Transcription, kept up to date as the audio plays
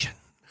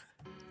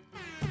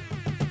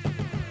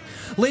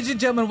Ladies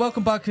and gentlemen,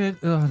 welcome back.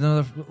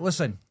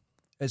 Listen,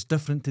 it's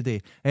different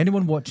today.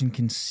 Anyone watching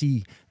can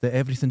see that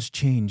everything's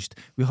changed.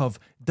 We have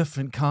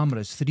different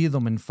cameras, 3 of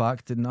them in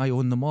fact, and I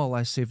own them all.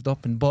 I saved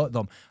up and bought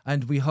them.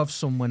 And we have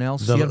someone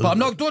else here. But I'm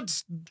not...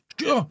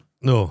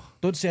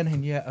 Don't say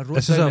anything yet. I wrote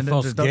this down is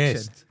our first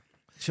guest.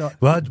 Shut.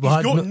 He's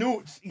got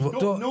notes. He's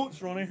got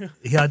notes, Ronnie.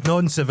 He had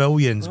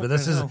non-civilians, but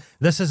this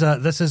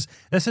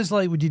is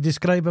like, would you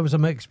describe him as a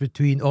mix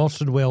between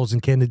Orson Welles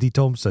and Kennedy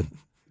Thompson?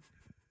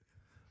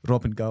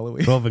 Robin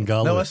Galloway.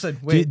 Now listen,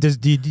 wait. Do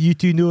you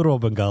two know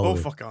Robin Galloway?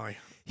 Oh, fuck aye.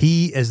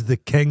 He is the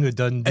king of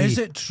Dundee. Is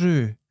it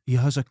true he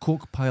has a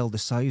coke pile the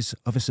size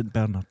of a St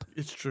Bernard?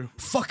 It's true.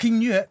 Fucking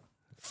knew it.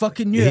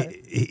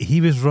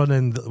 He was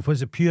running,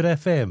 was it Pure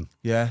FM?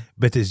 Yeah.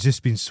 But it's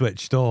just been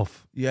switched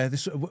off. Yeah,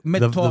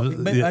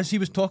 as he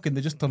was talking,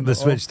 they just turned it off.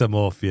 They switched him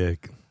off, yeah.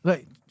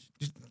 Right.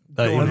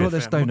 I wrote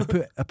this down.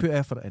 I put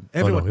effort in.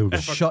 Everyone,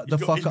 shut the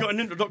fuck up. He's got an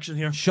introduction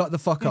here. Shut the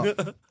fuck up.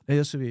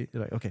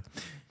 Right, okay.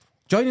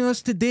 Joining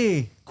us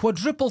today,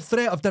 quadruple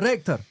threat of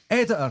director,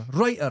 editor,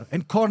 writer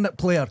and cornet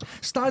player,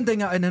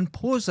 standing at an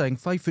imposing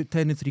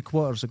 5'10" and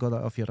 3/4. I got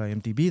that off your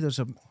IMDb. There's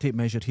a tape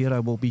measure here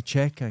I will be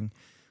checking.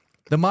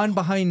 The man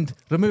behind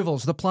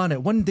Removals, The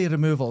Planet, One Day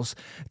Removals,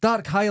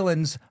 Dark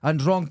Highlands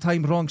and Wrong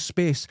Time, Wrong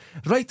Space.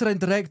 Writer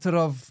and director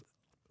of...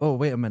 Oh,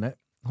 wait a minute.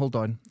 Hold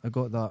on. I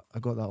got that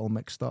all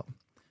mixed up.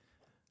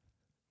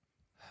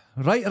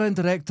 Writer and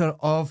director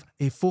of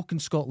a folk in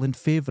Scotland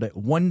favourite,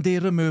 One Day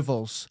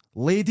Removals.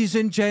 Ladies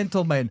and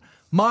gentlemen,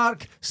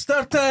 Mark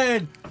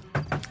Stirton!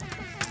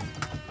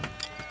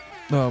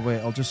 Oh, wait,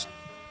 I'll just...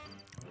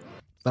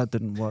 That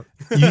didn't work.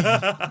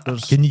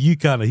 You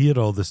can't hear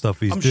all the stuff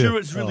he's doing. I'm sure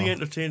it's really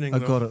entertaining. I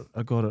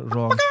got it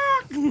wrong.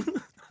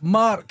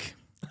 Mark,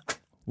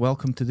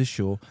 welcome to the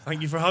show.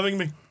 Thank you for having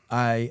me.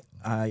 I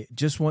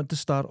just want to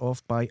start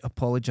off by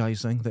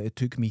apologising that it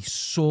took me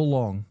so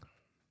long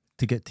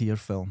to get to your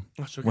film.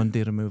 That's okay. One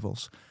Day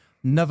Removals.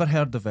 Never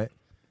heard of it.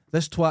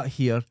 This twat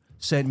here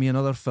sent me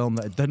another film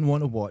that I didn't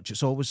want to watch.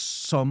 It's always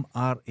some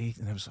R8,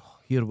 and I was,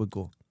 here we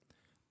go.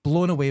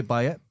 Blown away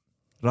by it,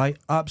 right?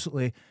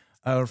 Absolutely.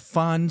 Our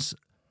fans,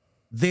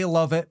 they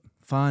love it.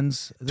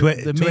 Fans,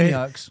 the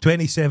maniacs.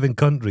 27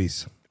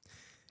 countries.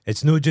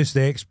 It's not just the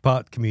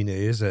expat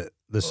community, is it?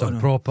 There's some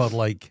proper,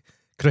 like,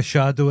 Chris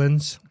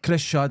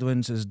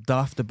Shadowins is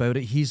daft about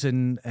it. He's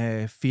in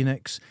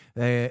Phoenix.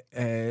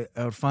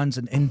 Our fans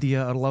in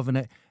India are loving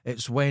it.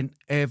 It's went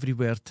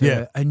everywhere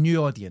to a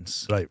new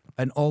audience. Right.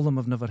 And all of them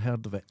have never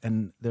heard of it.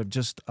 And they're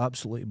just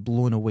absolutely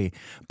blown away.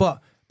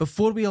 But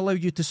before we allow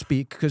you to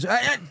speak, because...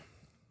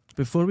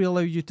 Before we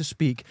allow you to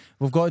speak,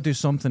 we've got to do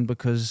something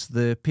because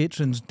the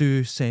patrons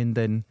do send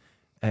in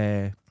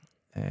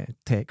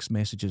text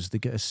messages. They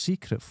get a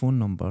secret phone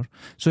number.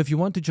 So if you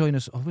want to join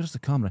us... Oh, where's the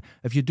camera?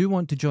 If you do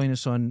want to join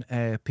us on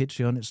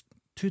Patreon, it's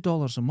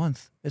 $2 a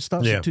month. It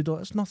starts at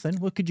 $2. It's nothing.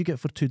 What could you get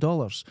for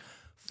 $2?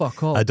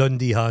 Fuck all. A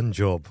Dundee hand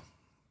job.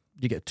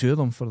 You get 2 of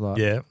them for that.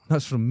 Yeah.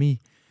 That's from me.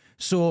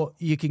 So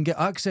you can get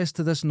access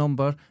to this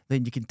number,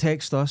 then you can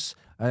text us.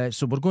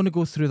 So we're going to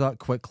go through that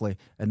quickly,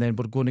 and then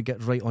we're going to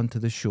get right onto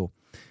the show.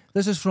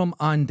 This is from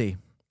Andy.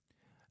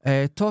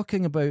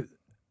 Talking about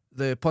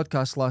the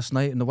podcast last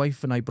night, and the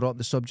wife and I brought up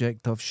the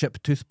subject of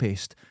ship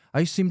toothpaste.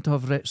 I seem to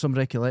have some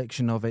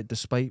recollection of it,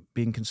 despite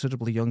being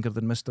considerably younger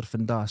than Mr.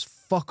 Findas.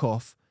 Fuck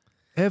off.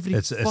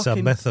 It's a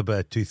myth about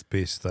a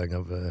toothpaste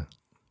thing.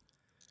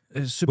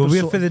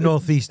 We're for the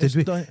northeast.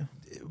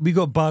 We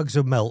got bags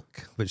of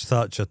milk, which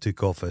Thatcher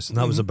took off us, and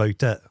that was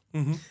about it.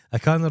 Mm-hmm. I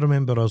can't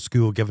remember our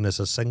school giving us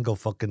a single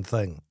fucking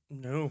thing.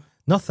 No.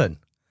 Nothing.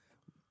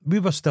 We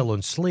were still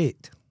on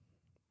slate.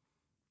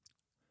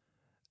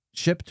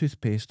 Ship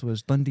toothpaste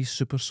was Dundee's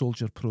super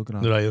soldier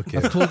programme. Right, okay.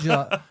 I've told you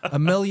that a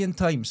million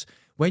times.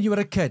 When you were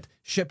a kid,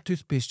 ship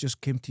toothpaste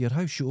just came to your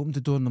house. You opened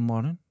the door in the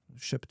morning,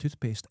 ship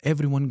toothpaste.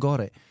 Everyone got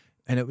it.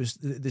 And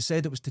they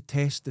said it was to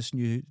test this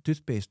new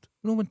toothpaste.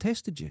 No one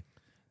tested you.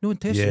 No one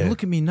tested you.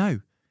 Look at me now.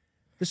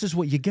 This is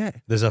what you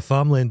get. There's a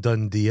family in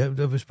Dundee.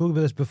 I've spoken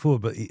about this before,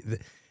 but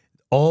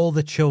all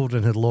the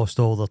children had lost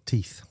all their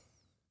teeth.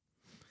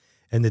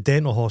 In the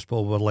dental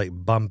hospital were like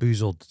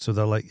bamboozled. So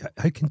they're like,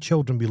 how can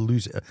children be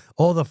losing?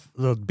 All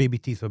their baby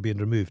teeth were being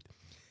removed.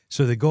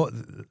 So they got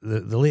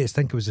the latest,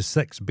 I think it was the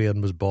 6th bairn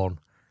was born,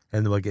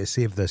 and they were going to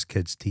save this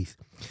kid's teeth.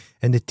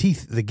 And the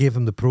teeth, they gave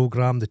him the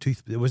program,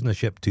 it wasn't a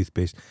ship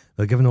toothpaste.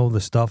 They're giving all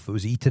the stuff. It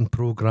was eating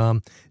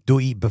program.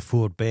 Don't eat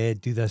before bed.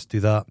 Do this, do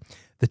that.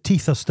 The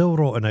teeth are still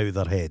rotting out of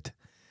their head.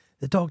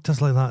 The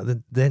doctor's like that. The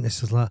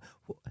dentist is like,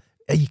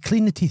 are you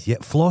cleaning the teeth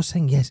yet?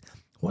 Flossing? Yes.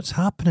 What's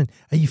happening?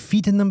 Are you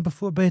feeding them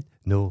before bed?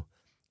 No.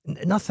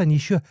 Nothing, you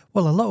sure?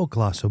 Well, a little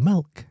glass of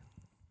milk.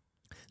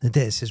 The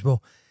dentist says,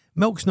 well,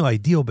 milk's not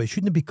ideal, but it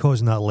shouldn't be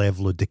causing that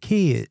level of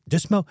decay.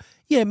 Just milk.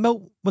 Yeah,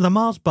 milk with a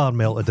Mars bar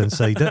melted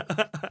inside it.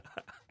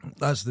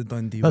 That's the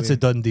Dundee way. That's the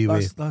Dundee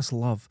way. That's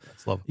love.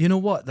 That's love. You know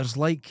what? There's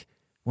like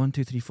 1,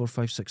 2, 3, 4,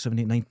 5, 6, 7,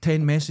 8, 9,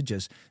 10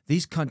 messages.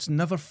 These cunts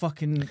never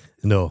fucking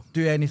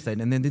do anything.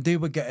 And then the day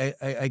we get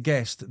a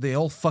guest, they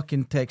all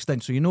fucking text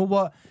in. So you know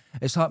what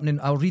is happening?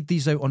 I'll read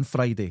these out on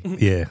Friday.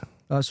 Yeah.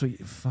 That's what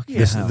you fucking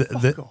Yeah,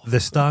 have. The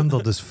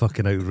standard is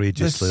fucking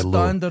outrageously The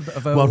low. standard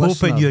of our We're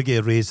listener. hoping you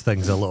get raise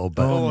things a little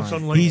bit. Oh, Oh it's my.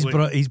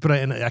 unlikely. He's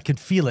bright. I can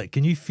feel it.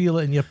 Can you feel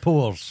it in your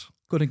pores?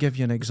 Going to give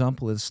you an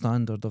example of the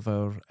standard of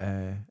our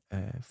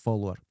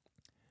follower.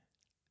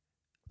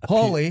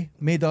 Holly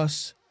made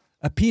us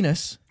a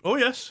penis Oh,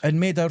 yes. and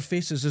made our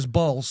faces as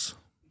balls.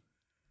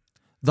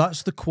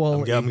 That's the I'm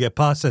quality. going to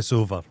pass this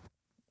over.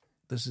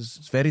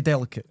 It's very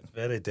delicate.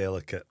 Very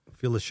delicate.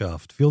 Feel the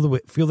shaft. Feel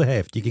the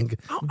heft. You can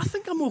I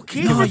think I'm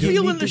okay. No, I'm you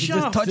feeling need the to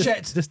shaft. Just touch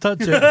it. just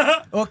touch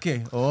it.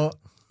 Okay. Oh,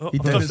 Oh, He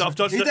I've did. touched it. I've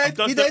touched he it. I've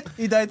did. He touched did. it.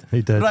 He did.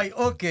 He did. Right.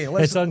 Okay.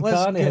 It's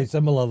uncanny how get-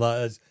 similar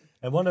that is.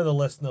 And one of the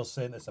listeners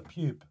sent us a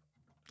pube.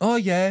 Oh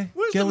yeah.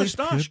 Where's Gilly's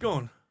the moustache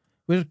poop.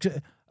 gone?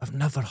 I've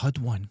never had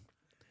one.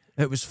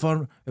 It was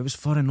for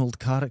an old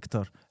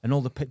character, and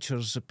all the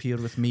pictures appear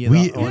with me on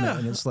it,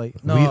 and it's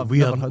like no, I've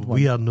never had one.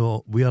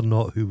 We are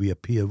not who we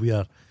appear.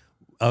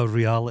 Our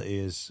reality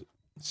is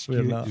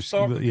skewed.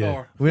 not.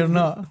 Yeah. We're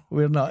not.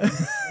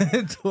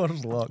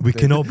 Door's locked. We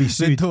dude. cannot be The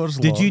sued. door's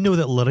Did you locked. know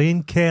that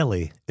Lorraine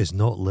Kelly is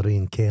not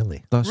Lorraine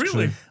Kelly? That's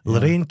Really? true.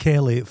 Lorraine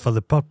Kelly, for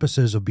the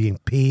purposes of being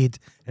paid,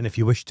 and if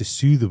you wish to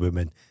sue the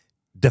woman,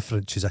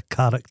 different. She's a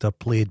character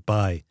played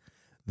by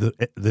the.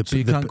 So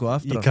you can't go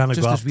after You her. can't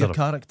Just go as after we're her.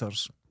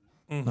 characters.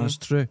 Mhm. That's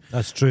true.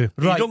 That's true.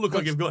 You Right. don't look like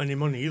let's- you've got any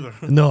money either.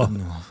 No,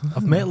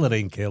 I've met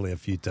Lorraine Kelly a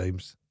few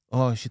times.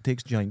 Oh, she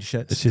takes giant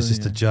shits. She's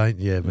just a doesn't giant,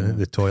 but Yeah. in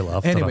the toilet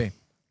after. Anyway,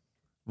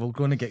 we're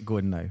going to get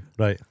going now.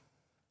 Right.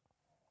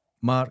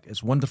 Mark,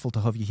 it's wonderful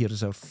to have you here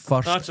as our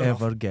first That's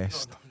enough. ever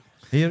guest.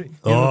 Here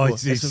Oh, we go.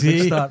 see- It's a good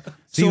see? start.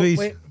 See So, what he's-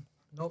 wait.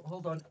 No,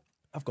 hold on.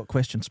 I've got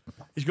questions.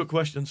 He's got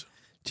questions.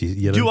 Jeez,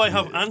 you're Do in- I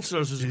have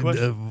answers? Is the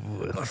question.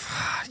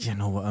 You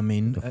know what I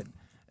mean?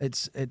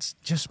 It's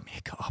just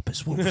make it up.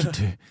 It's what we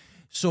do.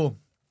 So,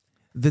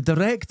 the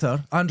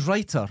director and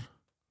writer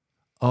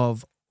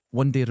of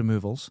One Day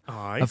Removals,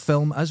 Aye. a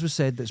film, as we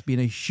said, that's been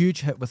a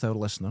huge hit with our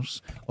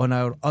listeners on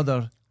our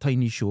other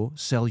tiny show,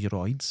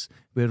 Celluloids,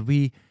 where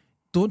we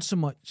don't so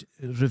much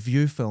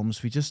review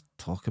films, we just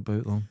talk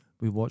about them.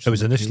 We watch. It was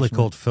them initially occasionally.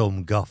 called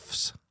Film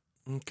Guffs,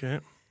 Okay.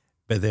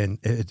 but then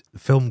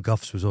Film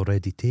Guffs was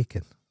already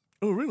taken.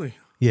 Oh, really?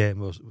 Yeah,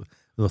 they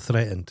were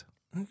threatened.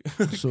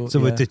 So, So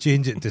we yeah, had to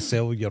change it to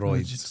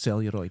Celluloids.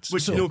 Celluloids.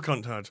 Which So- no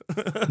cunt had.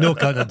 No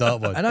kind of that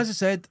one. And as I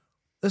said,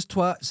 this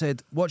twat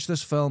said, watch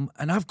this film,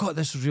 and I've got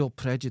this real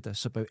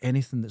prejudice about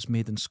anything that's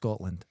made in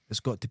Scotland. It's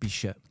got to be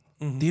shit.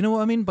 Mhm. Do you know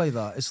what I mean by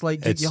that? It's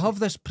like you It's- have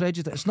this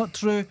prejudice. It's not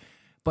true,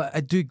 but I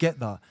do get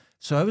that.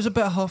 So I was a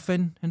bit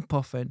huffing and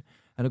puffing,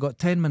 and I got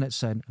 10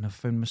 minutes in, and I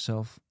found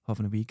myself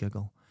having a wee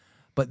giggle.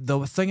 But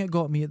the thing that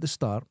got me at the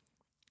start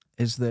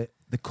is that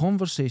the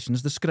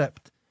conversations, the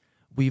script,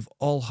 we've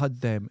all had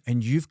them,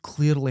 and you've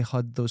clearly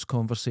had those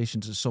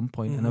conversations at some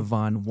point in a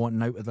van,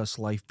 wanting out of this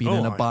life, being Oh,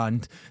 in a aye.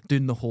 band,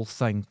 doing the whole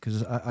thing,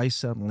 because I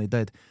certainly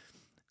did.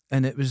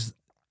 And it was,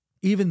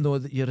 even though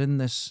that you're in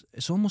this,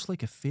 it's almost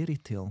like a fairy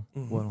tale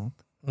world.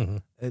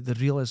 Mhm. The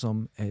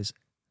realism is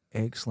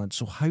excellent.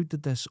 So how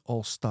did this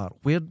all start?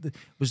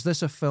 Was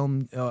this a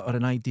film or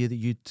an idea that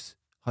you'd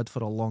had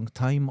for a long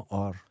time,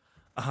 or?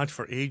 I had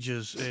for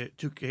ages. It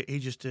took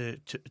ages to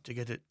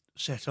get it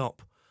set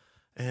up.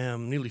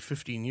 Nearly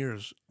 15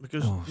 years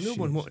because Oh, no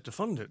one shit. wanted to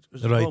fund it.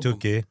 Was the Right, problem.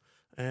 okay.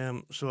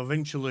 So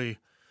eventually,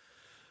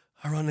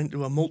 I ran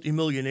into a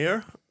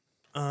multi-millionaire,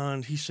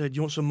 and he said,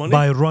 "You want some money?"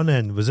 By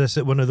run-in, was this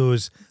at one of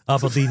those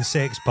Aberdeen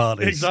sex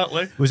parties?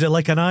 Exactly. Was it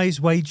like an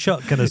eyes wide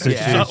shut kind of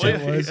situation? exactly.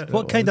 it was.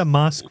 What kind of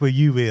mask were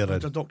you wearing?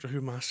 The Doctor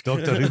Who mask.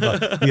 Doctor Who?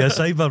 Yeah,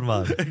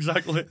 Cyberman.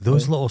 Exactly.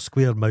 Those little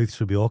square mouths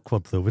would be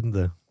awkward though, wouldn't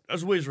they?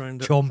 There's ways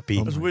round it.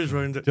 Chompy. There's ways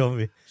round it.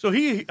 Chompy. So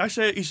he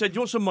said,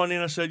 "You want some money?"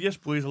 And I said, "Yes,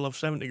 please. I'll have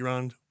 70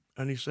 grand."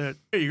 And he said,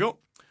 "Here you go."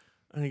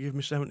 And he gave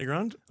me 70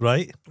 grand,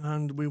 Right?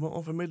 and we went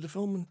off and made the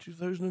film in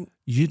 2000.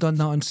 You done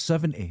that on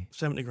 70?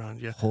 70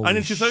 grand, yeah. Holy and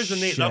in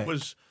 2008, that shit.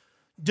 was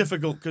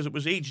difficult because it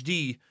was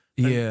HD.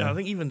 And Yeah. I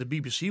think even the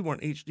BBC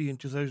weren't HD in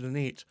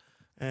 2008.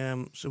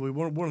 So we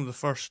were one of the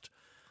first.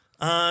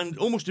 And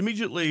almost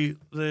immediately,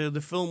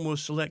 the film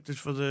was selected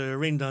for the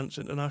Raindance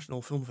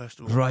International Film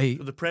Festival. Right.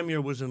 So the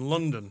premiere was in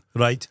London,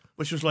 Right.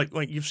 which was like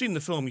you've seen the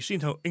film, you've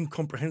seen how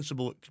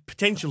incomprehensible it could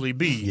potentially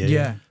be. Yeah.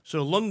 Yeah.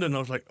 So London, I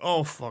was like,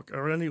 oh fuck,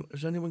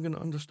 is anyone going to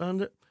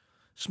understand it?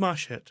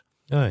 Smash hit.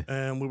 Aye.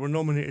 We were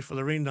nominated for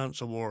the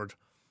Raindance Award.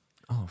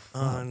 Oh,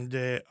 fuck. And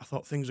I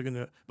thought things are going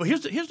to... But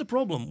here's the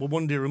problem with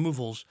One Day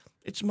Removals.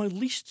 It's my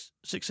least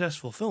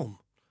successful film.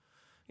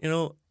 You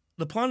know,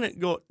 The Planet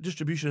got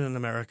distribution in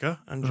America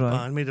and Japan,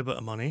 Right. made a bit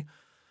of money.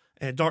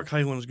 Dark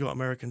Highlands got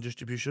American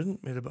distribution,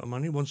 made a bit of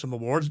money, won some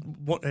awards.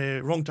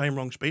 Wrong Time,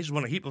 Wrong Space,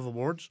 won a heap of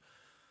awards.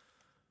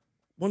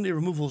 One Day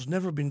Removals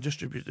never been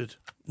distributed,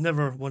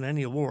 never won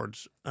any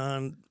awards.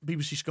 And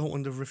BBC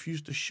Scotland have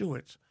refused to show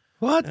it.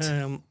 What?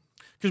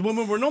 Because when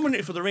we were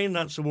nominated for the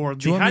Raindance Award,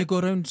 Do you they want me had... to go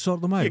around and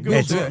sort them out? Yeah, go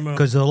We'll for do it, it. man.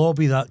 Because there'll all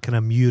be that kind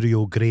of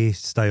Muriel Gray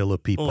style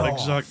of people. Oh,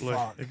 exactly.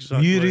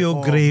 Exactly. Muriel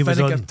Oh, Gray was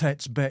vinegar on.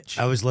 tits, bitch.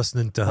 I was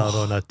listening to her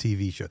on a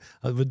TV show.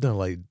 I wouldn't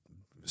like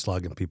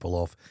slagging people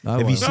off. I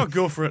Have will. you seen- No,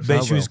 go for it. But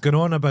I she was will.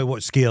 going on about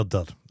what scared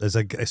her. There's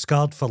a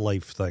scarred for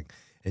life thing,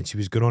 and she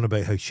was going on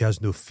about how she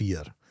has no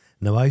fear.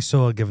 Now, I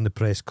saw her giving the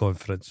press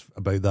conference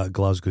about that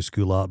Glasgow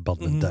School art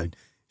burning down.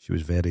 She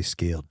was very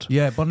scared.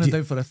 Yeah, burning Do-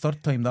 down for a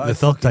third time. That The is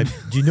third fucking-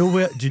 time. Do you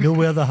know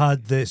where they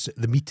had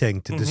the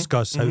meeting to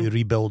discuss how to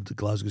rebuild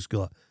Glasgow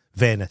School art?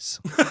 Venice.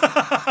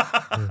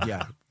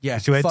 Yeah.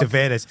 She went to fuck-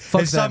 Venice.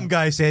 fuck And some them.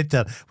 guy said to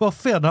her, well,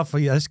 fair enough.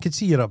 I can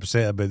see you're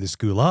upset about the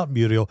school art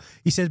mural.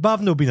 He says, but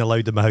I've not been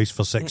allowed in my house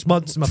for 6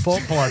 months. My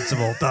pot plants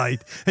have all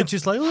died. And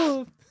she's like,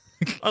 oh.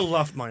 I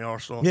laughed my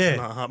arse off Yeah. when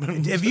that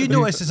happened. Have you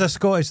noticed it's a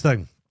Scottish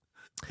thing?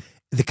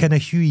 The kind of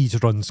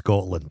Hueys run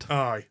Scotland.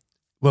 Aye.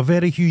 We're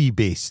very Huey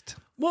based.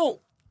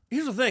 Well,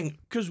 here's the thing,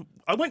 because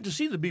I went to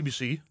see the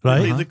BBC.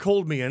 Right. They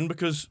called me in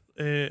because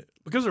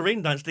of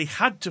Rain Dance, they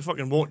had to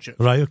fucking watch it.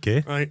 Right,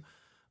 okay. Right.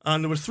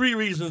 And there were 3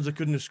 reasons they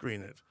couldn't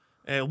screen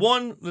it.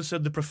 One, they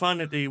said the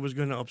profanity was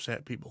going to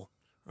upset people.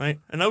 Right.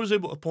 And I was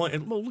able to point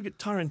out, well, look at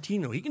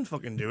Tarantino. He can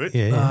fucking do it.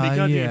 Yeah. You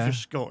can't do it yeah. if you're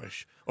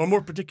Scottish. Or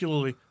more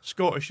particularly,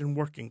 Scottish and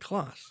working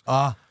class.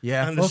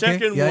 Yeah. And the okay.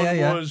 second yeah, one yeah,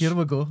 yeah. was Here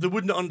we go. they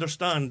wouldn't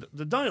understand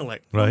the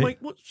dialect. Right. I'm like,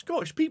 what,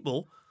 Scottish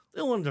people,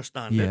 they'll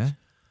understand Yeah.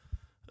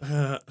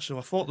 it. So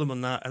I fought them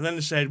on that. And then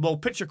they said, well,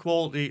 picture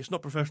quality, it's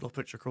not professional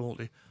picture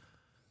quality.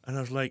 And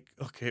I was like,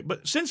 okay.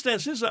 But since then,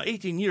 since that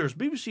 18 years,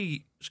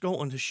 BBC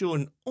Scotland has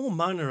shown all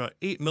manner of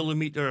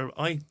 8mm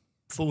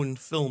iPhone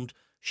filmed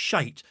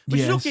shite. Which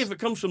Yes. is okay if it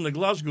comes from the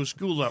Glasgow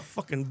school, that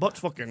fucking butt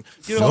fucking.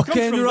 You know, if it comes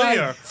Fucking from right.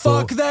 there.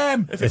 Fuck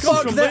them. If it comes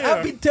Fuck from them. there-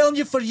 I've been telling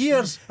you for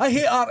years. I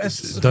hate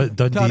artists.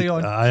 Dundee, Carry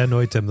on. I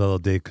annoyed him the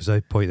other day because I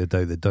pointed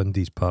out that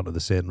Dundee's part of the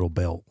Central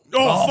Belt.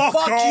 Oh,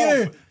 fuck off.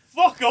 you.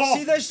 Fuck off.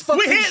 See this we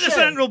fucking hate shit? the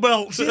Central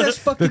Belt. See this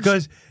fucking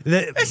Because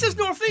This is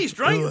Northeast,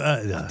 right?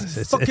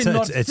 Fucking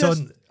north- it's just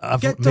on. I've,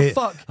 get the mate,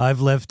 fuck.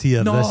 I've lived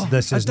here. No,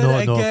 this I is did not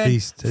it again.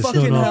 northeast. It's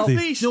Fucking not hell.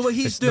 northeast. You know what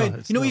he's It's doing? not,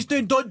 it's You know what not. he's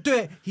doing? Don't do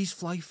it. He's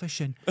fly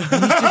fishing. And he's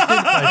just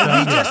doing,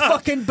 and he just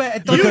fucking bet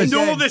it. You done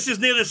know again. this is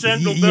near the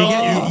Central You Belt.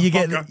 get, you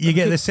get fucker. the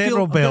could Central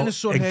feel- I'm getting a Belt.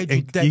 sore head, you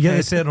You get the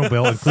dickhead. Central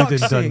Belt, including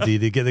Fuck's sake. Dundee.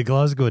 They get the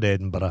Glasgow and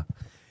Edinburgh,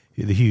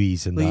 the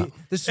Hueys and that.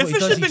 Like, this is If what he this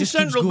does, had he been just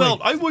keeps Central going.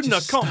 Belt, I wouldn't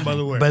Just have come, by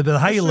the way. But the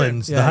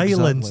Highlands, Yeah, the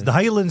Highlands, exactly. the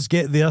Highlands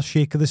get their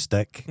shake of the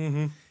stick,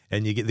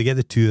 and they get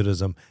the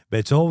tourism. But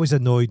it's always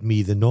annoyed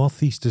me. The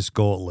northeast of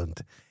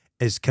Scotland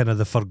is kind of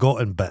the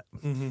forgotten bit.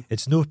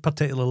 It's not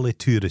particularly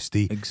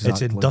touristy. It's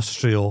Exactly.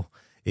 industrial.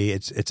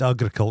 It's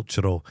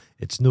agricultural.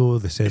 It's no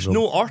the It's central.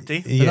 no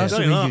arty. Yeah. That's the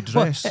Tell you way you that.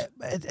 Well, dress.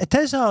 it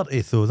is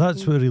arty though.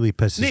 That's what really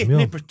pisses me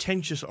Nay off.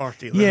 pretentious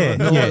arty. Yeah,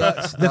 No, yeah.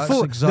 that's- the that's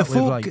folk, exactly the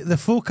folk, right. the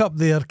folk up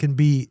there can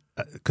be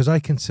because I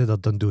consider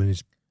Dundee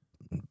is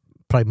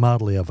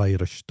primarily of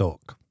Irish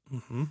stock.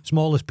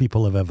 Smallest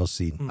people I've ever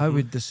seen. I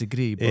would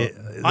disagree, but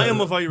I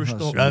am of Irish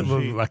stock.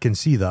 I can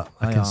see that.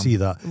 I I can am. see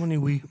that. Money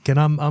we. Can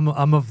I'm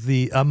of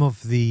the I've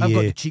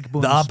got the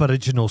cheekbones.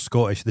 Aboriginal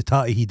Scottish, the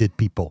tatty-headed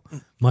people.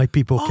 My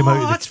people come Oh, out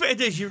of the that's what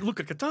it is. You look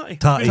at Katati.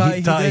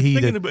 Tatty-headed. tatty-headed.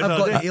 Thinking about I've that,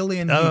 got eh? the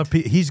alien Our head.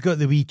 he's got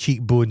the wee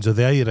cheekbones of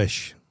the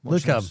Irish. Watch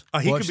Look at him.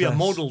 this. He Watch could be a this.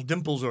 model.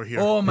 Dimples are here.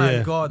 Oh my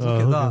Yeah. God! Oh,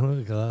 Look at that.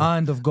 look at that.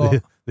 And I've got,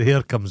 The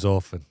hair comes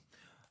off and.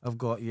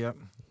 yeah.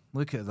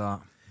 Look at that.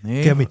 I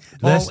mean,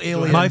 all this,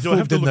 alien. my Don't folk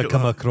have to look didn't at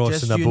come that. across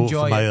Just in a you boat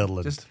enjoy from it.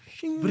 Ireland. Just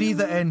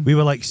breathe it in. We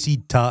were like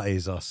seed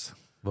tatties, us.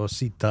 Well,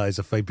 seed tatties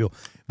are fine people.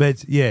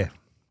 But yeah,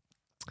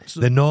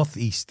 the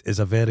northeast is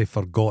a very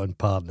forgotten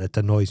part and it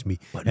annoys me.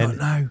 But And-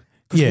 not now.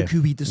 Because Yeah. look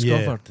who we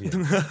discovered.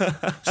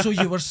 Yeah. So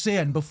you were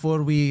saying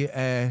before we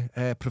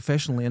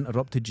professionally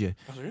interrupted you,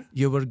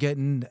 you were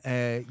getting,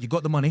 you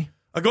got the money.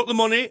 I got the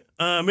money.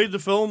 Made the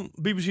film.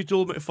 BBC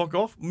told me to fuck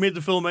off. Made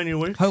the film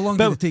anyway. How long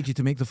But- did it take you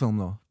to make the film,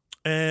 though?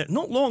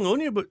 Not long,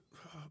 only about it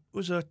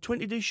was a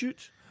 20-day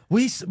shoot.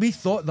 We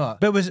thought that.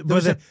 But was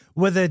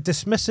were they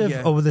dismissive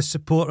Yeah. or were they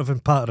supportive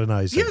and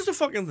patronising? Here's the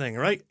fucking thing,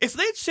 right? If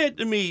they'd said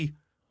to me,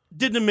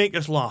 "Didn't make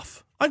us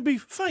laugh," I'd be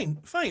fine.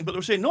 But they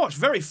were saying, "No, it's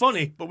very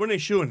funny, but we're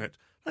not showing it."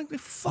 Like,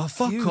 fuck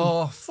fuck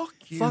off. Fuck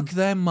you. Fuck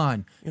them,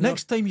 man. You know-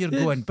 Next time you're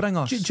going, bring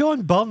us.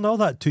 John Byrne, all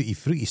that tutti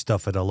frutti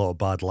stuff had a lot of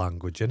bad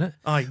language in it.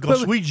 Aye,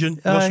 Glaswegian.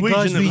 Aye, Glaswegian. It was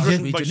Glaswegian.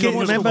 written by Can-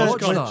 someone remember- from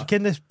watch Scotland. that.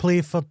 Can this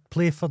play for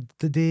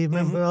the day?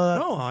 Remember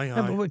that? Oh, aye.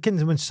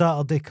 Remember when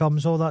Saturday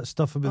comes, all that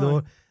stuff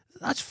about the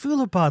that's full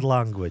of bad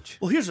language.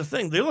 Well, here's the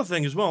thing. The other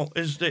thing as well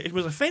is that it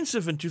was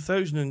offensive in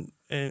 2000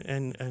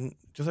 and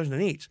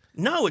 2008.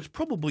 Now it's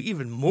probably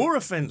even more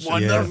offensive.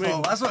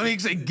 Wonderful. That's what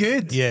makes it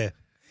good. Yeah.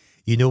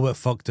 You know what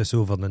fucked us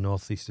over in the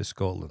northeast of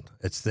Scotland?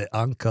 It's the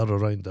anchor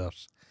around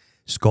us.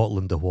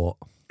 Scotland of what?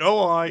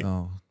 Oh, aye.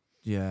 Oh,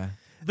 yeah.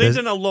 They There's-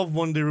 didn't love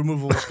one day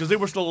removals because they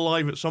were still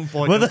alive at some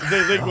point. Were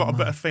They got a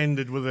bit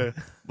offended with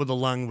the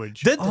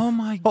language. Did Oh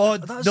my oh,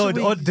 God. That's no,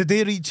 the way- oh, did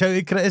they reach out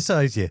and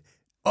criticise you?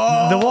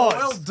 Oh, The what?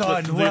 well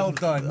done, well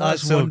done.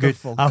 That's so good.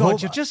 wonderful. I God,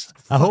 hope- you're just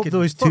I hope fucking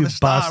those for two the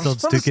stars,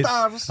 bastards for the took it.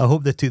 stars. I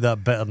hope they took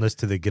that bitterness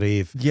to the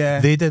grave.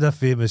 Yeah. They did a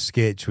famous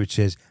sketch which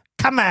is,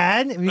 "Come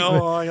on."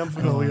 No, I am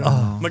familiar.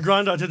 My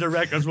granddad did a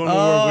records one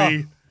Oh. where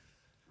we.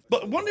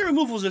 But one day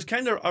removals is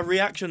kind of a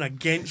reaction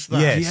against that.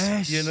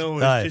 Yes. You know,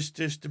 it's Aye.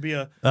 just to be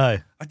a.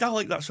 Aye. I don't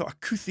like that sort of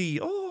coothy,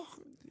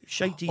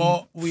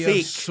 shitey, we are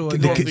fake. so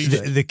The,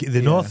 against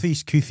the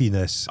northeast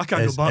coothiness. I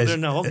can't go back there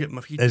now. I'll get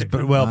my feet kicked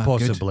in. Well, Ah,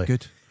 possibly.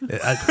 Good.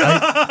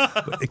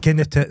 Kind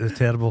of the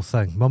terrible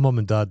thing. My mum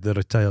and dad, they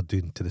retired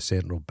down to the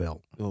Central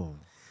Belt. Oh.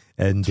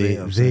 And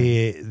Traitors,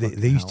 they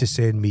Fucking used to hell.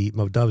 send me.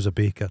 My dad was a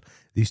baker.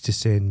 They used to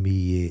send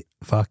me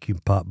vacuum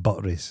packed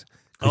butteries.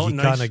 Because Oh, you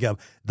nice. can't get them.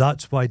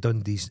 That's why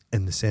Dundee's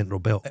in the Central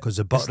Belt. Because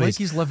the It's butteries, like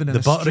he's living in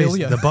the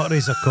Australia. the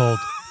butteries are called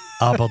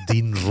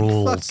Aberdeen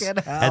rolls,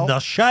 Fucking hell. and they're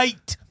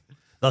shite.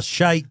 They're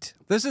shite.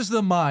 This is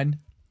the man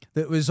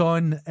that was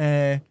on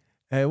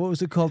what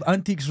was it called?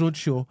 Antiques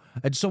Roadshow,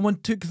 and someone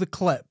took the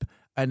clip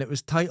and it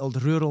was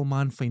titled "Rural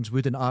Man Finds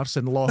Wooden Arse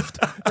in Loft."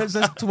 It's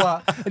this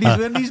twat, and he's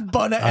wearing his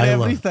bonnet and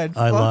everything.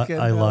 I Fucking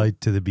hell. lied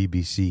to the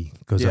BBC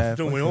because Yeah,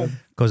 Don't we all?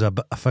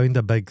 I found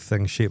a big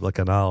thing shaped like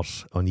an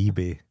arse on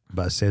eBay,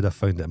 but I said I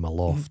found it in my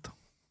loft,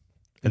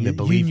 and they you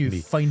believed knew me.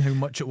 fine how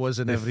much it was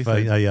and They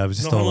everything. found- I was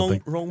just Not all a wrong,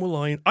 big. wrong with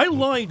lying. I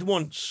lied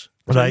once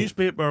to a Right.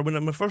 newspaper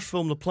when my first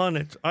film, The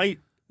Planet. I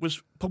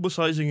was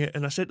publicising it,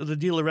 and I said to the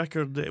dealer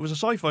record that it was a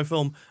sci-fi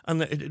film and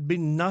that it had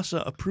been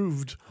NASA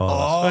approved.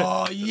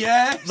 Oh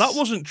yes, That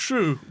wasn't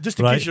true. Just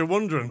in Right. case you're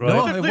wondering. Right.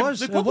 No, They- it they- was.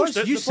 they It published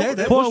was. You They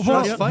said published it. it.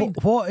 That's Yeah. fine.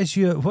 What's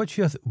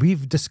your?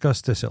 We've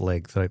discussed this at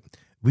length, right?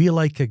 We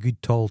like a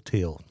good tall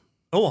tale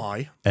Oh,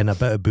 aye. and a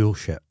bit of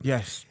bullshit.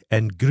 yes.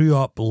 And grew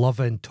up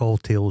loving tall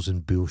tales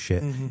and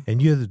bullshit.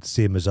 And you're the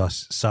same as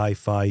us,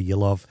 sci-fi. You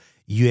love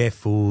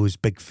UFOs,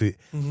 Bigfoot.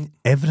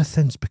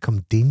 Everything's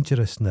become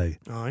dangerous now.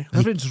 Aye.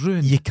 Everything's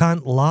ruined. You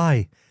can't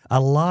lie. A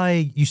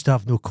lie used to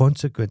have no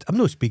consequence. I'm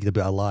not speaking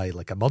about a lie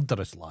like a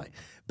murderous lie,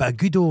 but a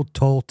good old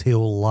tall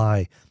tale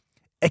lie.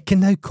 It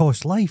can now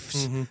cost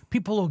lives.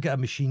 People will get a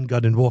machine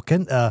gun and walk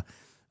into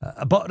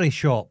a buttery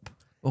shop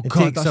Oh and God,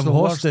 take that's some the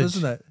worst, hostage.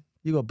 isn't it?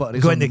 You got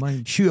butteries Go on the in to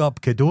mind. shoot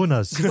up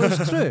Cadonas. Well,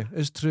 it's true.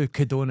 It's true.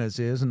 Cadonas,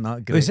 isn't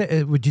that great? Is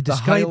it, would you The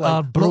describe highlight, little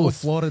Arbroath?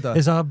 Florida.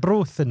 Is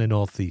Arbroath in the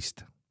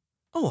northeast?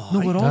 Oh,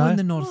 No, aye. we're all Aye. in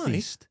the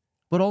northeast.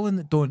 We're all in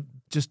the. Don't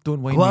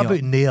wind What me about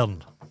up.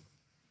 Nairn?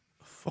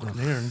 Fucking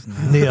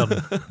Nairn.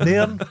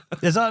 Nairn?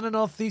 Is that in the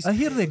northeast? I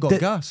hear they got The-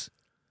 gas.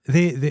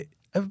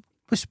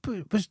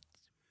 Was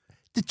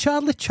did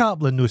Charlie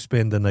Chaplin no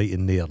spend the night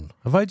in Nairn?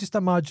 Have I just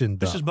imagined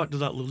This that? is back to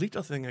that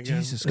Lolita thing again.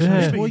 Jesus Yeah.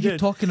 Christ, Maybe what are he you did.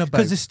 talking about?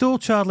 Because they stole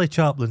Charlie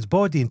Chaplin's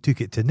body and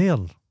took it to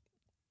Nairn.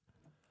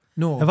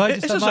 No, Have I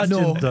It's just just a-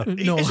 imagined no. that?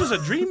 No. It's just a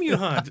dream you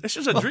had. It's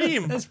just a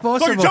dream. It's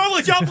possible. Fucking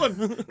Charlie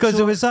Chaplin. Because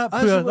it was that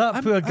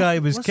poor guy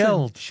was listen,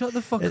 killed. Shut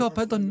the fuck up!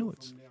 I done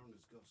notes.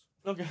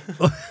 Okay.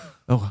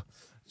 Oh,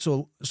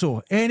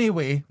 so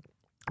anyway,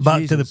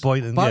 Back to the Jesus.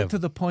 point. Back Yeah. to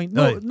the point.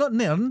 No, Right. not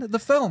Nairn. The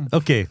film,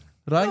 Okay.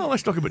 right? Oh,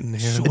 let's talk about Nairn.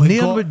 So- we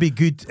Nairn got- would be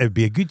good. It would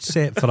be a good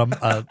set for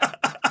a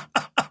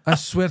I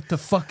swear to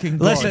fucking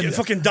God. Listen, Get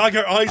fucking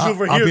dagger eyes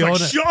over I'll here. be Like,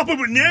 honest- shut up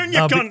about Nairn, you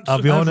cunt.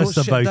 I'll be I wrote honest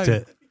shit about down.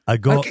 it. I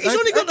got He's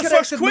only got the first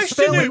corrected my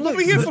question. spelling. We'll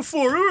be here The- for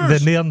 4 the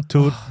hours. Nairn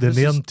tour. The This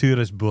Nairn is-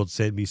 tourist board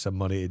sent me some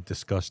money to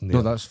discuss Nairn.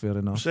 No, that's fair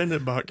enough. Send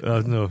it back.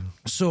 No.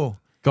 So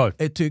Go.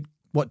 it took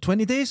what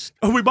 20 days?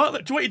 Are we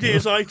back? 20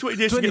 days, aye. 20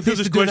 days to 20 get through days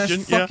this to do question.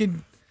 this Yeah.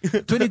 fucking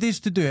 20 days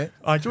to do it.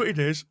 Aye, 20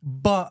 days.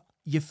 But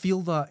you feel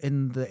that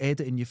in the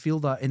editing, you feel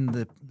that in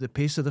the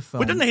pace of the film.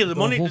 We didn't have the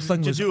money whole to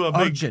thing was do a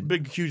urgent.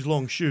 big, huge,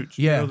 long shoot.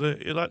 Yeah. You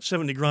know, that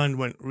 70 grand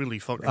went really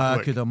fucking I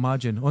quick. could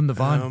imagine on the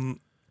van.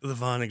 The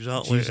van,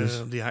 exactly.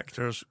 Jesus. The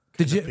actors.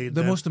 Did kinda you? paid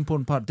The them. most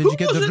important part. Did Who you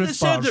get was the it roof that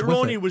said bars that with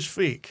Ronnie it? was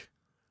fake?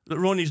 That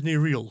Ronnie's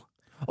near real?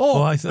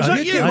 Oh, I you th-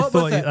 I- came I up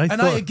thought- with it, I and I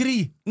thought-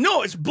 agree.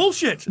 No, it's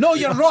bullshit. No,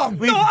 you're wrong.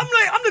 No, I'm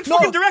the No.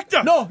 fucking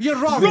director. No, you're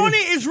wrong. Ronnie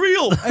is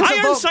real. about-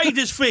 Ironside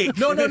is fake.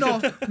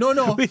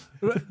 No.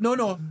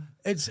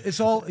 It's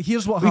all.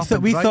 Here's what We happened.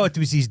 thought we right? thought it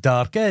was his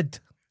dark Ed.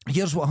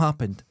 Here's what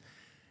happened.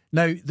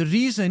 Now, the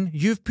reason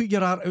you've put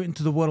your art out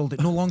into the world, it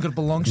no longer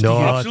belongs No, to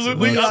you.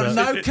 Absolutely. We are That's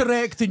now it.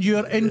 correct and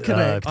you're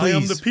incorrect. I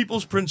am please. the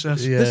people's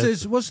princess. Yeah. This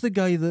is what's the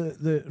guy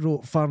that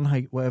wrote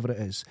Fahrenheit, whatever it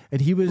is,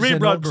 and he was Ray in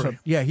Bradbury. Oxford.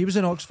 Yeah, he was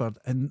in Oxford,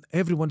 and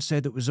everyone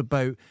said it was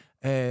about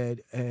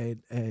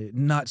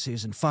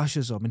Nazis and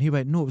fascism, and he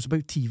went, "No, it was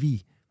about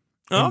TV."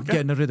 Oh, and okay.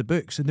 getting rid of the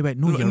books, and they went,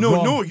 "No, you're No,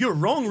 wrong." no, you're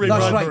wrong, Ray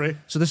That's Bradbury. right.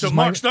 So this is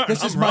Mark my- Stirton,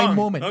 this is I'm my wrong.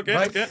 moment, Okay,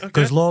 right? okay, okay.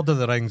 Because Lord of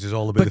the Rings is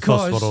all about the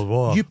First Because World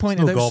War. you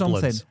pointed It's no out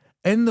goblins. something.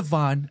 In the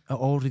van, it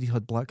already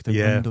had blacked out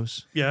Yeah.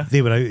 windows. Yeah.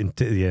 They were out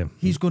into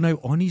He's gone out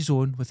on his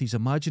own with his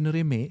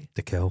imaginary mate,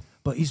 to kill.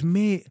 but his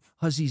mate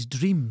has his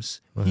dreams.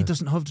 Uh-huh. He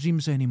doesn't have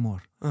dreams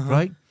anymore,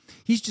 right?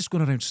 He's just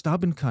going around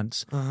stabbing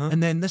cunts,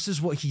 and then this is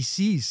what he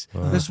sees.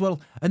 This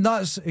will, and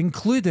that's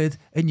included.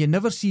 And you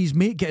never see his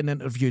mate getting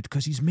interviewed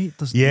because his mate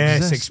doesn't Yes,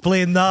 exist.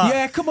 explain that.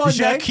 Yeah, come on,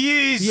 Jacques Nick.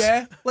 Hughes.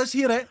 Yeah, let's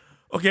hear it.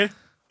 Okay.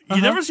 You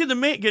never see the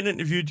mate getting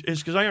interviewed is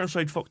because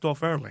Ironside fucked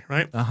off early,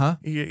 right?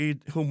 He had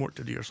homework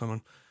to do or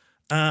something.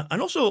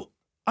 And also,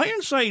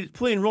 Ironside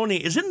playing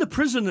Ronnie is in the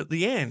prison at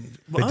the end.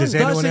 But does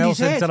That's anyone in else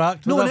his head.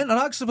 interact No with one him?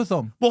 interacts with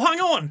him. Well, hang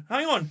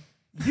on.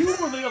 You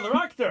were the other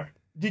actor.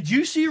 Did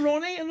you see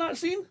Ronnie in that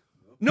scene?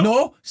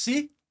 No,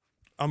 see?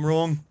 I'm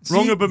wrong. See?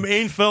 Wrong about my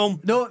own film.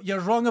 No, you're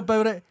wrong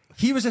about it.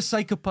 He was a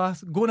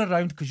psychopath going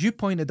around because you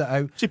pointed it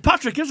out. See,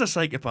 Patrick is a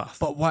psychopath.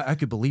 But why I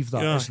could believe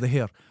that Yeah. it's the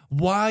hair.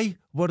 Why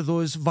were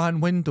those van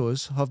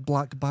windows have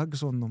black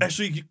bags on them?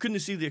 So you couldn't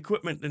see the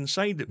equipment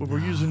inside that we were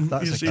using.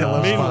 That's you a see,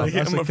 killer. mainly,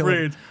 That's I'm a killer.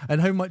 afraid.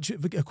 And how much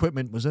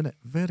equipment was in it?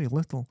 Very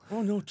little.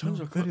 Oh no, tons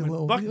of very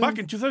equipment. little. Back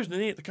in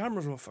 2008, the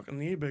cameras were fucking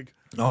the big.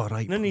 Oh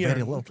right, None of very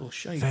your little.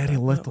 shite Very back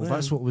little. then.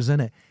 That's what was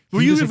in it.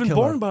 Were He you was a even killer.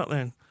 born back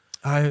then?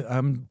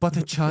 I'm but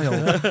a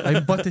child.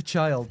 I'm but a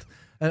child.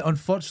 And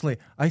unfortunately,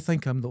 I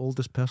think I'm the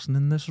oldest person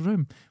in this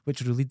room,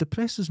 which really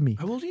depresses me.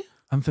 How old are you?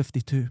 I'm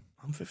 52.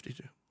 I'm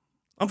 52.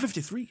 I'm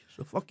 53,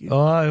 so fuck you.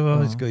 Oh,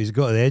 well, he's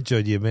got the edge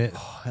on you, mate.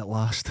 Oh, at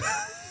last.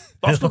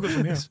 I've still got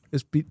some hair.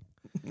 It's been.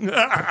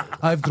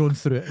 I've grown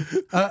through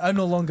it. I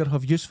no longer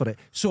have use for it.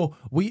 So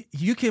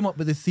you came up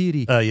with the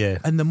theory, Yeah.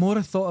 and the more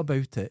I thought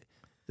about it,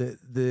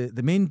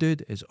 the main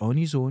dude is on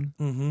his own.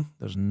 Mm-hmm.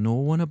 There's no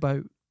one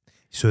about.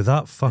 So that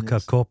And fucker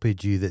it's-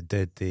 copied you that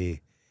did the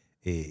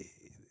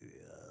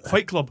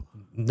Fight Club.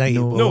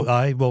 no,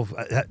 aye, well,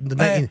 the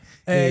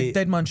 19,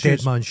 Dead Man Shoes.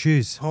 Dead Man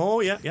Shoes.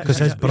 Oh yeah, yeah. 'Cause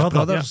his brother-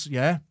 brothers,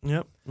 yeah.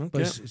 Yep. But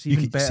Okay. it's You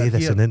even could better say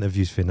this here. in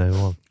interviews from now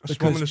on. That's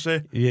what I'm going to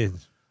say. Yeah.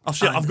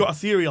 I've got a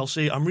theory. I'll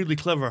say I'm really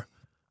clever.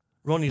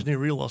 Ronnie's not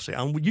real. I'll say,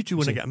 and you two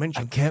want to get a I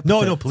mention. kept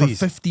No, it no, please.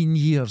 For 15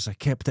 years, I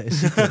kept it a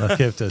secret. I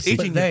kept it. 18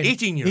 But then-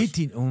 18 years.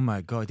 18. Oh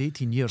my God,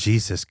 18 years.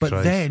 Jesus But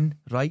Christ. then,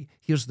 right,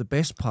 here's the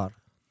best part.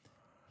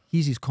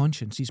 He's his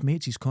conscience. He's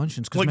mates his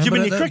conscience. 'Cause Like remember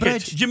Jiminy at the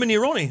Cricket, bridge- Jiminy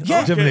Ronnie.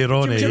 Yeah. Jiminy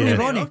Ronnie, Jiminy yeah.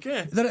 Ronnie.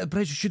 Okay. They're at the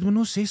bridge. Should we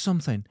not say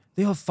something?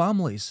 They have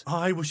families.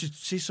 Aye, we should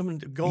say something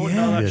to God. Yeah.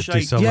 No, Yeah, that's do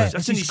shite. something. Yeah, That's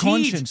it's in his his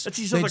conscience. head. That's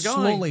his Then other guy.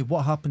 slowly,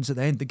 what happens at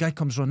the end? The guy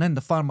comes running in,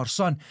 the farmer's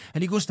son,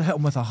 and he goes to hit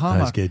him with a hammer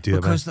That's good, do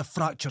it, because the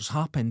fractures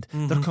happened.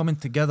 They're coming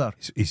together,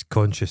 His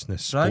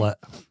consciousness Right.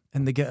 split.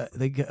 and they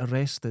get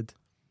arrested.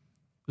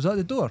 Was that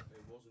the door?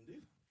 It was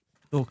indeed.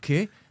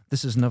 Okay,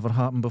 this has never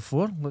happened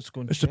before. Let's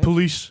go and It's the check.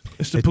 police.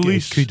 It's the It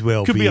police. could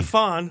well Could be a be.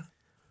 fan.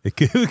 It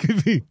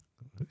could be.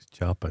 It's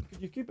chopping.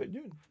 Could you keep it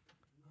doing?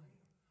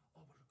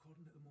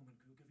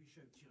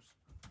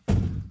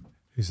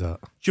 Who's that?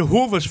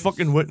 Jehovah's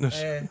fucking Witness.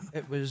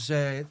 It was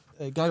a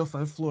guy off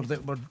the floor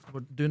that were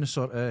doing a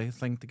sort of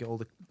thing to get all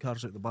the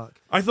cars out the back.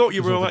 I thought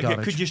you It was were all the like,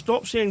 garage. could you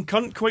stop saying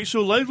cunt quite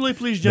so loudly,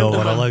 please, No,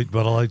 gentlemen?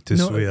 we're allowed to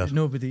swear.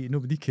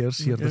 Nobody cares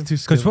here. Okay. They're too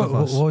scared Because what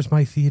of us. was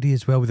my theory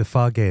as well with the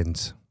fag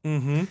ends?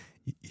 Mm-hmm.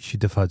 You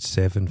should have had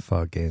 7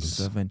 fag ends.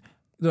 7.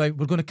 Right,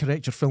 we're going to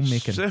correct your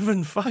filmmaking.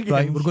 7 faggots.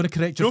 Right, we're going to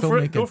correct your Go for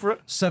filmmaking. it, go for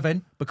it.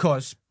 7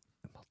 because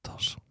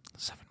Murders.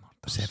 7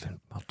 murders. 7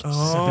 murders.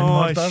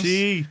 Oh, I murders.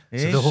 see.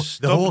 So the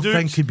Stop whole doing-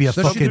 thing could be a There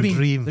should have fucking been-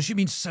 dream. There should have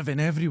been 7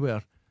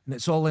 everywhere, and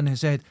it's all in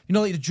his head. You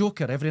know, like the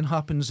Joker, everything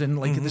happens in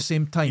like at the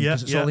same time Yeah,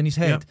 because it's yeah, all in his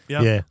head.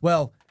 Yeah. Yeah.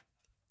 Well,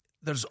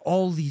 there's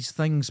all these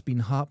things been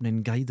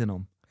happening, guiding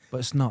him, but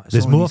it's not. It's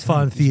There's all in more his fan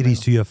head, his theories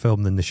mental. to your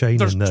film than The Shining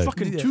There's now.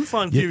 fucking Yeah. 2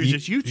 fan Yeah,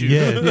 theories. you- It's YouTube.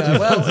 Yeah. Yeah,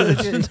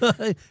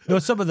 well, No,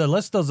 some of the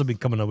listeners have been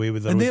coming away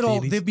with their and own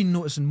theories. they've been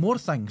noticing more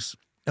things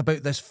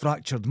about this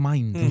fractured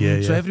mind. Yeah,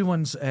 So yeah.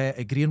 everyone's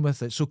agreeing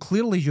with it. So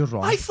clearly you're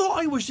wrong. I thought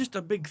I was just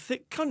a big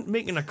thick cunt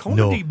making a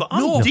comedy, but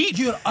I'm No, deep.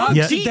 you're I'm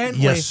Yeah, deep.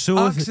 accidentally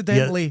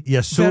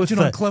you're so verging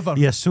on thick, clever.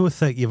 You're so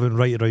thick you went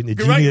right around the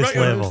You're right, genius right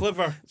around level.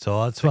 clever.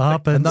 So that's what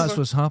happened. and that's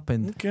what's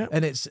happened. Okay.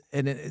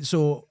 And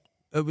so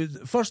it was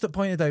first. It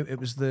pointed out it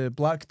was the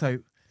blacked out,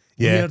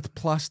 Yeah. weird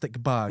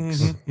plastic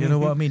bags. You know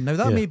what I mean? Now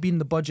that Yeah. may have been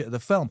the budget of the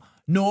film.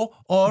 No,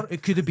 or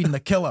it could have been the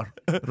killer,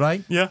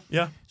 right? Yeah,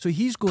 yeah. So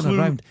he's going Clue,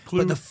 around. clue.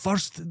 But the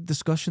first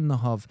discussion they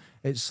have,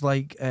 it's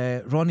like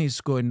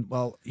Ronnie's going,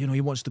 well, you know, he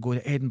wants to go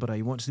to Edinburgh.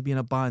 He wants to be in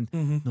a band.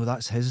 No,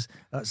 that's his.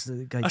 That's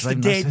the guy. That's the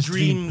driving, dead his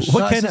dream. dreams. What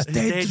That's kind his of-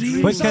 dead dead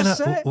dreams? What kind That's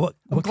of it. what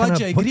I'm glad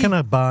you agree. kind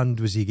of band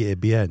was he going to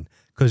be in?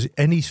 Because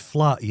in his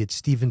flat he had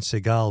Steven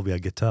Seagal with a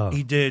guitar.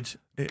 He did.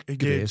 He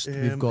Greatest.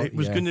 did. We've got- It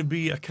was yeah. going to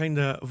be a kind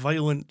of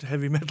violent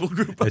heavy metal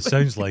group. I It think.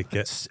 sounds like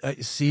it.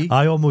 See,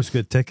 I almost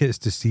got tickets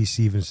to see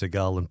Steven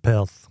Seagal in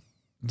Perth.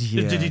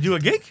 yeah. Did he do a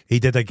gig? He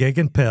did a gig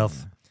in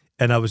Perth,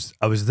 and I was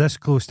this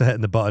close to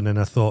hitting the button, and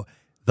I thought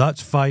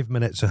that's 5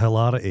 minutes of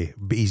hilarity,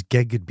 but his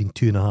gig had been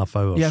 2.5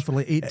 hours. Yeah, for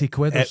like 80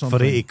 quid or something.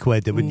 For 80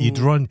 quid, it would, you'd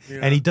run, yeah.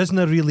 and he doesn't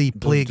really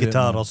play do it,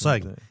 guitar man, or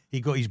don't do sing. it. He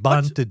got his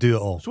band to do it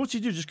all. So what's he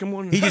do? Just come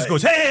on. He just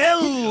goes, hey,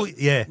 hell!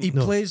 Yeah, He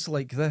no. plays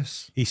like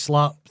this. He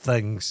slapped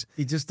things,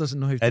 He just doesn't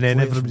know how to and then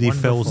play. It's everybody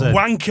fills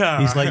wonderful. in. Wanker.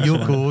 He's like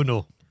Yoko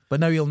Ono. But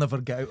now he'll never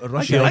get out of I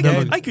Russia could, I, again.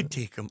 could, I could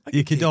take him. I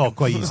You could, take oh, him.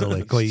 quite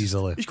easily, quite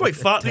easily. He's quite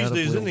fat these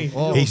days, isn't he?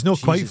 Oh, He's not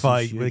Jesus, quite he's fat.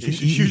 huge. but he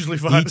He's hugely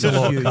fat. Eats a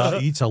lot of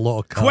Huge. he eats a lot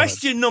of carbs.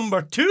 Question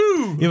number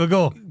 2. Here we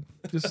go.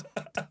 Just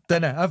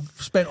dinner. I've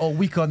spent all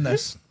week on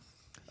this.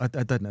 I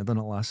didn't. I done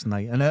it last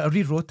night, and I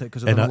rewrote it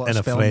because I In done a a, lot in of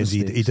a spelling frenzy,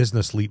 mistakes. he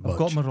doesn't sleep I've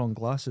got much. my wrong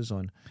glasses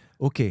on.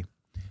 Okay,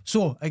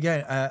 so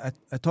again, I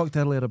talked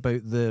earlier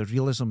about the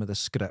realism of the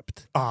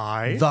script.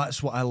 Aye.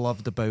 That's what I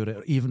loved about it,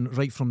 even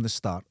right from the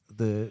start.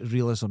 The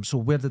realism. So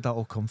where did that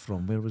all come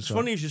from? Where was It's that?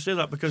 funny you should say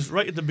that because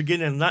right at the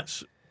beginning,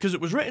 that's because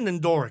it was written in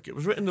Doric. It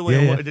was written the way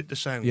I Yeah, wanted it to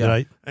sound. Yeah.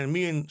 Right. And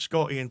me and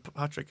Scotty and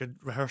Patrick had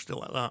rehearsed it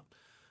like that.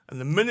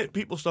 And the minute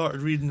people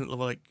started reading it, they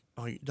were like,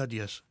 "Oh,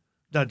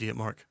 daddy it,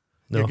 Mark.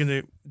 No. You're going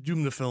to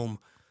doom the film.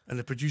 And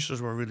the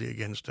producers were really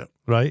against it.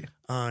 Right.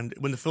 And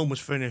when the film was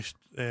finished,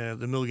 the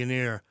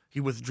millionaire,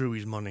 he withdrew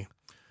his money.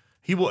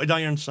 He wanted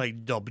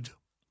Ironside dubbed.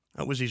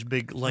 That was his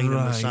big line in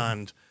the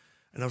sand.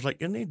 And I was like,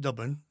 you're not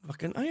dubbing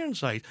fucking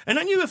Ironside. And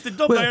I knew if they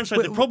dubbed Ironside,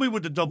 they probably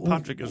would have dubbed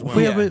Patrick as well.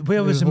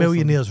 Where was the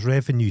millionaire's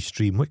revenue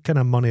stream? What kind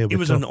of money? He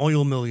was an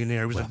oil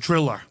millionaire. He was a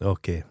driller.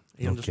 Okay.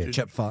 He understood.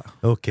 Chip fat.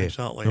 Okay.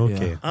 Exactly.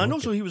 Okay. And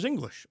also he was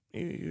English.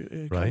 He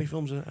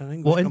films an English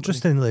Well, company.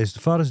 interestingly, as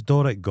far as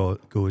Doric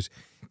goes,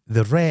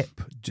 the rep,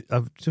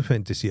 I've just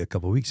went to see it a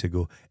couple of weeks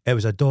ago, it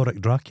was a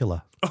Doric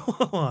Dracula.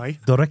 Oh, aye.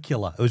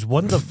 Doricula. It was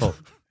wonderful.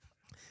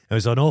 It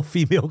was an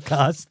all-female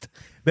cast.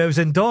 But it was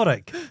in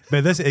Doric.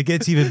 But it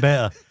gets even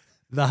better.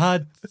 They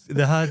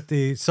had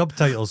the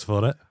subtitles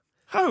for it.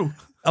 How?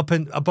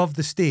 Above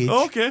the stage.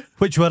 Oh, okay.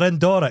 Which were in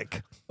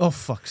Doric. Oh,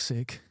 fuck's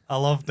sake. I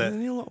loved it.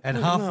 Yeah, And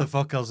half the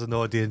fuckers in the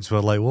audience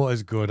were like, what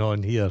is going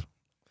on here?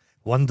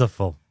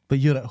 Wonderful. But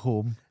you're at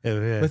home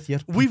with your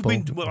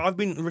people. I've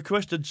been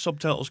requested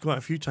subtitles quite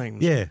a few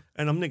times. Yeah.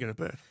 And I'm not going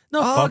to bed.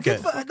 No, fuck it.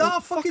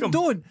 Fucking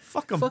don't.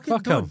 Fuck 'em. Fucking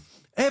Fuck 'em. don't.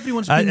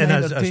 Everyone's been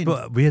entertained.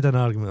 We had an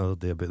argument the other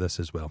day about this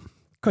as well.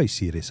 Quite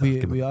serious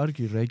argument. We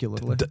argue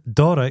regularly.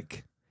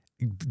 Doric,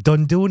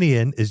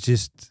 Dundonian is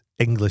just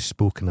English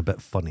spoken a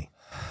bit funny.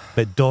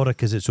 But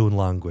Doric is its own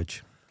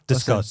language.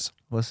 Discuss.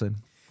 Listen.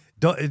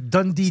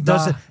 Dundee Nah,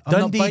 doesn't. I'm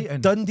not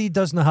biting. Dundee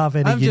doesn't have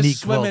any I'm unique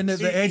just swimming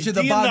words. at the edge of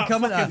the Doing bag that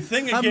coming fucking at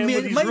thing I'm again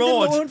with his minding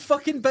rod. my own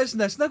fucking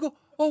business. And I go,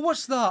 oh,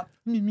 what's that?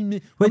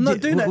 I'm What not do-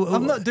 doing it. wh-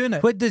 I'm not doing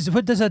it. What does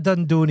a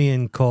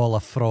Dundonian call a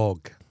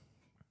frog?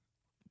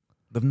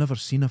 They've never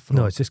seen a frog.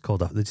 No, it's just called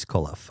they just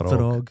call it a frog.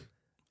 frog.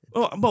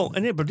 Oh, well,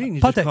 in Aberdeen,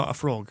 you Puddock. just caught a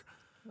frog.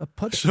 A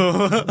puddock.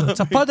 So, It's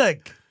a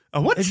puddock.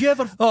 a what? Have you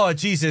ever... Oh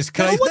Jesus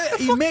Christ!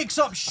 He makes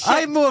up shit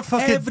I'm more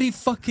fucking- every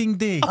fucking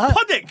day. A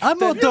puddock? I'm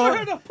more Have you ever Dor-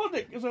 heard of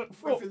puddock? Is a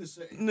frog?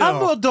 No. I'm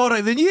more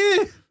Doric than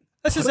you.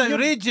 This is But you're-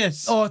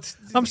 outrageous. Oh,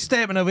 I'm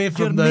stepping away you're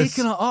from this.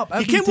 making it up. You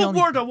I've came been what telling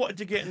you. word I wanted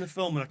to get in the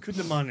film and I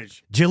couldn't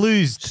manage.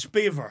 Jaloused.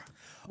 Spaver.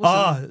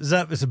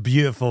 That was a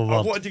beautiful I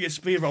word. wanted to get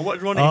spaver. I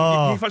wanted Ronnie. Oh.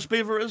 You know what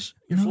spaver is?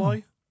 Your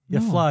fly?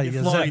 Your fly. Your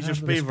is fly it? is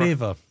your The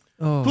spaver.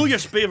 Oh. Pull your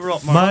spaver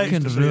up, My, Mark.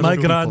 Fucking rude my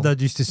people.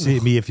 granddad used to say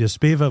to me, if your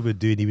spaver would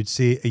do, and he would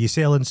say, are you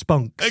selling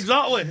spunks?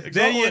 Exactly.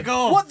 There you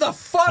go. What the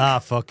fuck? Ah,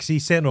 fuck. See,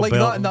 Central like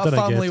Belt. that in that didn't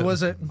get family, it.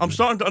 was it? I'm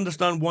starting to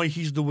understand why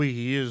he's the way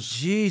he is.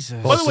 Jesus.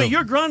 By the way, Also-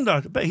 your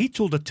granddad, I bet he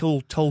told a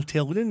tall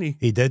tale, didn't he?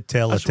 He did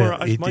tell That's it. where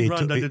my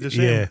granddad did the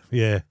same. Yeah,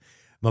 yeah.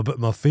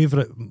 My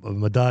favourite,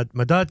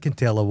 my dad can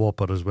tell a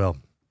whopper as well.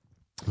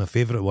 My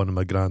favourite one of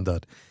my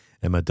granddad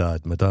and my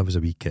dad. My dad was a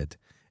wee kid.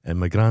 And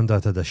my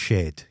granddad had a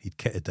shed. He'd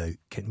kitted out.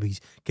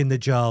 Can the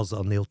jars that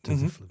are nailed to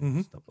the flue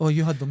and stuff. Oh,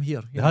 you had them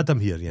here. They had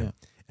them here, yeah.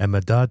 And my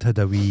dad had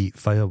a wee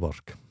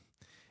firework.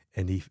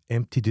 And he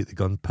emptied out the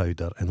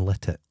gunpowder and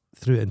lit it,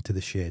 threw it into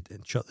the shed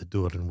and shut the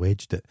door and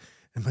wedged it.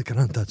 And my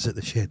granddad's at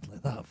the shed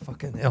like that,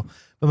 fucking hell.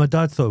 But my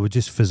dad thought it would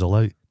just fizzle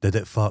out. Did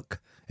it fuck?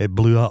 It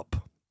blew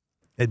up.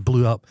 It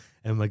blew up.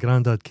 And my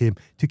granddad came,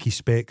 took his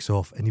specs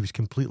off, and he was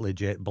completely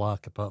jet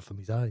black apart from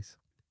his eyes.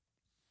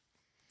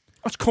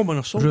 That's common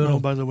assault Rural. now,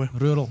 by the way.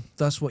 Rural.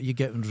 That's what you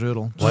get in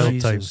rural. Wild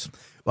Jesus. times.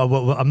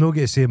 Well, I'm not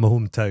going to say my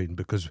hometown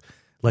because,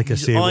 like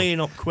He's I say,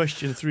 eyeing up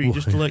question 3,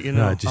 just to let you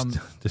know. Nah, just,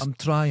 I'm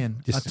trying.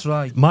 just- I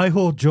try. my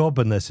whole job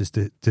in this is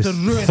to To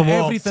ruin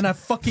everything I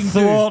fucking do.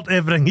 thwart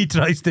everything he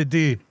tries to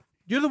do.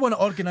 You're the one that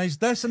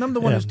organised this, and I'm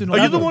the one Yeah. who's doing Are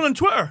you the everything. one on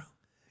Twitter?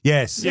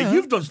 Yes. Yeah,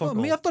 you've done fuck Not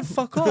me, all. I've done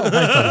fuck all. I've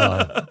done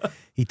that.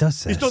 He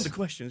does this. He's done the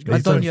questions. I've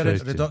He's done done your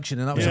question. introduction,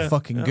 and that was Yeah, a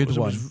fucking that good was- it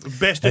one. was the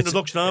best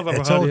introduction I've ever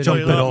It's had. all I'll tell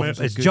you jumping that, off.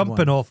 mate. It's Good jumping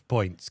one. off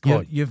points. Come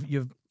on.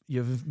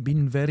 You've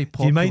been very Do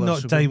popular. you mind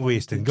not so time we want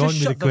wasting? to- Go on Just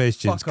with the shut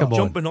questions. fuck Come up. on.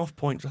 Jumping off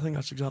points, I think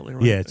that's exactly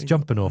right. Yeah, it's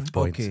jumping off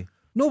points. Okay.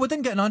 No, we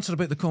didn't get an answer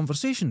about the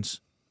conversations.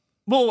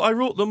 Well, I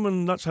wrote them,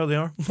 and that's how they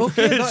are.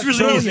 Okay, It's that's really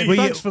brilliant. easy.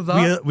 Thanks for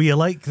that. We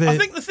like the. I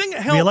think the thing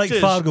that helped we like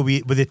is... Fargo.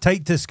 With the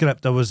tighter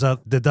script, there was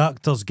the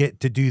actors get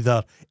to do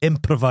their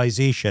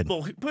improvisation.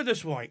 Well, put it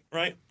this way,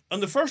 right? On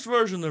the first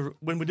version,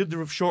 when we did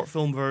the short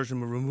film version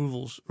with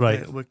removals,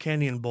 Right. with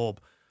Kenny and Bob,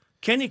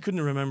 Kenny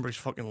couldn't remember his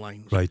fucking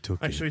lines. Right,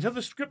 okay. Right, so he'd have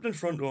the script in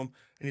front of him,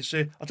 and he'd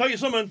say, "I'll tell you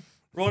something,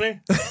 Ronnie,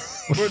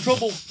 we're in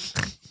trouble."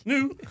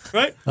 No,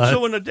 right?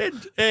 So when I did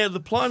The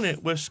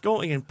Planet with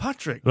Scotty and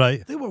Patrick,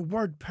 Right. they were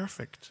word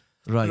perfect.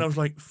 Right. And I was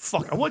like,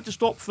 fuck, I wanted to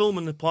stop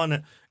filming The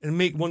Planet and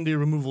make One Day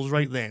Removals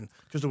right then,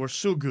 because they were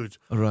so good.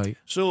 Right.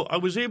 So I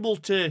was able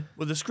to,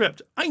 with the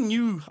script, I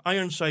knew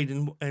Ironside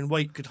and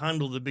White could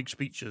handle the big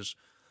speeches.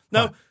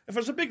 Now, if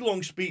it's a big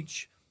long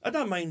speech, I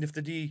don't mind if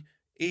they do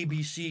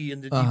ABC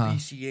and the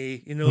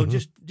DBCA, you know,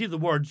 just do the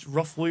words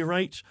roughly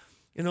right,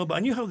 you know, but I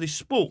knew how they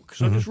spoke,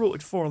 so I just wrote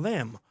it for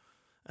them.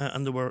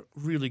 And they were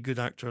really good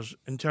actors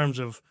in terms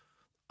of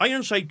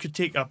Ironside could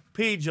take a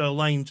page of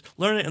lines,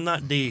 learn it in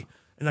that day,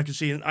 and I could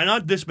say, and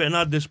add this bit and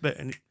add this bit,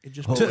 and it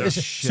just Holy worked.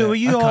 shit. So were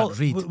you I all? can't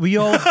read. We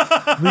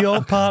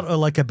all part of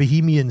like a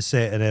Bohemian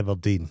set in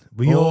Aberdeen.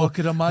 We all. I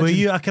could imagine. Were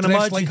you? I can dressed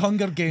imagine. like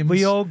Hunger Games.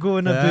 We all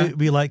going about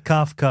we like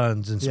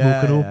Kafkans and smoking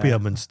Yeah, yeah.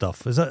 opium and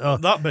stuff. Is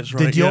that That bit's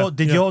right, Did you yeah, all?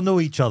 Did yeah. you all know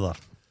each other?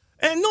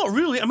 Not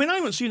really. I mean, I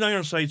haven't seen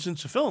Ironside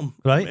since the film.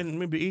 Right. In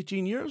maybe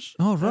 18 years.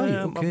 Oh, right,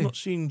 okay. I've not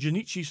seen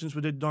Junichi since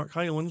we did Dark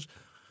Highlands.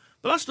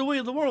 But that's the way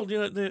of the world.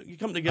 You know, you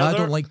come together. I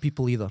don't like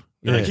people either.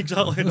 Yeah,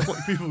 exactly. I don't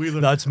like people either.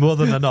 That's more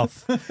than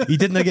enough. He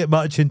didn't get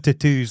much in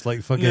tattoos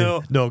like fucking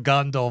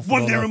Gandalf.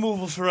 One day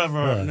removals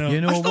forever. No. You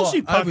know I still what? see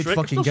I Patrick. would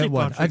fucking still see get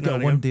one. Patrick I'd get now a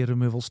and 1 again. day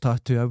removals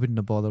tattoo. I wouldn't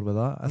have bothered with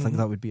that. I think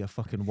that would be a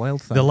fucking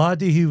wild thing. The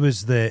laddie who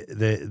was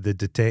the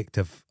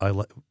detective,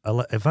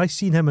 have I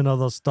seen him in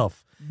other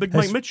stuff? Big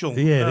Mike Mitchell.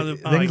 Yeah, the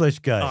English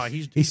guy.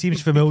 He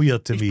seems familiar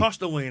to he's me.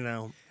 passed away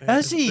now.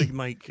 Has he? Big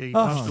Mike. He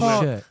Oh, passed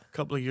fuck. away Shit. a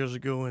couple of years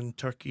ago in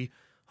Turkey.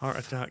 Heart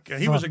attack.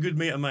 He was a good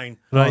mate of mine.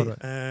 Right.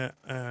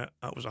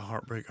 That was a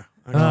heartbreaker.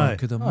 Oh, I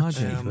could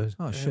imagine. Jesus.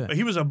 Oh, shit. But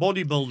he was a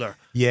bodybuilder.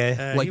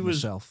 Yeah. Like he was,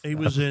 myself. He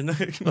was in.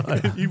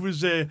 He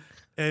was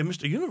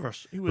Mr.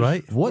 Universe. He was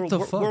Right. What the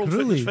fuck, World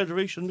really? Fitness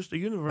Federation, Mr.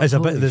 Universe.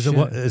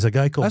 There's a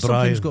guy I called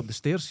sometimes Brian. go up the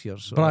stairs here,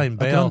 so Brian I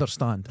Bell. can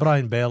understand.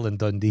 Brian Bell in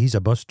Dundee. He's a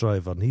bus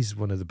driver and he's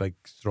one of the big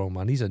strong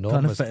man. He's Can't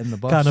enormous. fit in the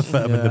bus. Can't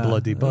fit him in the Yeah.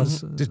 bloody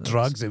bus. That's- Just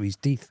drags out his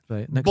teeth.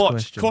 Right, next but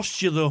question.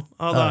 costs you though.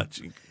 That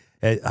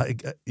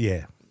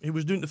Yeah. he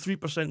was doing the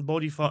 3%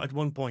 body fat at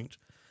one point.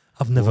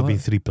 I've never What? been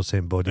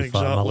 3% body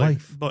fat in my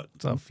life. But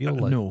What's that feel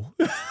like? No.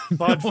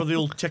 bad for the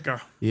old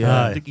ticker.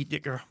 Yeah. Aye. Dicky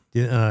Dicker.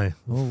 Yeah, aye.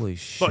 Holy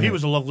shit. But he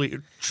was a lovely,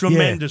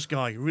 tremendous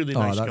guy. Really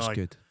nice that's guy.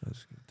 good.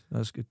 That's good.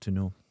 That's good to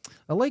know.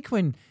 I like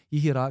when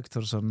you hear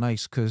actors are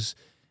nice because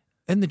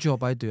in the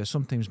job I do, I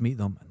sometimes meet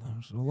them and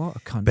there's a lot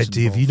of cunts. But have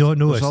you involved. not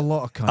noticed? There's a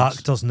lot of cunts.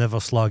 Actors never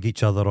slag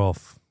each other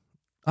off.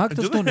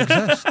 Actors Do don't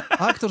exist.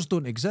 Actors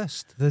don't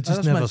exist. They just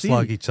That's my never theory.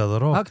 slag each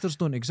other off. Actors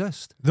don't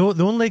exist. The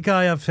only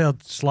guy I've heard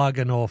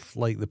slagging off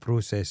like the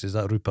process is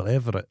that Rupert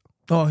Everett.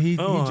 Oh, he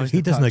just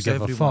He doesn't attacks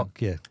give everyone. a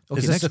fuck. Yeah. Okay,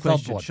 Is this next the third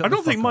question. one? Shut I the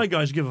don't think fuck my up.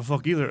 guys give a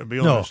fuck either, to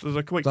be No. honest.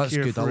 They're quite That's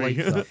carefree. good. I like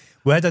that.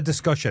 We had a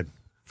discussion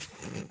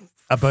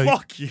about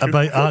Fuck you.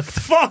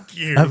 Fuck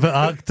you.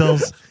 about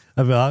actors.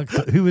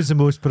 Who was the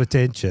most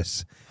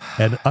pretentious?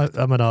 And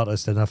I'm an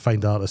artist, and I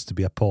find artists to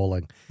be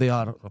appalling. They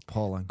are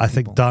appalling. I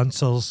think people.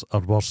 dancers are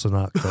worse than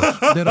actors.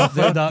 They're up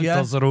there.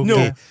 actors are No,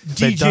 okay. but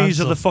DJs are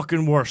dancers- the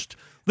fucking worst.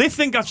 They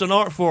think that's an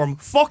art form.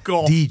 Fuck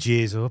off.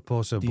 DJs, or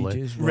possibly.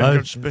 DJs,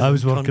 Record spinning I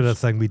was working cunts. a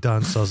thing with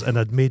dancers, and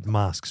I'd made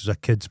masks. It was a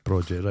kids'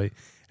 project, right?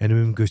 And a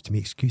woman goes to me,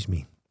 "Excuse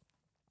me,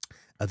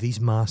 are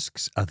these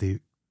masks? Are they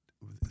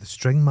the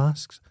string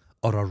masks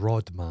or a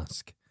rod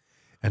mask?"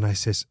 And I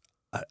says,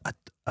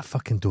 I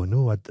fucking don't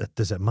know.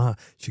 Does it matter?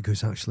 She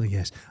goes, "Actually,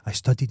 yes. I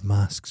studied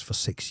masks for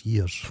 6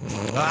 years."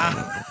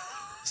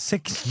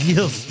 6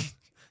 years.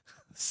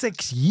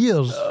 6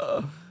 years.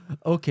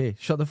 Okay,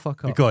 shut the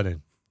fuck You up. got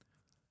in.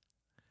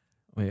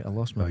 Wait, I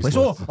lost my Oh, he's place.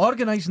 lost Oh,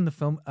 organising the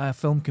film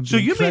can be So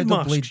you made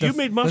incredibly masks. You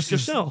made masks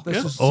this is- yourself, this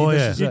yeah? is- Oh, this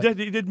yeah. is You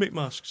it. did make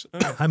masks.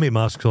 Aye. I make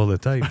masks all the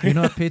time. You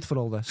know I paid for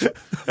all this.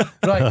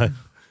 Right.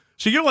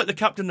 So you're like the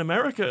Captain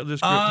America of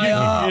this group. I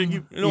am.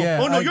 Yeah,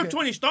 oh no, I you're get-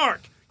 Tony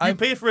Stark. You I-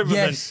 pay for everything.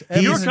 yes, you're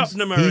everything's-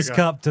 Captain America. He's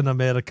Captain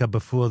America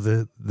before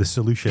the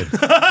solution.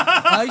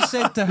 I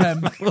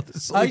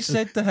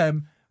said to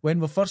him when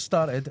we first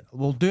started,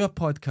 we'll do a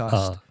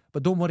podcast,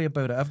 but don't worry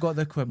about it. I've got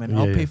the equipment.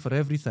 I'll pay for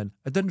everything.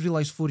 I didn't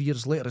realise 4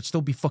 years later I'd still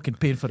be fucking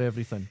paying for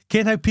everything.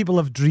 Ken, how people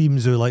have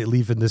dreams of like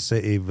leaving the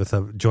city with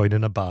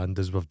joining a band,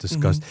 as we've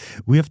discussed.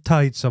 We have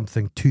tied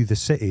something to the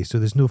city, so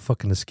there's no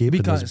fucking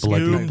escaping can't this escape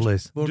bloody it.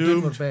 place. We're doing our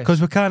Doomed. best.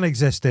 Because we can't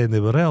exist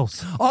anywhere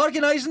else.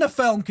 Organising a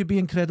film could be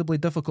incredibly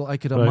difficult, I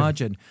could Right.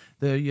 imagine.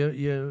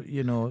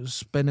 You're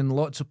spinning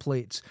lots of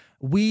plates.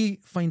 We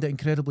find it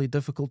incredibly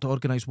difficult to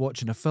organise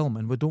watching a film,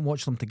 and we don't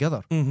watch them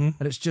together. And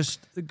it's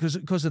just because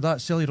of that,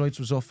 Celluloids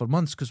was off for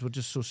months because we're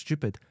just so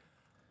stupid.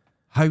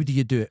 How do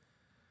you do it?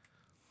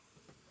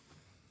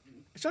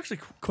 It's actually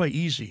quite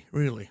easy,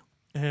 really.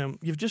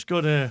 You've just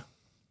got to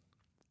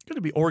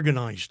be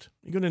organised.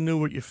 You've got to know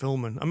what you're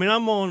filming. I mean,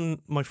 I'm on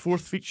my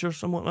 4th feature,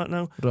 something like that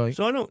now. Right.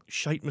 So I don't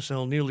shite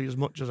myself nearly as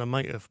much as I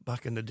might have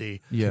back in the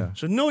day. Yeah.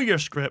 So know your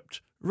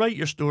script, write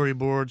your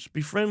storyboards,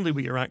 be friendly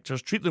with your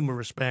actors, treat them with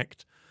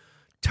respect,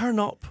 turn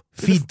up.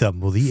 Feed them.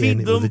 Will they,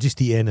 Feed will them. they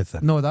just eat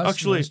anything? No, that's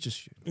Actually,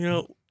 just You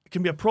know, it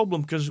can be a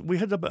problem because we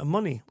had a bit of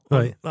money on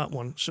Right. that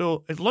one.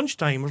 So at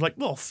lunchtime, I was like,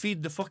 well,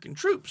 feed the fucking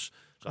troops.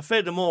 So I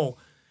fed them all.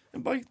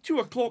 And by 2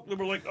 o'clock, they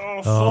were like,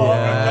 oh, fuck.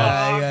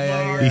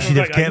 yeah. You should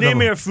have kept Name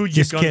them. more food,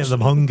 Just you kept cunts.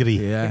 them hungry.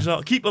 Yeah.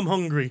 Exactly. Keep them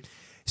hungry.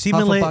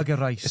 Seemingly, Half a bag of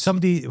rice.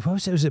 somebody, what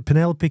was it? Was it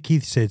Penelope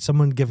Keith said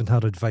someone giving her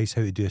advice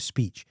how to do a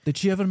speech? Did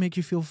she ever make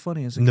you feel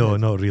funny as a No, kid?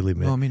 not really,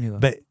 mate. No, me neither.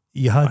 But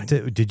you had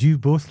to. Did you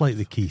both like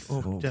the Keith?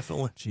 Oh,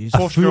 definitely. Jeez. A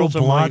Posh full girls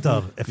are mine.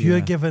 bladder. If you were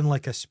Yeah. given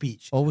like a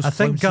speech, Always I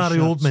think flouncy Gary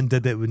shirts. Oldman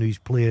did it when he was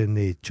playing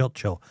the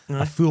Churchill.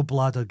 A full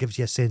bladder gives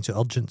you a sense of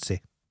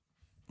urgency.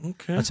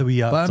 Okay. That's a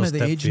wee But I'm actor's at the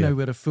tip age for you. now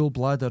where a full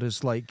bladder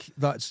is like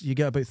you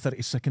get about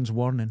 30 seconds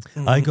warning.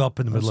 I got up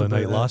in the That's middle of the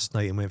night about it. last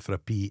night and went for a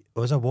pee.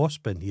 There was a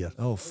wasp in here.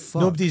 Oh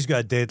fuck! Nobody's got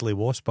a deadly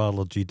wasp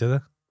allergy, do they?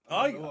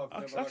 I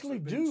actually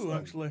do,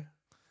 actually.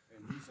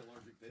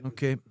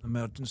 Okay,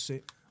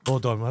 emergency.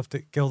 Hold on, we have to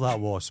kill that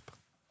wasp.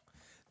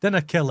 Then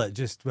I kill it,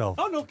 just, well,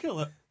 Oh, no,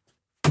 kill it.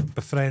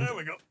 befriend. There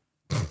we go.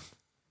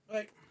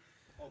 Right.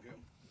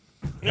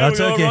 That's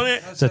we go, okay. Ronnie.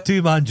 It's a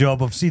 2-man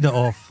job. I've seen it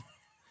off.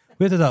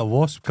 Where did that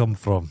wasp come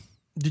from?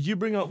 Did you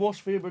bring up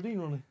Wasp for Aberdeen,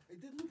 Ronnie?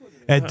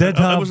 It did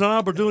have. It was an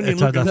Aberdonian it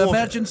had looking The wasp.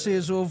 emergency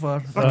is over.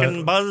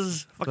 Fucking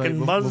buzz. Fucking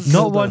we've- buzz. we've- Not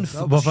Hold one. on,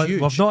 that was We've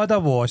huge. not had a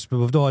wasp, but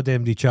we've not had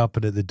anybody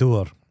chapping at the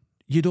door.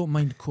 You don't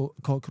mind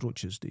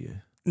cockroaches, do you?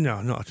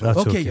 No, not at all.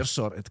 That's okay. You're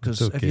sorted, because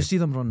It's if okay. you see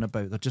them running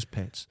about, they're just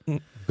pets.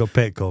 Got pet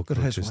They're his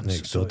cockroaches ones,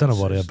 next so door. Don't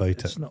it's- worry it's- about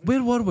it's it. not-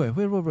 Where were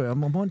we? I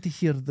want to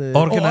hear the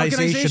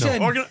Organisational.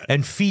 organisation.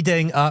 And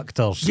feeding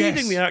actors. Yeah.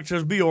 Feeding the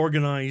actors, be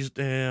organised,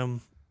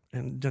 and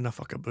then a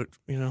fuck about,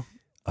 you know.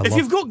 I If love-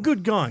 you've got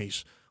good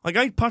guys, like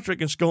I had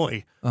Patrick and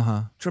Scotty,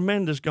 Uh-huh.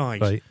 tremendous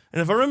guys. Right.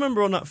 And if I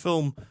remember on that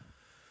film,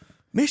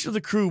 most of the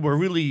crew were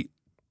really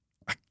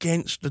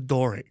against the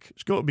Doric.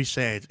 It's got to be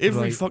said.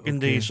 Every Right, fucking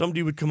okay. day,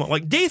 somebody would come up.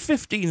 Like day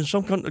 15,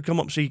 some cunt would come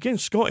up and say, again,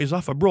 Scotty's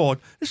off abroad.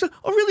 They said,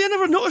 oh, really? I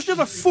never noticed the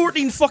other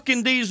 14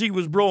 fucking days he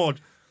was abroad.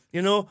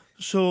 You know?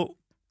 So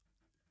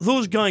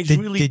those guys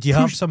really Did you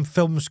have pushed- some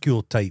film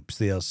school types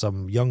there?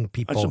 Some young and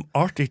people? some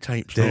arty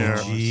types Oh, there.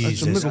 And Jesus.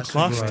 some middle That's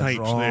class Right, types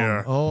wrong.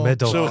 there. Oh,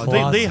 Middle So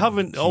class. they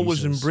haven't always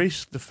Jesus.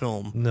 embraced the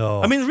film.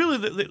 No. I mean, really,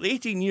 the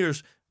 18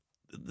 years,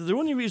 the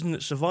only reason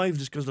it survived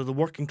is because of the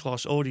working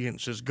class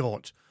audience it's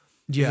got.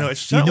 yeah. You know,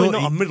 it's certainly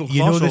not a middle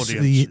class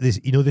audience.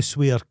 You know the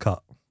swear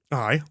cut.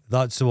 Aye.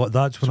 That's what.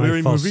 That's when I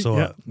Swearing first movie? saw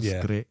Yeah. it. It's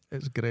Yeah. great.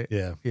 It's great.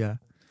 Yeah. Yeah.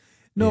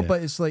 No, Yeah.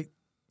 but it's like,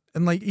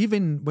 and like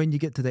even when you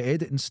get to the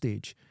editing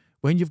stage,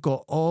 when you've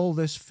got all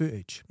this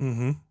footage,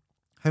 Mm-hmm.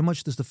 how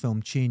much does the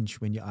film change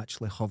when you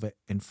actually have it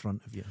in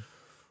front of you?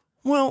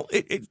 Well,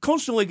 it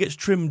constantly gets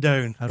trimmed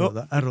down. I wrote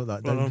that Hold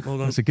down. on,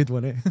 hold on. That's a good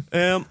one,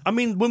 eh? I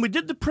mean, when we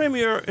did the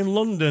premiere in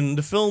London,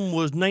 the film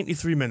was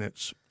 93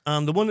 minutes.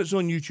 And the one that's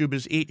on YouTube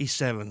is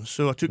 87.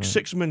 So I took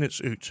 6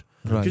 minutes out.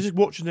 Right. Because just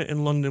watching it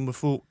in London with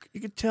folk, you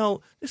could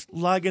tell it's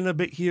lagging a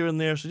bit here and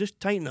there. So just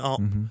tighten it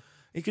up. Mm-hmm.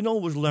 You can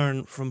always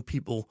learn from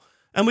people.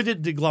 And we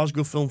did the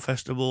Glasgow Film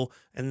Festival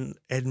in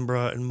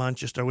Edinburgh and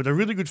Manchester with a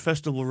really good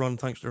festival run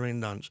thanks to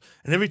Rain Dance.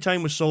 And every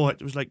time we saw it,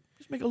 it was like,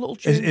 let's make a little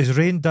change. Is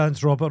Rain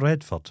Dance Robert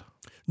Redford?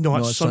 no, No,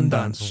 it's it's Sundance.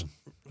 Sundance.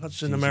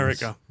 That's in Jesus.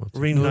 America. What's it?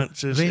 Rain No,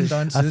 Dance is... Rain is-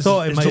 Dance I is,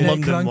 thought it it's might the have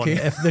London cranky.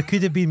 one. If there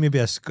could have been maybe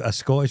a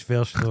Scottish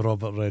version of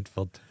Robert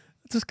Redford.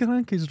 Does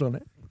Crankies run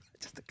it?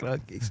 Just the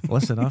Crankies.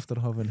 Listen, after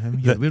having him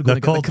The- here, we're they're going to get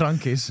the called-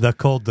 Crankies. They're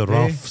called the Eh?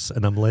 Roughs,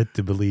 and I'm led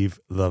to believe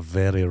they're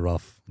very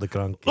rough. The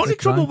Crankies. The only The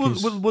trouble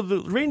Crankies. with the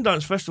Rain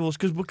Dance festivals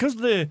because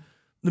the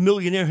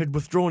millionaire had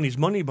withdrawn his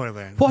money by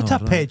then. What Oh, a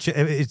right. pitch!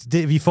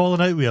 Have you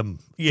fallen out with him?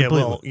 Yeah,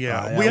 completely? well,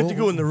 yeah. Ah, We yeah, had to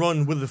go well- in the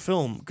run with the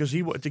film because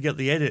he wanted to get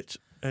the edit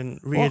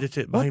and re-edit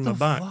it behind my the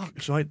back.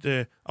 fuck? So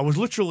I was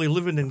literally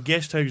living in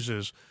guest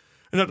houses,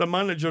 and had the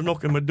manager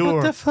knocking my What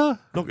door, the fuck?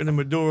 knocking on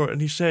my door, and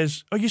he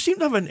says, "Oh, you seem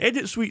to have an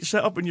edit suite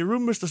set up in your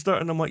room, Mr.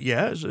 Stirton." I'm like,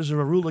 "Yeah, is there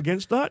a rule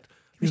against that?"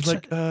 He's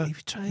like, He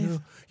was trying. no.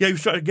 "Yeah, he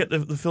was trying to get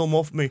the film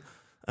off me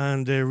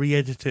and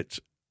re-edit it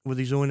with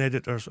his own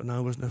editors, and I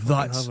wasn't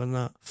fucking That's having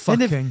that."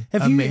 Fucking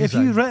Have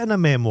amazing. you written a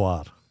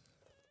memoir?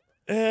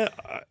 Yeah,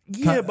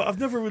 but I've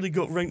never really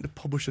got round to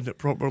publishing it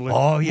properly.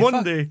 Oh, you One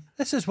fuck- day.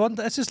 This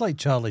is like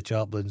Charlie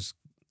Chaplin's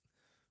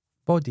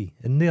body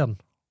in there,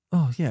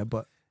 Oh, yeah,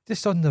 but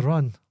just on the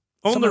run.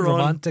 On Something the run.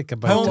 romantic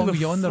about how On it. long the were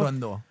you on the fuck- run,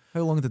 though?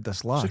 How long did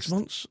this last? 6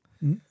 months.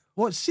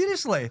 What,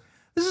 seriously?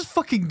 This is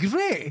fucking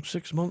great.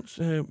 6 months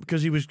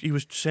because he was Were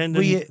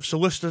sending you-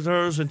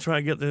 solicitors and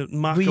trying to get the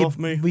mark Were you, off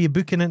me. were you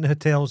booking into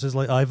hotels as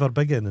like Ivor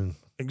Biggin and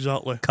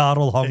Exactly.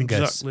 Carol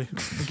Hungus? Exactly.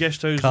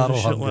 Guest houses Carol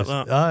and shit Hungus.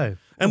 like that. Aye.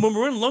 And when we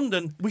were in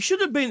London, it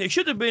should have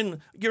been.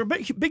 You're a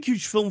big,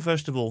 huge film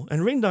festival,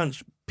 and Rain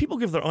Dance. People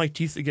give their eye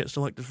teeth to get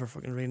selected for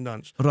fucking Rain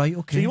Dance. Right, So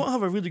okay. you want to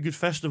have a really good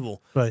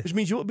festival, Right. which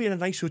means you want to be in a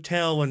nice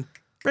hotel and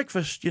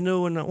breakfast, and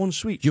that one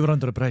suite. You were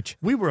under a bridge.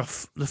 We were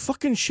the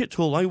fucking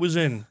shithole I was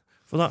in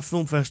for that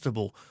film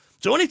festival.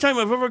 It's the only time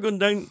I've ever gone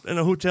down in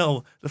a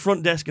hotel, the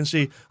front desk, and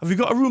say, "Have you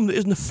got a room that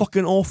isn't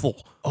fucking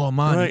awful?" Oh,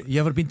 man. Right. You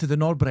ever been to the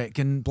Norbreck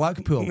in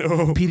Blackpool?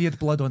 No. Period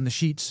blood on the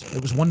sheets.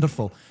 It was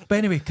wonderful. But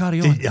anyway,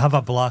 carry Do on. you have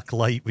a black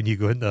light when you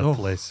go into a Oh.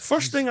 place?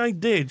 First thing I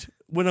did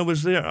when I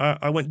was there,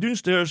 I went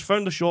downstairs,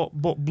 found a shop,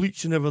 bought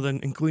bleach and everything,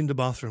 and cleaned the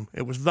bathroom.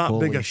 It was that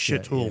Holy big a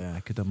shit, shithole. Yeah, I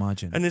could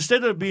imagine. And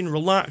instead of being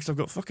relaxed, I've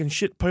got fucking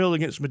shit piled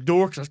against my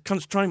door because I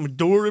can't try my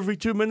door every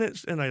 2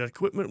 minutes, and I had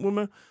equipment with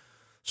me.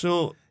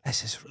 So,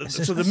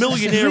 so the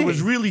millionaire great.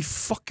 was really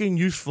fucking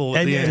useful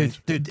at the end.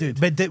 Dude.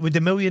 But would the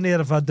millionaire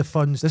have had the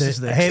funds This to is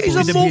the- heavily- He's a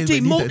Would have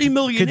been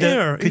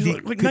multi-millionaire. Could He's he-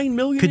 like could- 9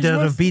 million. Could he's there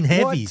worth. have been What?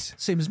 heavies?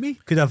 Same as me.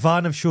 Could a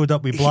van have showed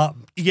up with black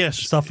Yes.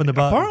 stuff in the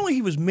back? Apparently,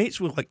 he was mates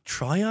with like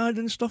Triad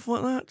and stuff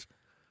like that.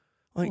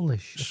 Like, Holy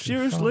shit.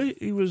 seriously,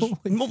 he was Holy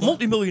fuck.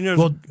 multi-millionaires.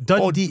 Well,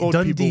 Dundee odd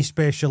people.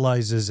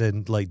 specialises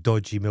in like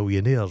dodgy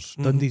millionaires.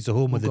 Dundee's the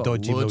home of We've the got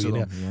dodgy loads of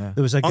millionaire. them, yeah.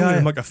 There was a I'm going guy.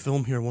 to make a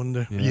film here one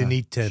day. Yeah, You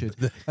need to.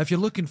 should. If you're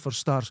looking for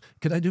stars,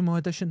 can I do my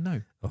audition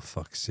now? Oh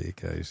fuck's sake,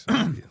 guys!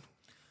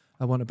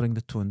 I want to bring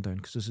the tone down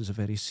because this is a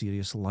very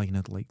serious line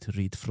I'd like to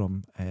read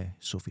from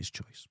Sophie's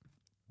Choice.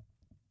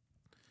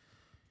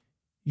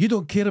 You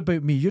don't care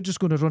about me. You're just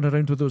going to run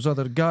around with those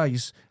other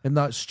guys in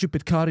that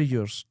stupid car of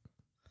yours.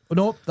 Oh,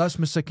 no, that's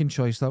my second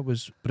choice. That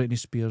was Britney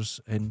Spears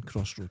in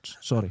Crossroads.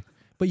 Sorry.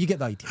 But you get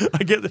the idea.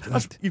 I get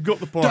the. You've got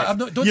the part.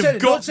 Don't You've say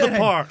it, got don't say the it.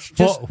 part.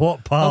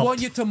 What part? I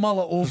want you to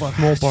mull it over.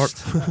 Small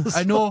part.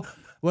 I know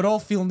we're all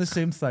feeling the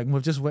same thing.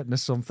 We've just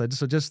witnessed something.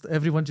 So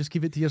everyone just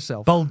keep it to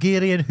yourself.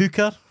 Bulgarian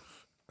hooker.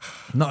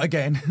 Not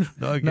again.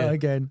 Not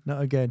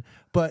again.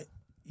 But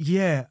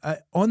yeah,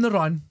 on the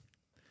run.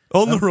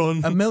 On the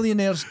run. A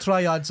millionaire's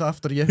triads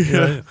after you.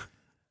 Yeah.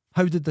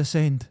 How did this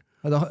end?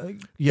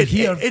 You're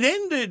here. It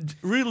ended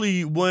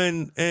really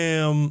when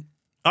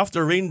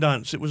after Rain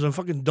Dance, it was a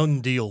fucking done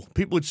deal.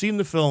 People had seen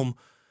the film,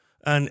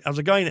 and there's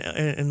a guy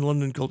in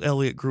London called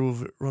Elliot Grove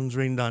that runs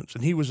Rain Dance,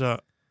 and he was a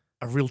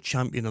real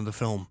champion of the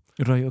film.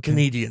 Right, okay.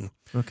 Canadian.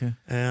 Okay.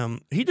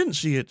 He didn't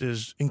see it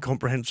as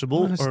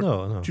incomprehensible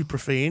or too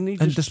profane.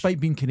 And despite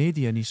being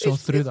Canadian, he saw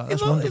through that.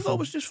 That's wonderful. He thought it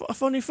was just a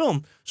funny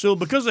film. So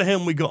because of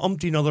him, we got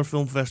umpteen other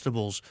film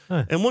festivals.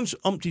 And once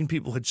umpteen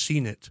people had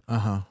seen it,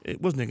 it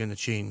wasn't going to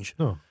change.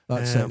 No.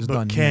 That's it. It was but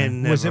done.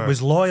 Ken never.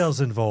 Was lawyers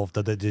involved,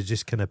 or did they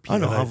just kind of I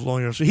don't have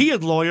lawyers. So he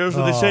had lawyers,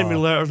 and they send me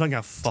letters, and I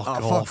go, fuck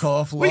off. Fuck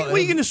off. What are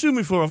you going to sue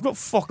me for? I've got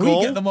fuck We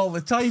all. get them all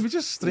the time. We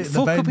just straight in the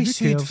Folk bin. will be Who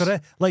sued cares? for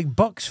it. Like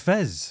Bucks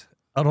Fizz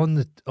are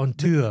on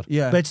tour.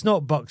 Yeah. But it's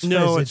not Bucks Fizz.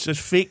 No, it's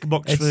fake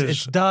Bucks Fizz.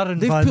 It's Darren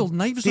They've pulled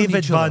knives on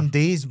David each other. Van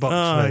Day's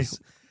Bucks Fizz.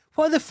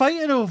 What are they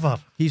fighting over?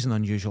 He's an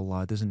unusual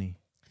lad, isn't he?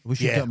 We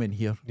should get him in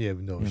here. Yeah,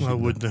 no, I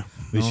wouldn't.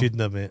 we shouldn't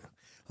have, mate.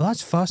 Well,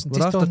 that's fascinating.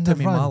 We're Just after on the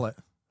Timmy run. Mallet.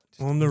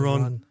 On the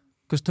run.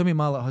 Because Timmy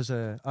Mallet has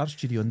a art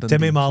studio in Dundee.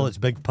 Timmy Mallet's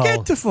big pal.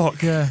 Get the fuck.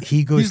 Yeah.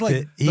 He goes He's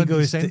like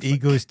he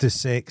goes to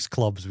sex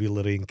clubs with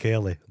Lorraine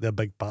Kelly. They're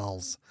big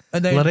pals.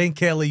 And then, Lorraine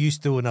Kelly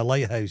used to own a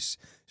lighthouse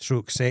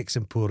stroke sex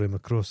emporium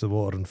across the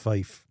water in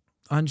Fife.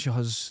 and she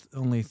has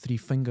only 3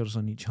 fingers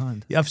on each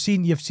hand. You've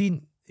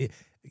seen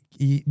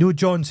you know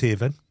John's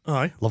Haven,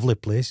 Aye. lovely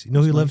place. You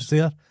know who lives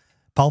there?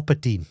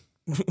 Palpatine.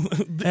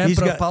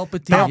 Emperor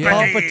Palpatine.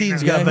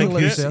 Palpatine's got a big he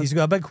lives house. there. He's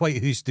got a big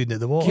white house down at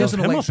the water. He has an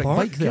Give him a electric park,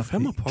 bike there. give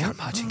him a Can park. you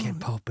imagine getting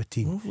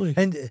Palpatine? Lovely.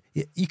 And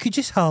you could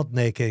just hard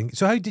necking.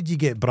 So how did you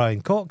get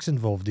Brian Cox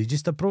involved? Did you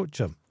just approach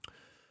him?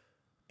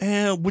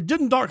 We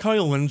did Dark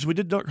Highlands,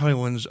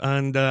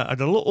 and I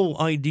had a little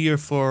idea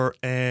for,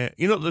 at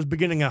the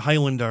beginning of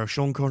Highlander,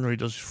 Sean Connery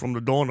does From the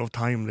Dawn of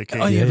Time, they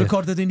came. Oh, yeah, Yeah.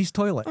 recorded in his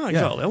toilet. Ah,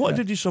 exactly. I wanted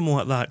to do something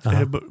like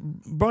that, but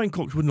Brian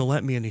Cox wouldn't have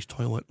let me in his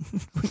toilet,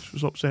 which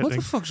was upsetting. What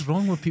the fuck's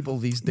wrong with people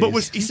these days?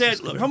 But he said,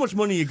 "Look, how much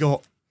money you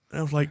got?" And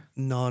I was like,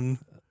 "None."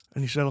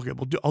 And he said, "Okay,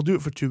 I'll do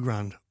it for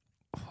 $2,000."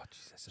 Oh,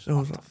 Jesus. So I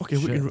was like, "Okay,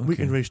 Shit, we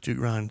can raise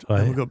 $2,000." Right.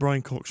 And we got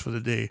Brian Cox for the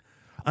day,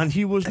 and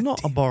he was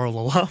not a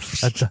barrel of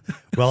laughs.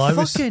 Well, I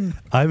was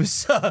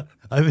that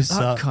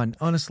cunt,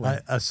 honestly.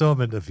 I saw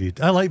him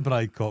interviewed. I like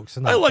Brian Cox.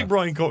 And I like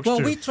Brian Cox Well,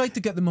 too. we tried to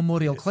get the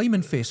memorial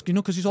climbing face,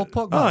 because he's all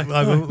pock Aye, back.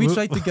 aye. We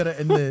tried to get it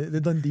in the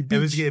Dundee Beach. It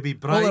was going to be all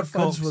Brian our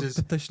fans were Cox's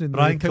petitioning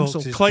Brian the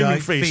council. Cox's Climbing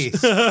giant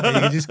face. and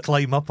you can just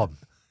climb up him.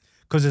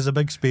 Because there's a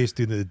big space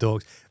down at the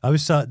docks. I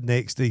was sat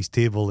next to his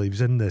table. He was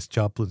in this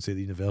chaplaincy at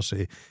the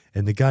university,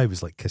 and the guy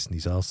was like kissing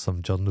his arse,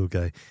 some journo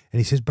guy. And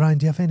he says, "Brian,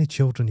 do you have any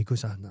children?" He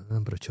goes, "I have a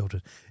number of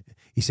children."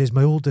 He says,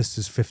 "My oldest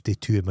is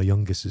 52 and my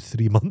youngest is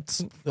 3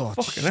 months." Oh,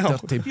 Fucking hell.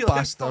 dirty You're like,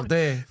 bastard,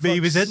 eh? But he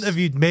was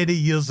interviewed many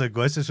years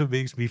ago. This is what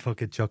makes me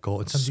fucking chuckle.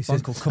 And somebody says,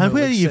 Spunk'll come "And out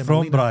where like are you from,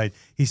 semolina." Brian?"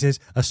 He says,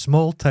 "A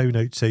small town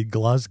outside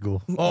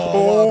Glasgow."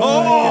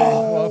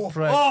 Oh,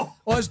 prick. Oh,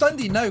 it's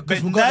Dundee now,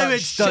 because we've got now that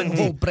it's Dundee.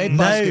 shithole bread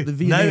basket, the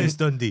V&A. Now it's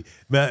Dundee.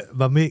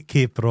 My mate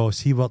Cape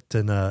Ross, he worked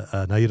in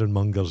an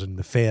ironmonger's in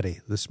the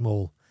Ferry, the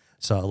small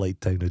satellite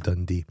town of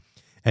Dundee,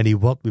 and he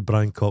worked with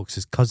Brian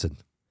Cox's cousin,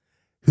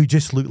 who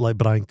just looked like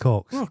Brian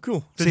Cox. Oh,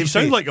 cool. Did Same he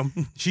sound face. like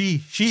him? She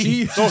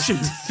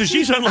Did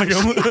she sound like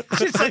him?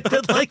 she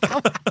sounded like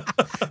him,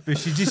 but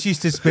she just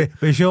used to smell.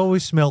 But she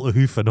always smelled the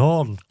hoof and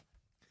horn.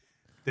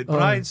 Did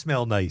Brian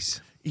smell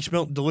nice? He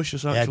smelled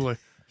delicious, actually.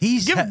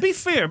 He's Be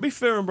fair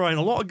on Brian.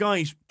 A lot of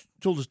guys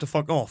told us to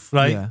fuck off.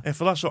 right. Yeah.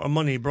 For that sort of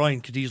money,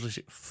 Brian could easily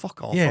say,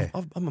 "Fuck off." Yeah.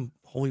 I'm a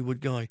Hollywood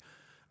guy.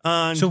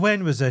 And So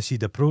when was this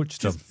he'd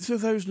approached him?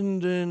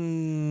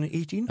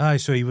 2018. Aye,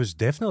 so he was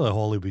definitely a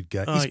Hollywood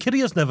guy. His Aye.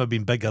 career's never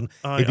been bigger.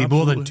 Aye, He'd be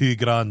more than absolutely.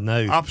 $2,000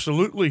 now.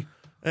 Absolutely.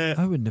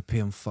 I wouldn't have paid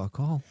him fuck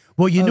all.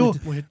 Well, you know,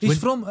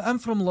 I'm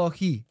from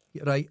Lochee,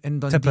 right, in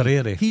Dundee.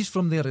 Tipperary. He's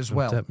from there as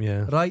well, Tip,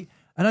 yeah. right?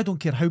 And I don't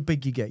care how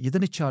big you get, you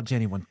didn't charge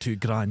anyone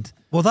 $2,000.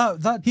 well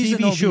that He's in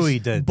TV all show these he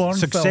did, Bourne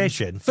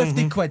Succession. films.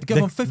 50 quid. Give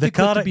him 50 the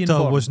quid to be in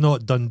character Bourne. was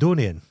not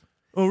Dundonian.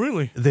 Oh,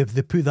 really? They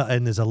put that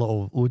in as a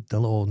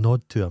little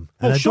nod to him.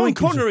 And Well, I Sean don't think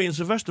it was- Connery and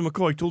Sylvester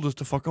McCoy told us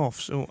to fuck off,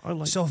 so I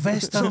like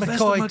Sylvester Sylvester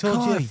McCoy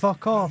told you to McCoy.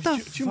 fuck off.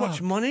 Too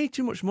much money.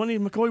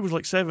 McCoy was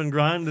like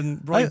 $7,000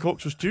 and Brian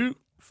Cox was $2,000.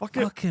 Fuck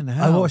it. Fucking I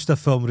hell. watched a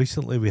film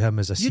recently with him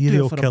as a You'd do it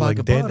serial for a killing bag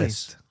of butteries.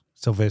 dentist.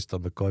 Sylvester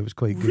McCoy. It was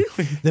quite good.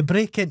 Really? They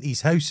break into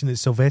his house and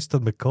it's Sylvester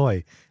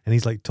McCoy, and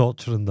he's like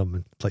torturing them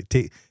and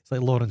it's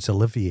like Laurence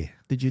Olivier.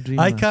 Did you dream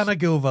I this? can't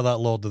go over that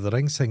Lord of the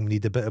Rings thing when he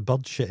had a bit of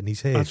bird shit in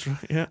his head. That's right,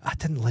 yeah. I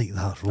didn't like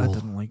that I role.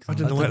 didn't like that. I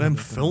didn't like them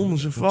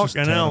films. They're just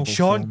Fucking hell. terrible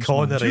Sean films,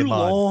 Connery, Too man.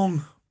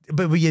 long.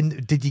 But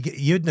did you get?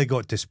 You hadn't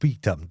got to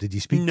speak to him. Did you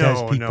speak to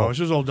his people? No, this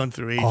was all done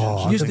through agents. Oh,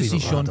 I used to I see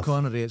didn't Sean know.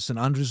 Connery at St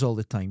Andrews all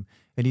the time,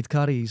 and he'd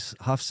carry his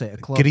half set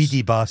of clubs.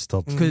 Greedy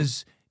bastard.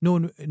 Because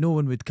no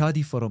one would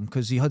caddy for him,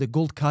 because he had a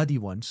gold caddy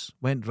once,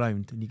 went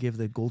round, and he gave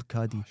the gold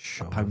caddy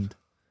a pound.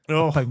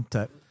 Oh. A pound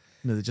tip.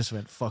 No, they just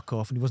went fuck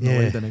off, and he wasn't Yeah.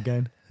 allowed in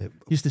again.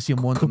 Used to see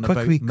him wandering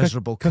about, Quick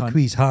miserable with cunt.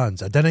 his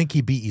hands. I didn't think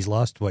he beat his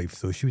last wife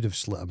though. She would have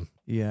slit him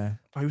Yeah.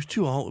 I was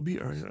too old to beat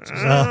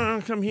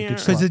her. Come here. could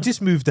because they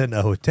just moved into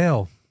a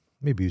hotel.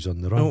 Maybe he was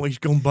on the run. Oh, he's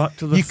gone back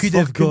to the You could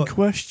have fucking got-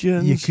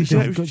 questions. you could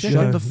have got-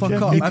 Shut the fuck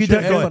up. You I could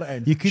put have effort got.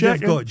 in. You could Check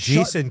have got in.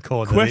 Jason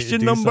Connery. Question to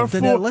do number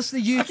something. four. Listen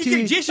to you I could two.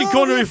 get Jason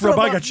Connery you're for a from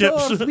bag of up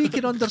chips. north. We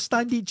can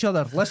understand each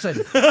other.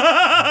 Listen.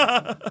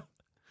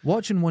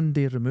 Watching One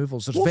Day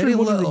Removals, there's Watching very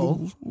One Day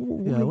little.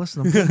 Removals. Yeah,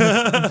 listen,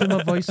 I'm putting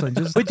my voice on.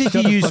 Just What did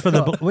shut you use fuck for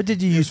the? up. What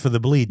did you use for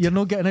the bleed? You're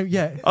not getting out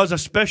yet. As a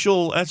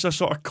special, it's a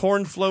sort of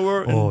corn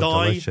flour and Oh,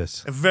 dye.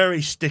 delicious.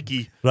 Very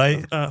sticky.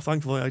 Right.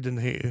 Thankfully, I didn't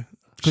hate you.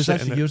 Because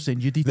Sitting actually, it. you're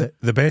saying you'd eat it.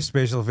 The best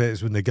special effect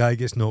is when the guy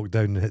gets knocked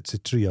down and hits a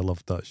tree. I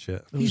love that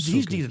shit.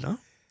 He's dead now.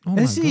 Oh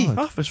Is my he? God.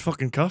 Half his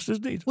fucking cast is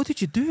dead. What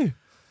did you do?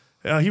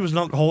 He was an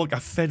alcoholic. I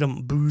fed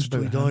him booze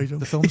till he died.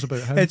 The film's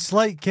about him. It's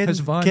like His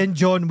van. Ken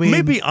John Wayne.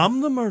 Maybe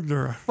I'm the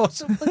murderer.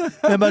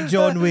 Remember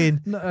John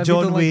Wayne? No, we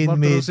John don't like Wayne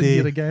murderers in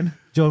here made again.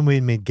 John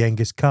Wayne made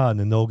Genghis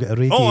Khan and they all get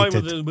irradiated. Oh, I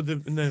with the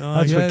That's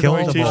what very killed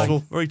them all. tasteful.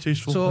 Very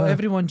tasteful. So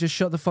everyone just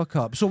shut the fuck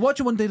up. So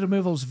watching One Day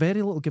Removals,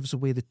 very little gives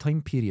away the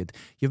time period.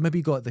 You've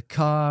maybe got the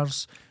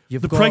cars.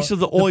 You've The got price of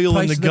the oil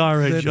in price the of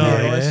garage, The,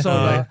 aye, I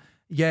saw aye. that.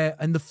 Yeah,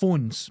 and the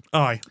phones.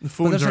 Aye, the But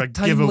phones there's are a a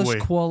timeless giveaway.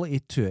 quality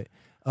to it.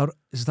 Or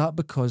is that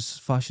because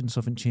fashions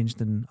haven't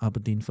changed in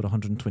Aberdeen for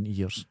 120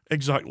 years?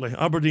 Exactly.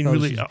 Aberdeen Or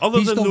really. is Other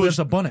he than still those, wears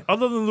a bonnet.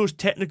 other than those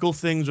technical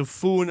things of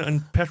phone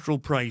and petrol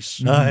price,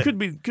 Aye. could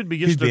be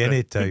yesterday.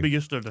 any time. Could be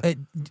yesterday.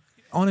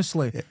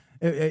 Honestly,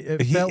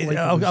 it felt like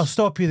I'll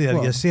stop you there.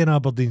 What? You're saying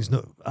Aberdeen's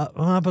not.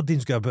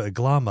 Aberdeen's got a bit of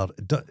glamour.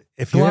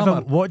 If you Glamour.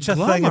 ever watch a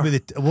thing Glamour.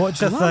 about the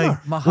watch a Glamour.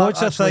 thing, My heart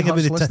watch a actually thing about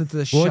hurts the listening to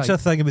this watch shite. a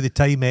thing about the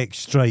Timex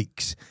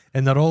strikes,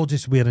 and they're all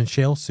just wearing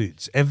shell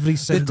suits. Every The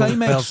single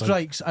Timex person.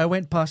 strikes, I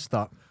went past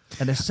that.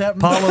 And a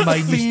certain Parliament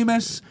used-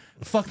 famous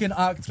fucking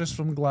actress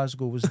from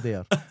Glasgow was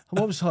there.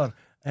 What was her?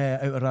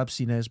 Out of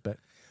Rabsy Nesbitt.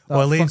 That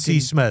Or Elaine C.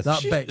 fucking- Smith.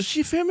 That Is bitch.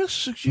 she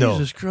famous? No.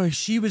 Jesus Christ.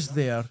 She was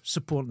there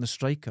supporting the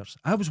strikers.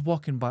 I was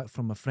walking back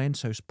from my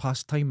friend's house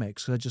past Timex,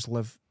 because I just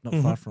live not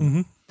far from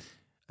it.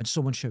 And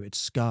someone shouted,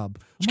 "Scab."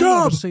 And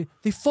all I was saying-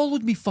 They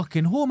followed me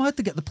fucking home. I had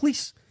to get the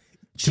police.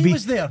 She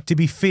was there. To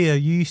be fair,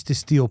 you used to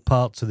steal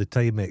parts of the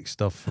Timex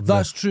stuff from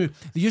That's true.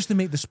 They used to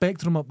make the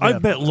Spectrum up there. I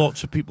bet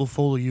lots of people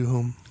follow you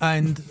home.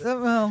 And,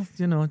 well,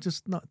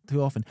 just not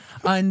too often.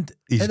 And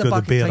He's in the got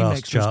back the of bare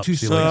ass Timex was chaps. two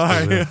He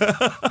likes to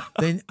wear.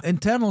 the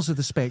internals of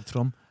the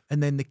Spectrum,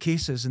 and then the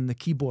cases and the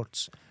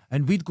keyboards.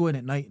 And we'd go in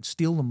at night and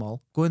steal them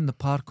all, go in the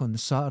park on the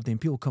Saturday, and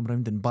people come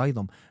around and buy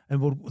them.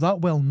 And we're that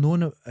well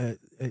known at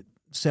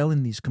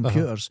selling these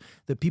computers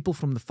that people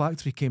from the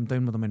factory came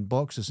down with them in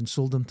boxes and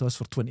sold them to us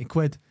for 20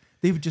 quid.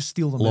 They would just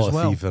steal them Lot as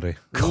well. of thievery.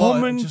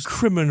 Common Just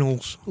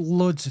criminals.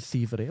 loads of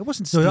thievery. It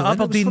wasn't No, stealing.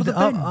 Aberdeen, it was for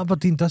the bin.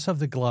 Aberdeen does have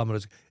the glamour.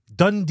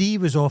 Dundee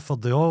was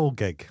offered the oil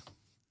gig.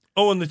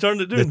 Oh, and they turned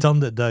it down. They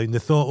turned it down. They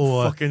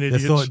thought, Fucking they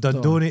idiots. thought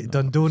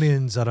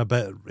Dundonians are a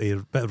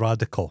bit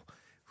radical,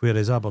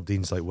 whereas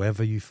Aberdeen's like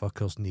whatever you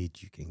fuckers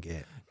need, you can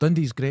get.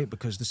 Dundee's great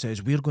because they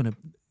says we're going to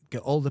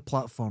get all the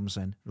platforms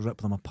in,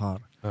 rip them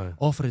apart, Aye.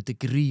 offer a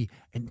degree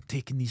in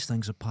taking these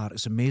things apart.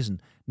 It's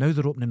amazing. Now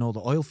they're opening all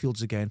the oil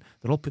fields again.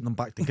 They're all putting them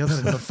back together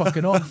and they're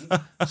fucking off.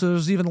 So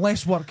there's even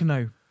less work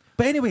now.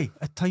 But anyway,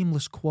 a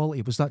timeless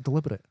quality. Was that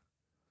deliberate?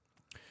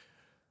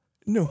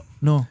 No.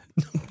 No.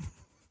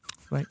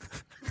 Right.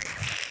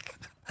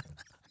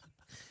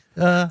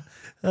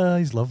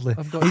 He's lovely.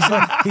 I've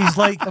got. He's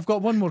like. I've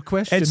got one more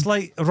question. It's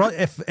like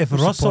if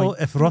What's the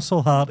point?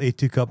 Russell Harty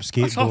took up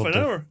skateboarding. That's half an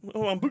hour.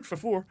 Oh, I'm booked for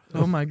 4.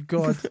 Oh my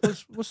god.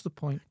 What's the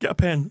point? Get a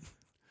pen.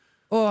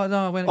 Oh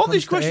no. When it All comes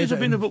these to questions have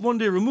been editing, about One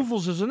Day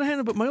Removals. Isn't anything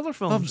about my other I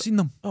films? haven't seen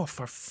them. Oh,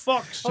 for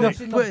fuck's No,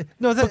 sake.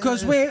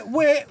 Because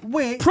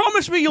wait.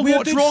 Promise me you'll We're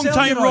watch doing Wrong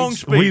Time, celluloids. Wrong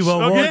Space. We will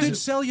We're okay? doing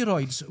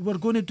celluloids. We're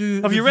going to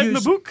do. Have you read my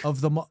reviews book?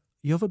 Of the.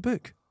 You have a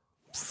book?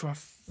 For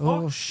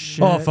Oh fuck.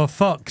 shit! Oh, for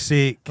fuck's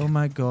sake! Oh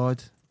my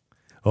god!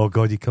 Oh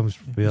god, he comes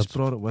He's weird.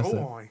 brought it with it.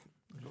 Oh, aye.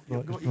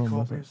 You've got He's your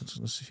brought it with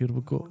copies. it. Here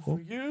we go. One for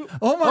you.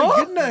 Oh my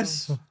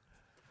goodness!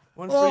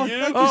 One Oh, for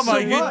you. thank Oh you my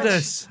so much.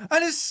 goodness.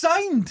 And it's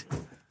signed.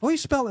 Oh, you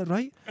spelled it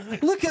right.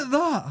 Look at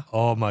that.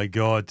 Oh my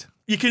god.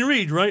 You can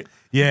read, right?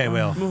 Yeah,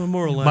 well,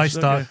 More or less. my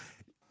start. Okay.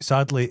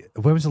 Sadly,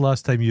 when was the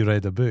last time you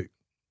read a book?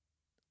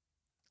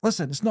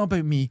 Listen, it's not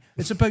about me.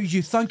 It's about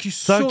you. Thank you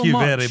so much. Thank you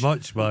very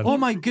much, man. Oh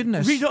my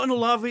goodness. Read it on the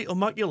lavvy, it'll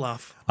make you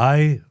laugh.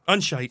 I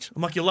And shite.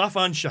 It'll make you laugh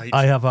and shite.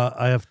 I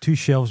have 2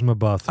 shelves in my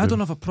bathroom. I don't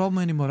have a problem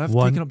anymore. I've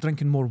One- taken up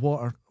drinking more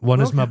water.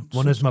 One is my Okay,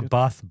 one is my good.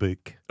 bath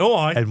book, Oh,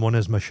 aye. and one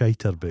is my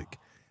shiter book.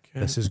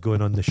 This is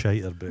going on the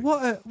Shiter book.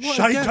 What a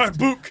Shiter gift.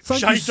 book.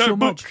 Thank you Shiter so book.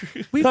 much.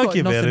 We've Thank got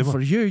you very nothing much.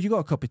 for you. You got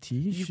a cup of tea.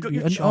 You've got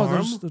your And-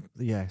 charm.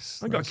 yes.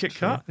 I got a that's Kit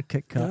true. Kat. A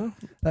Kit Kat.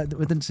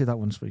 We didn't say that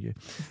one's for you.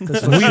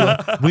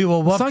 We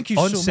will work Thank you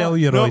on so much.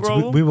 celluloids. No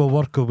problem. We will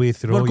work our way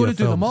through We're all going your to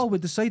do them films. all. We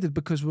decided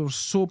because we were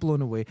so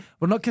blown away.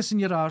 We're not kissing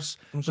your arse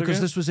Once because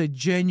again. this was a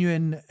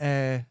genuine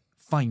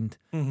find.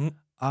 Mm-hmm.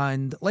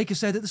 And like I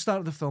said at the start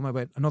of the film, I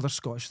went, another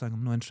Scottish thing,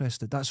 I'm not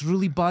interested. That's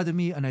really bad of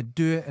me and I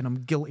do it and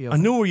I'm guilty of I it.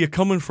 know where you're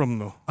coming from,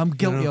 though. I'm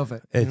guilty know. of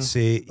it. It's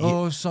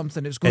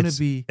Something. It's going to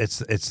be... It's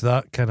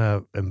that kind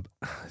of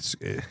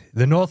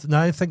the north.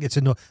 Now I think it's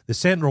the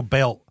central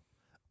belt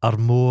are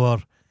more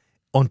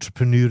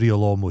entrepreneurial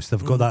almost.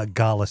 They've got that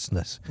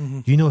gallousness.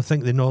 You know, I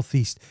think the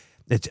northeast.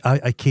 It's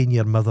I ken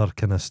your mother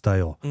kind of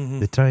style.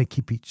 They try and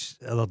keep each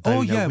other down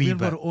Oh yeah, a wee we're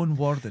bit. our own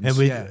wardens. And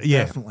we- yeah, yeah.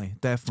 definitely.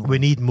 We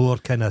need more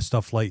kind of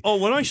stuff like Oh,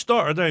 when I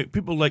started out,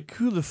 people were like,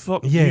 who the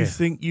fuck do Yeah. you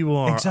think you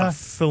are? Exact- A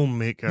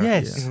filmmaker.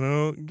 Yes. You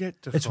know,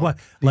 get the it's fuck. what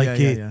like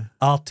yeah.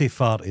 arty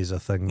fart is a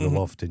thing we'll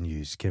often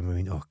use. Can we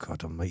mean, oh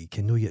God Almighty,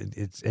 can know you?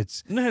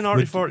 It's Nothing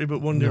arty-farty but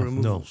one-day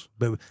removals.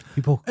 but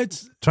people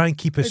It's try and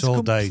keep us it's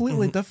all down.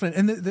 completely different.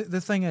 And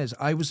the thing is,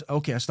 I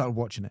started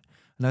watching it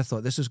and I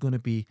thought this is going to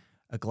be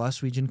a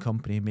Glaswegian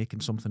company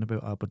making something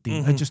about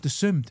Aberdeen. I just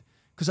assumed,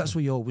 because that's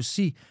what you always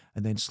see.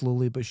 And then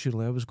slowly but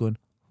surely I was going,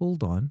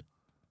 hold on,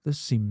 this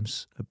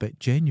seems a bit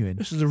genuine.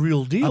 This is the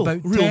real deal.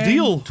 About real 10,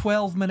 deal.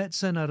 12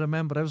 minutes in, I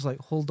remember I was like,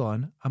 hold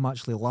on, I'm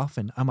actually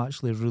laughing. I'm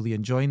actually really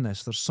enjoying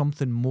this. There's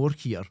something more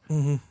here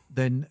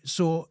than...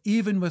 So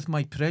even with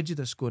my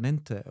prejudice going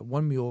into it, it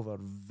won me over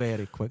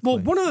very quickly. Well,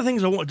 one of the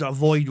things I wanted to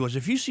avoid was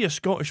if you see a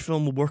Scottish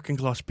film with working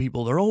class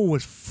people, they're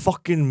always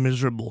fucking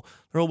miserable.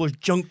 They're always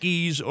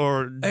junkies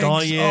or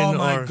dying Oh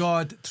my or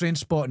God, train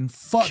spotting.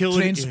 Fuck killing-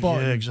 train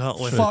spotting. Yeah,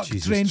 exactly. Fuck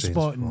Jesus, train train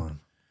spotting. spotting.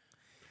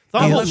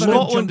 That Yeah, whole live around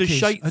Scotland is junkies.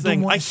 shite I don't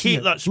thing. want I to see hate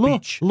it. that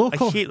speech.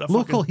 Local I hate that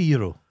local fucking...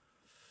 hero.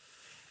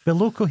 The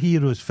local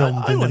heroes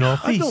filmed in the I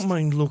northeast. don't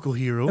mind local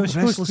hero. It was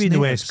supposed to Restless be in the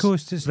Natives. West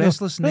Coast. It's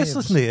Restless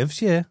Restless Natives.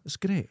 Natives, yeah. It's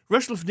great.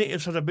 Restless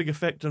Natives had a big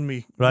effect on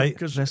me. Right.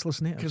 Because Restless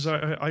Natives.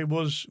 I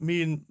was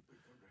me and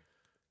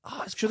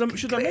should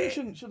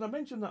I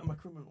mention that I'm a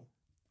criminal?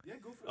 Yeah,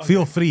 go for it.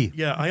 Feel free.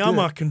 Yeah, I am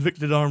a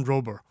convicted armed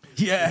robber.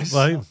 Yes.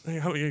 Right.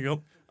 Here you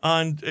go.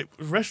 And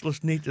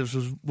Restless Natives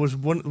was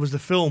the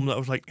film that I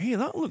was like, hey,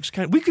 that looks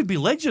kind. We could be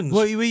legends.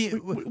 Were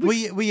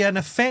you an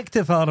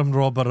effective armed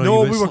robber? or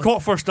No, you we were was-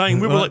 caught first time.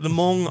 We were like the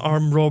Hmong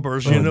armed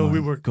robbers. You know, my we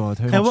were God,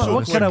 how And much what, so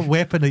what it's kind like of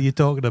weapon are you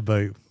talking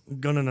about?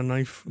 gun and a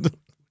knife.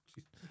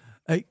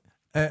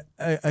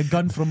 a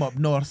gun from up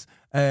north.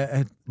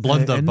 In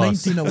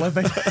Blunderbuss.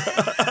 1911.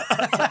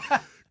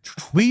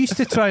 We used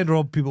to try and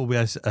rob people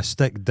with a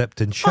stick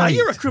dipped in Ah, shite.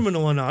 you're a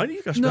criminal and I.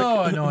 You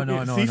No.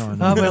 thief.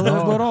 Ah,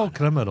 well, we're all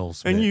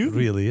criminals. And mate, you?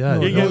 really? Yeah,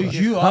 Yeah, No, yeah.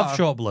 you I've are.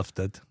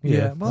 shoplifted.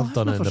 Yeah, well, I've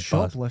done it in never the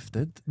past.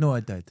 shoplifted. No,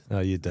 I did. Oh,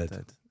 you did.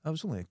 I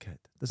was only a kid.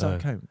 Does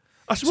that count?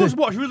 I suppose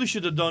what I really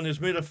should have done is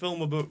made a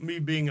film about me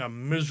being a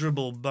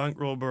miserable bank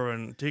robber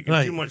and taking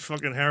Right. too much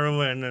fucking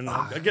heroin, and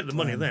I get the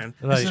money then.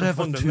 Right. Is it Some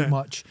ever fun too then.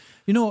 much?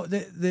 You know,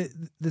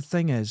 the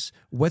thing is,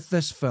 with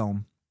this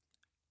film,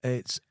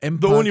 it's The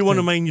impacted. only one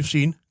of mine you've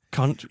seen,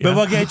 cunt. But Yeah.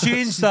 we're going to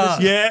change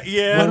that.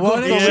 yeah. We're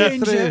going to Yeah.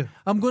 change it.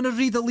 I'm going to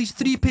read at least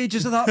 3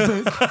 pages of that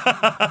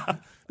book.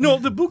 No,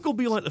 the book will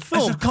be like the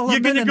film. there colour You're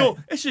going to in go, it?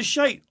 this is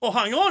shite. Oh,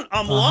 hang on.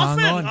 I'm hang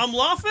laughing. on. I'm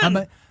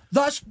laughing.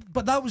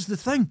 But that was the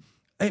thing.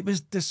 It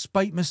was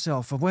despite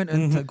myself. I went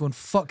into it going,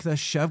 fuck this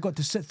shit. I've got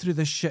to sit through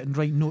this shit and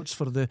write notes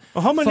for the...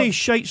 Well, how many fuck-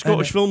 shite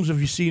Scottish and films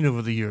have you seen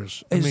over the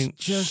years? I It's mean,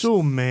 just-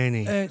 so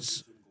many.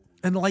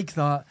 And like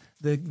that,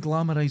 the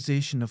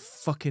glamorization of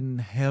fucking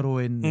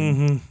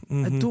heroin.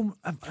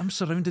 I'm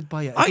surrounded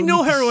by it. I don't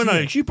know need to heroin see it.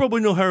 addicts. You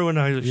probably know heroin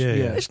addicts. Yeah,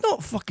 yeah. It's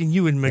not fucking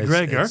Ewan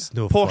McGregor, it's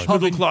no posh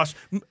fun. middle class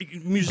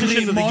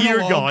musician Great of the year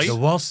monologues. guy. The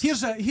worst.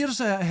 Here's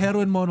a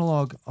heroin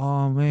monologue.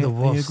 Oh mate, The you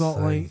worst got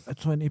thing. like a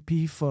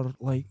 20p for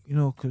like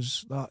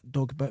because that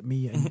dog bit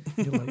me, and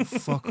you're like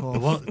fuck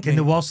off.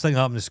 The worst thing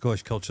happened in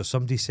Scottish culture,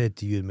 somebody said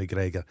to Ewan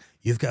McGregor,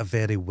 you've got a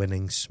very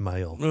winning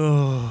smile.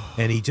 Oh,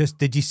 And he just,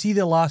 did you see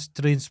the last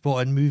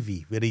Trainspotting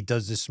movie where he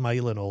does the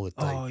smiling all the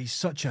time? Oh, he's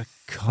such a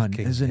cunt,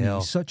 Fucking isn't he? hell.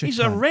 He's such a he's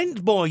cunt. a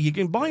rent boy. You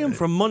can buy him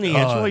for money.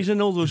 That's why he's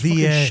in all those the,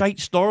 fucking shite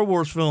Star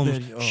Wars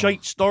films, the-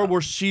 shite Star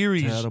Wars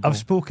series. Terrible. I've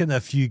spoken to a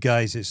few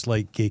guys, it's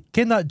like,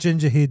 ken that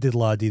ginger-headed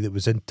laddie that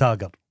was in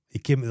Taggart? He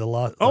came to the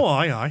last... Oh,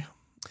 aye.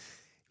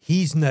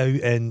 He's now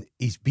in,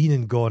 he's been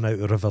and gone out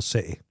of River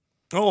City.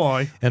 Oh,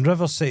 aye. In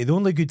River City, the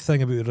only good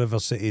thing about River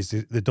City is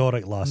the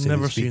Doric lassie.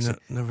 Never that speaks seen it.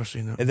 Never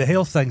seen it. And the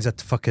health thing's a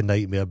fucking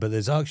nightmare, but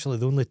there's actually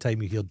the only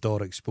time you hear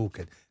Doric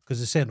spoken because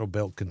the Central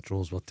Belt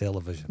controls with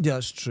television. Yeah,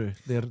 it's true.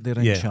 They're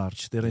in Yeah.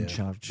 charge. They're in Yeah.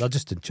 charge. They're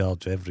just in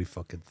charge of every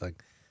fucking thing.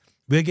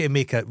 We're going to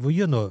make it. Well,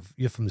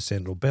 you're from the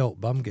Central Belt,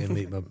 but I'm going to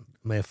make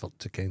my effort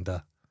to kind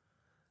of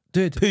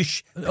Dude,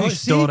 push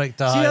see, Doric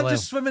to high I'm level.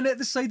 just swimming at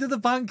the side of the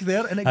bank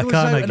there, and it I goes kinda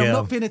out, and get I'm him.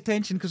 not paying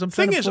attention because I'm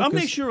trying Thing to is, focus. I'm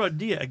not sure I'd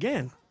do it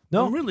again.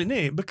 No. I'm really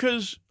not,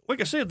 because,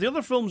 like I said, the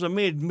other films I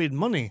made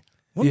money.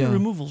 One of Yeah. the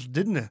removals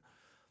didn't.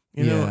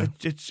 You know, Yeah.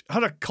 it's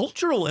had a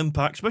cultural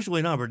impact,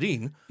 especially in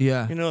Aberdeen.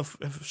 Yeah. You know,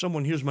 if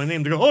someone hears my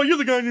name, they go, "Oh, you're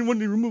the guy who won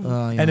the removal."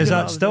 Yeah. And is Get out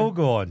that of still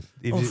there. going?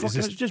 Oh, fuck,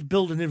 it's just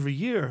building every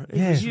year. Every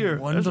Yeah. year.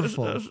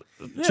 Wonderful. Yeah,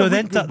 so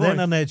week goes the by.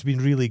 internet's been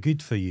really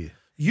good for you.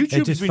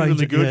 YouTube's just been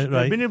finds really it- good. yeah,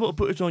 right. I've been able to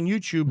put it on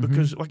YouTube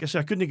because, like I said,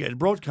 I couldn't get it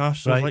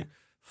broadcast. So I was Right. like,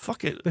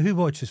 fuck it. But who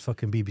watches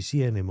fucking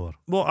BBC anymore?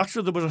 Well,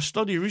 actually, there was a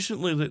study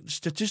recently that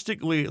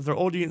statistically their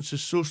audience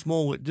is so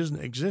small it doesn't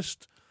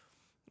exist.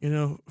 You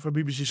know, for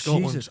BBC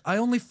Scotland. Jesus, I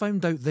only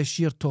found out this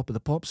year Top of the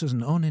Pops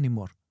isn't on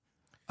anymore.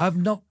 I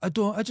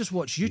just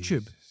watch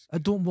YouTube. I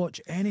don't watch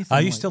anything.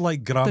 I used to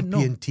like Didn't know.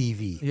 Grampian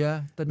TV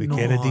Yeah, didn't with know.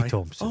 Kennedy aye.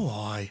 Thompson. Oh,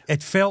 aye.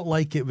 It felt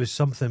like it was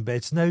something, but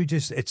it's now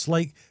it's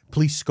like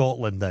Police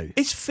Scotland now.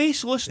 It's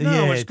faceless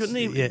now. Yeah, It's got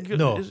name.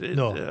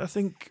 no. I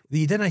think.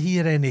 You didn't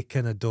hear any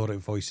kind of Doric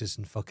voices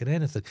and fucking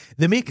anything.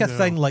 They make a No.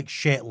 thing like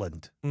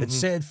Shetland. It's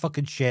set in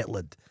fucking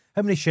Shetland.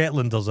 How many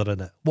Shetlanders are in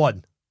it?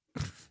 One.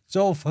 It's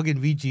all fucking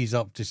VGs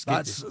up. Just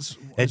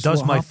it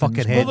does my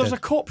fucking head. Well, there's in. a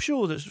cop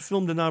show that's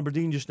filmed in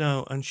Aberdeen just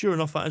now, and sure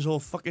enough, that is all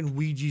fucking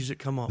Ouijas that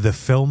come up. The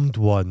filmed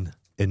one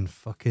in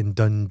fucking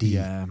Dundee.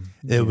 Yeah.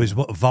 It was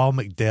what Val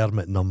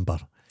McDermott number.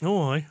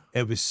 Oh, aye.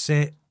 It was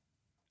set.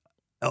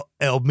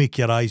 It'll make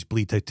your eyes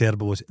bleed how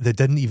terrible it was. They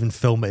didn't even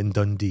film it in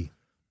Dundee.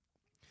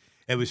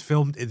 It was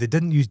filmed. They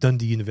didn't use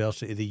Dundee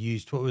University. They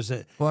used, what was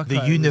it? Well,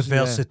 The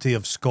University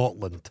of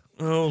Scotland.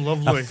 Oh, A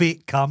lovely.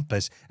 fake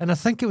campus. And I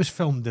think it was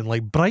filmed in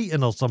like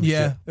Brighton or some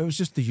Yeah, shit. it was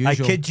just the I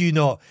usual. kid you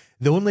not.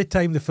 The only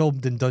time they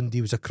filmed in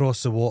Dundee was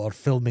across the water,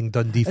 filming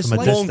Dundee It's from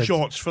a like- Long distance.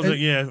 shots for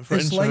the for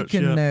It's inserts. like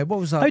in yeah. what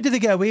was that? How did they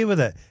get away with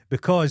it?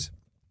 Because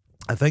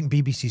I think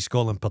BBC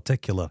Scotland in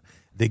particular,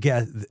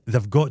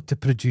 they've got to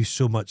produce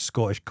so much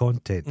Scottish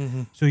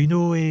content. So you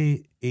know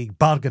a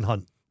bargain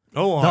hunt.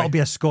 Oh, aye. That'll be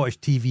a Scottish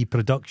TV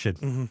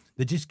production.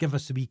 They just give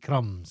us the wee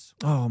crumbs.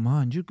 Oh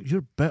man,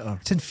 you're bitter.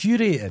 It's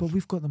infuriating. But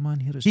we've got the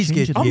man here. That's He's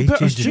changing getting it. I'm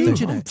bitter too.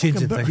 changing I'm it. Changing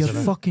fucking things bitter. You're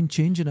around. fucking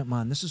changing it,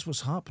 man. This is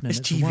what's happening. It's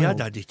It's TV, wild.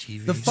 Daddy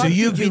TV. The So fact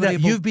you've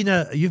that you been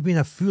were you've been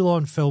a full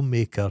on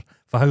filmmaker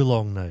for how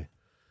long now?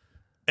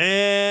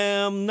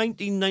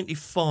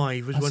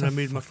 1995 is That's when a I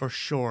made my first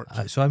short.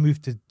 So I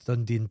moved to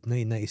Dundee in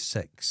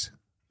 1996.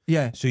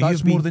 Yeah, So that's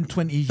you've more been- than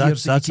 20 years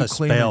That's that you a keep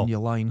claiming spell. you're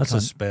lying. That's a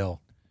cunt.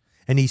 spell.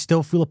 And he's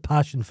still full of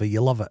passion for it.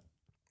 You love it,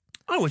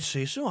 I would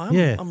say so.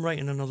 Yeah. I'm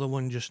writing another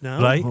one just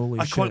now. right? Holy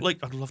I quite shit. like.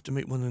 I'd love to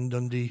make one in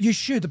Dundee. You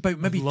should about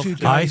maybe I'd love two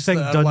to. guys. I think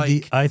that are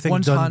Dundee- Like, I think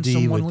one's Dundee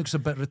handsome, one would- looks a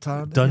bit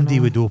retarded. Dundee you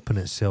know? would open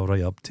itself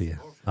right up to you.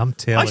 I'm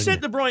telling I said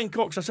you. to Brian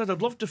Cox, I said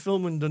I'd love to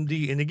film in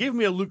Dundee, and he gave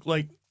me a look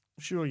like,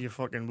 "Sure, you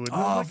fucking would." Oh,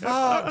 I was like,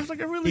 I was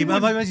like, I really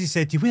would. As he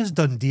said to you, where's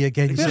Dundee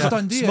again? He Where's said,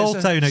 Dundee? Small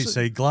It's a- town it's a-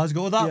 outside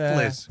Glasgow. That Yeah.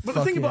 place. But the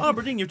Fuck thing about it.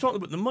 Aberdeen, you're talking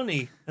about the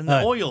money and the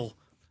Aye. oil.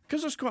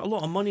 Because there's quite a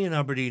lot of money in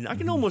Aberdeen, I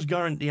can almost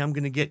guarantee I'm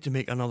going to get to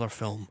make another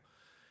film.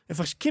 If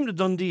I came to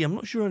Dundee, I'm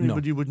not sure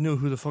anybody would know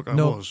who the fuck I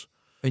No. was.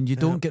 And you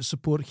don't get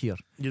support here.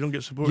 You don't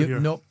get support You, here.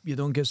 nope, you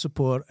don't get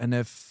support. And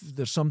if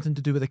there's something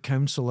to do with the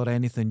council or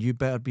anything, you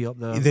better be up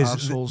there. There's-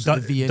 Arseholes,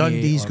 Dun- the V&A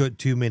Dundee's or- got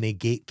too many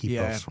gatekeepers.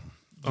 Yeah.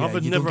 I've you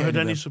don't never get had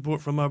any anywhere.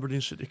 support from Aberdeen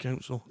City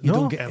Council. You No.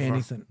 don't get Ever.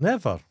 anything.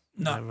 Never.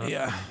 No, Never.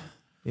 yeah.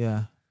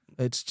 Yeah.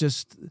 It's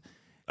just.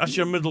 That's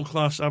your middle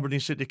class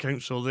Aberdeen City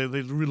Council. They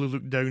really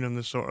look down on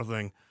this sort of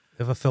thing.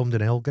 Ever filmed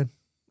in Elgin?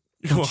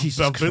 Well, Jesus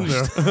I've been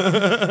Christ.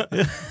 there.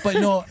 But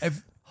no,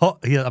 if.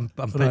 Here, I'm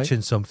Right.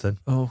 pitching something.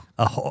 Oh,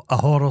 A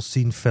horror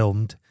scene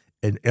filmed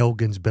in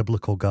Elgin's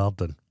biblical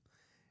garden.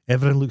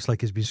 Everything looks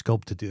like it's been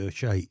sculpted out of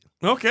shite.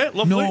 Okay,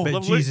 lovely. No. But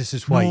lovely. Jesus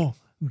is white. no.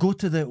 Go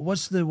to the.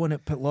 What's the one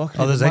at Pitlochry?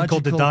 Oh, there's the a thing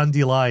called the magical-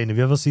 Dandelion. Have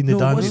you ever seen the No,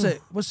 Dandelion?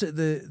 what's it?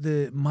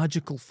 The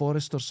magical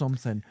forest or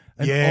something?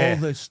 And Yeah.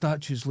 all the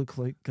statues look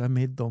like I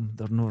made them.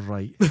 They're not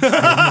right. They're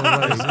not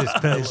right. It's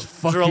Is there a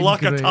fucking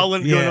lack of great.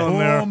 talent Yeah. going on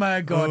there? Oh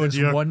my god, Oh, it's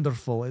dear.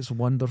 wonderful. It's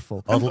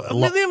wonderful. Or I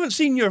lo- mean, they haven't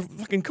seen your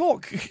fucking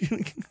cock.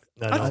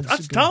 No, no,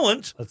 That's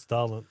talent. that's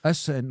talent. I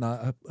sent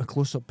a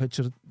close-up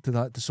picture to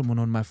that to someone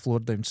on my floor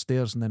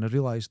downstairs, and then I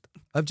realised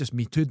I've just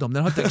me too'd them.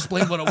 Then I had to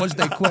explain what it was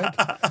dead quick.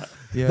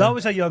 Yeah. That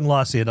was a young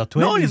lassie in her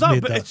 20s Not only that,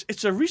 made but that.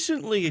 it's a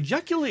recently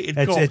ejaculated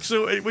It's- cock, it's-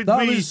 so it would that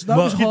be. was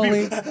Well,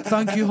 Holly.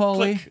 Thank you,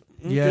 Holly. Click.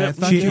 Yeah, Okay.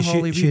 thank you,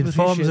 Holly. She We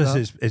informs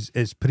appreciate us that.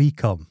 it's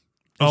pre-cum.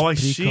 Oh, I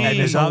It's see. pre-cum. And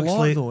it's It's a lot,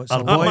 actually though, it's our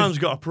a That lot. man's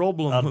got a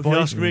problem, Our, if you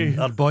ask me.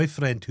 our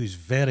boyfriend who's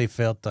very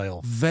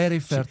fertile. Very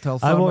fertile. I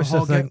farmer watched the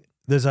hog thing. it.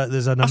 There's an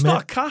That's Amer-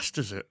 not a cast,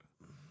 is it?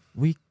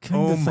 We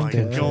kind Oh of my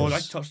think it god, I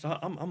is. touched that.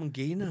 I'm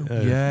gay now.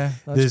 Yeah,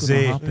 that's there's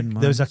going to a happen,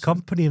 man. there's a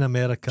company in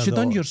America. She that-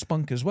 done your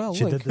spunk as well.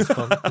 She Like. did the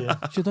spunk. Yeah.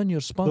 She done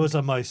your spunk. Those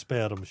are my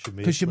sperm. She made.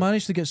 Because she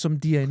managed to get some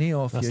DNA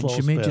off That's you, and she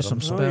little made you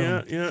some sperm.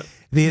 Oh, sperm. yeah, yeah.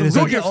 There's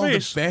Go a, get your all the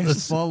face.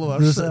 best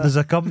followers. there's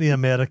a company in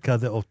America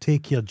that will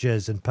take your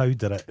jizz and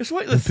powder it. It's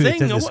like the And put it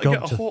thing. in I the want to get a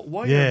sculpture. hot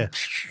wire. Yeah,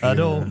 I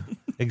know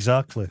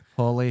exactly.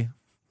 Holly,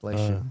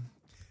 bless you.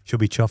 She'll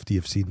be chuffed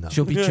you've seen that.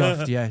 She'll be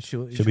chuffed, yeah.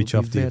 She'll be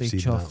chuffed that you've very seen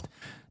chuffed. that.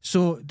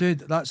 So, dude,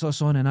 that's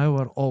us on an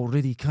hour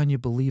already. Can you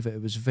believe it?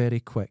 It was very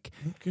quick.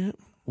 Okay.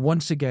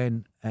 Once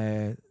again,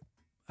 an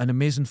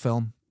amazing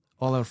film.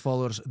 all our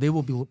followers, they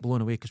will be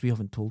blown away because we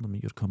haven't told them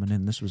that you're coming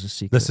in. This was a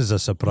secret. This is a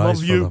surprise Love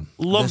for you. them.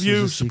 Love This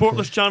you. was a Support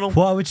secret. this channel.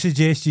 What I would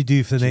suggest you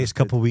do for the next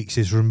couple of weeks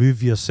is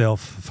remove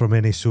yourself from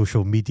any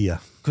social media.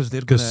 Because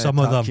they're Because going some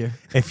to of attack them,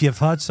 you. if you've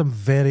had some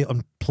very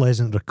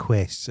unpleasant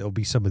requests, it'll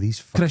be some of these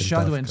fucking Chris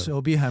Shadowins, daft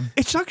it'll be him.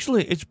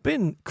 It's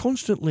been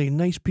constantly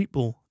nice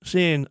people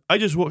saying, I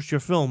just watched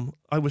your film.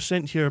 I was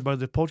sent here by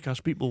the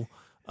podcast people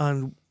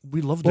and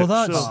we loved Well,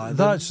 it.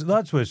 that's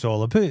what it's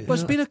all about. But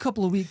it's been a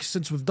couple of weeks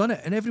since we've done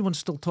it, and everyone's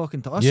still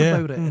talking to us Yeah.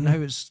 about it and how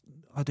it's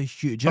had a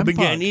huge I've been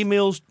impact. getting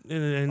emails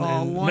and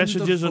Oh,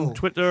 messages on wonderful.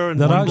 Twitter and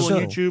They're people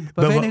on actually- YouTube. But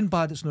But if we're- anything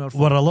bad, it's not our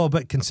fault. We're a little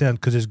bit concerned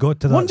because it's got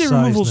to that One Day size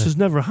Removals now. has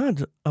never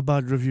had a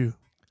bad review.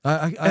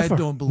 I Ever.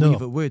 don't believe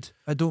No. it would.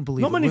 I don't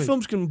believe Not it many would.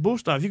 films can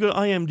boast that. If you go to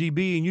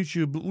IMDb and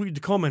YouTube, read the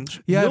comments.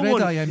 Yeah, no I read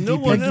one, IMDb. No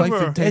one 5 ever.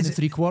 foot 10 Is and it-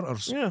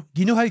 3/4. Yeah.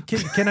 Do you know how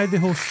the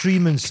whole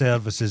streaming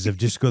services have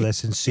just got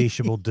this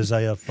insatiable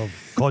desire for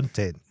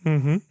content?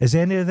 Mm-hmm. Is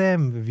any of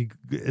them?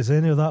 Is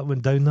any of that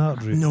went down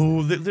that route?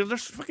 No, they're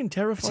fucking It's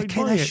terrified a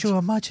kind by of it. show.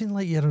 Imagine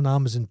like you're on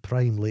Amazon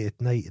Prime late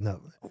at night and that.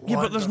 Yeah,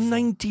 but there's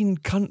 19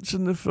 cunts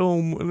in the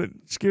film, and it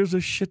scares the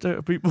shit out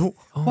of people.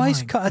 Oh Why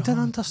is my cunt? I don't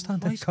God.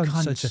 understand Why how is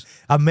cunt such a. cunts?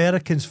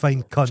 Americans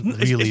find cunt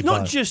really It's not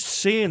bad. just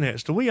saying it;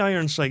 it's the way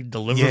Ironside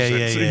delivers Yeah, it.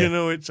 yeah, So, yeah. you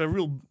know, it's a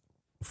real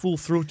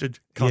full-throated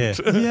cunt.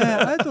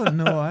 Yeah, I don't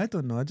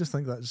know. I just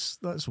think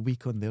that's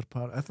weak on their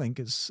part. I think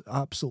it's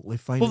absolutely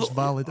fine. It's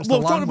valid. It's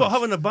well, the talking about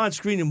language. having a bad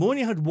screening, we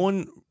only had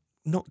one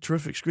not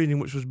terrific screening,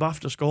 which was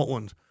BAFTA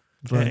Scotland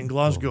Right. in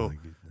Glasgow. Oh, my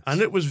goodness. And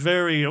it was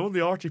very, all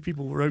the arty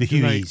people were out The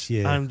tonight, Hueys,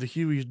 yeah. and the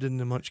Hueys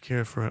didn't much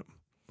care for it.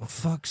 For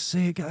fuck's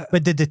sake.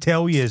 But did they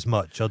tell you as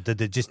much, or did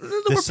it just? They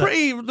were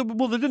pretty,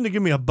 well, they didn't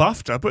give me a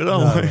BAFTA, put it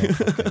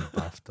that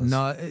way.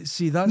 No,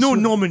 see, that's No where,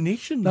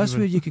 nomination. that's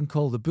even. where you can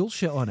call the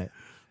bullshit on it.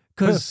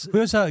 Because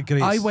Where's that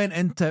great? I went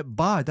into it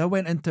bad. I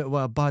went into it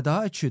with a bad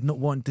attitude, not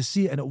wanting to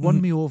see it, and it won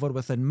me over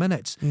within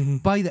minutes.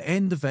 By the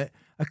end of it,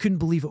 I couldn't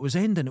believe it was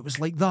ending. It was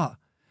like that.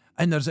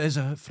 And there's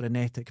a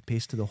frenetic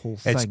pace to the whole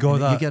thing. It's got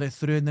and that- You get it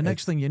through, and the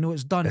next thing you know,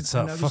 it's done. It's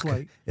and that I was fucking.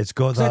 like, It's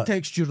got 'cause I that.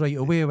 texted you right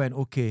away. I went,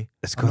 okay.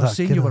 It's I'm got not that.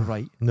 saying you kinda- were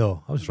right,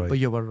 No, I was right. but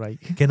you were right.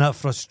 Kind of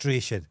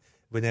frustration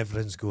when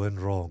everything's going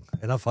wrong,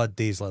 and I've had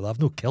days like that. I've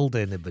not killed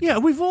anybody. Yeah,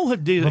 we've all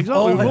had days. We've exactly.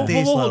 all We've had all, days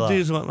we've all like had that.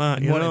 days like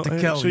that. You Wanted know,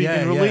 to kill, so you yeah,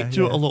 can relate yeah,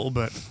 to it yeah. a little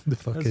bit. The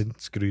fucking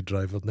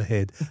screwdriver in the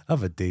head.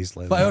 I've had days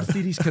like But our that.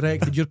 theory's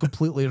correct, and you're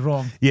completely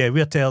wrong. Yeah,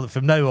 we're telling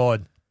from now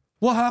on.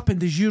 What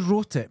happened is you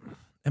wrote it,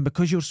 and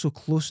because you're so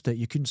close to it,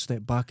 you couldn't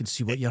step back and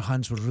see what your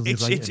hands were really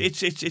It's writing. good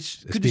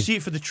to been- see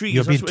it for the trees.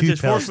 You're That's being what too it is.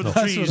 Force for the personal.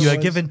 That's what trees. it You are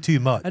was. giving too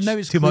much. And now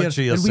it's too clear, much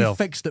of and we yourself.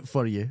 fixed it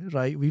for you,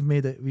 right? We've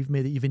made it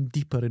even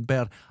deeper and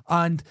better.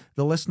 And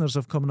the listeners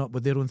have come up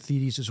with their own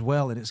theories as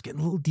well, and it's getting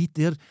a little deep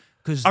there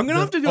because I'm going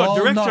to have to do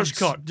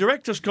a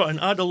director's cut and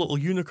add a little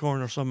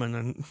unicorn or something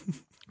and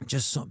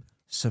Just some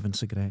 7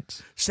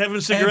 cigarettes. 7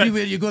 cigarettes.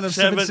 Everywhere you go, there's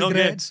 7 okay.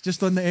 cigarettes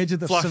just on the edge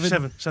of the Flash,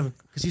 7. 7.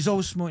 Because he's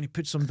always smoking. He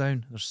puts them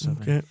down. There's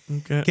 7.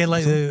 Okay. Get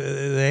like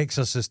the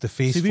Exorcist, the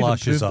face See, we've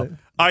flashes improved up.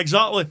 it.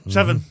 Exactly.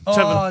 7.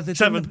 Oh, they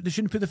 7. They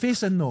shouldn't put the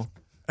face in though.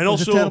 And It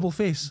was also a terrible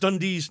face.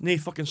 Dundee's nay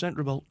fucking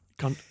centre belt.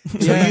 Cunt.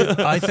 Yeah,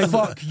 I think.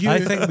 fuck you. I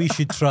think we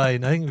should try.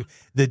 And I think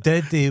they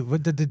did.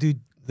 What did they do?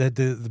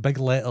 The big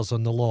letters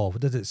on the law. What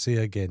did it say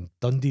again?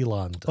 Dundee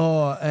Land.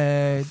 Oh,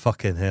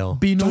 Fucking hell.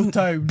 Beano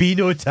Town.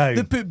 Beano Town.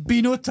 They put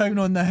Beano Town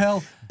on the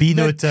hill.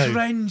 Beano The Town.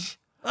 cringe.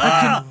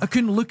 I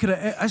couldn't look at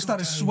it. I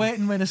started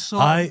sweating when I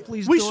saw it.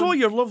 Please We don't. saw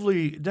your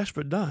lovely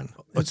Desperate Dan.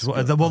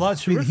 Well,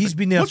 that's been, he's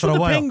been there What's for with a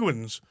the while.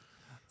 penguins?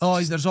 Oh,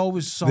 there's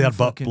always some They're butt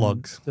fucking,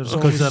 plugs. There's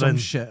Because always they're some in.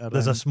 shit around.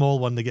 There's a small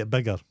one. They get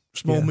bigger.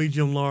 Small, Yeah.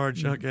 medium,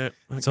 large. I get.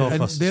 It's all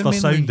and for, they're for mainly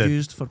sounding.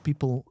 used for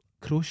people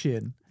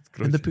crocheting.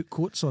 And they put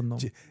coats on them.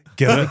 They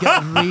Guerrilla,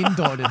 get rained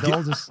on and they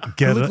all just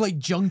they look like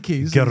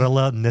junkies.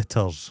 guerrilla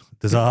knitters.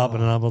 Does that happen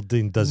in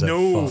Aberdeen? Does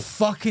No. it?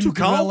 Fucking Too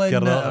calm. guerrilla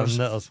Guerrilla knitters.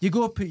 knitters. You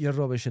go put your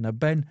rubbish in a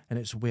bin and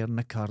it's wearing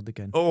a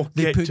cardigan. Oh,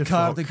 They get put to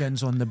fuck.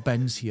 cardigans on the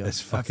bins here.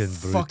 It's I fucking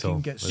brutal.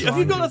 get Yeah, Have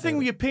you got angry a thing about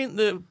where it. you paint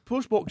the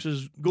post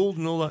boxes gold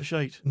and all that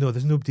shite? No,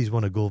 there's nobody's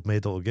won a gold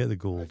medal to get the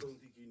gold.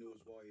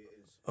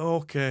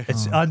 Okay.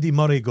 It's Andy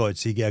Murray got it,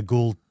 so you get a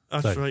gold.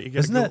 That's thing. right. You get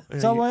Isn't a it? gold,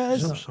 Is that what it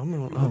is?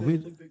 Something like Oh, that.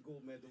 we-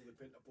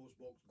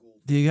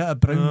 Do you get a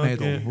brown Okay.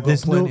 medal? We've got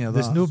There's plenty of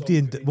there's that. nobody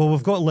in. Well,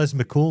 we've got Liz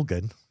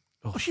McColgan.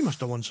 Oh, she must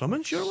have won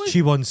something, surely.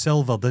 She won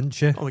silver, didn't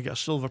she? Oh, we get a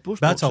silver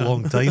post That's a box.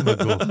 long time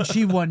ago.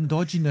 She won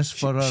dodginess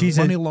for her she's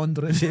money in-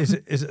 laundering. Is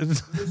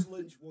Liz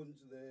Lynch won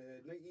the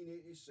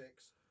 1986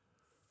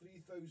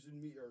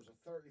 3,000 metres, or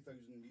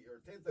 30,000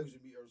 metre, 10,000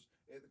 metres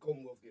at the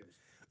Commonwealth Games.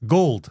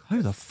 gold.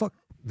 How the fuck?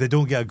 They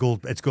don't get a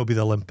gold. It's got to be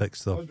the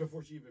Olympics, That though. was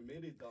before she even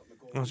married that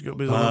McCall. That's got to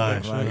be the Aye,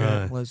 Olympics. right, okay.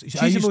 right. Liz, She's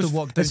I the used most- to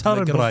walk down it's to her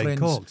my and Brian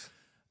girlfriend's Cox.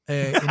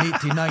 in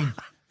 '89,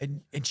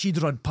 and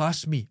she'd run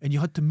past me, and you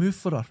had to move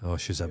for her. Oh,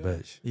 she's a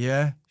bitch.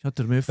 Yeah, you had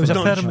to move It for was a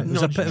her. Nudge, pyramid. It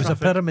was nudge a traffic.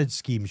 pyramid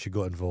scheme she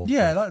got involved.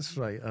 Yeah, with. that's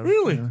right.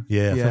 Really?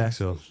 Yeah, I Yeah. think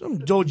so. Some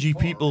dodgy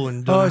people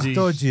in Oh, Dundee. it's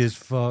dodgy as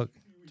fuck.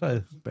 Try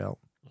to- Belt.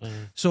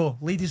 So,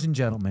 ladies and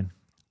gentlemen,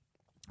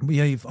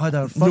 We've had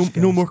our No, first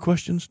no guest, more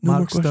questions. No Mark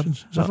more Stirton.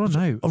 questions. Is that- I've run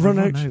out. I've run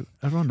out.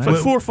 I've run It's out.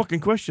 like 4 fucking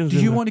questions. Do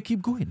in you there. want to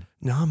keep going?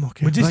 No, I'm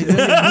okay. We just, no,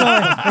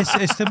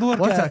 it's the more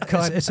What get, a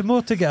cunt. it's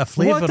more to get a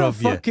flavour What a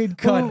of you. fucking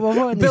cunt.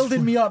 What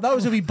Building me up. That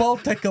was a wee ball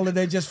tickle and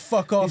then just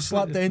fuck off, He's-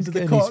 slap the end of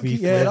the he's getting his cock. wee Yeah,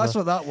 flavour. that's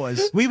what that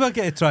was. We were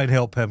going to try and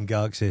help him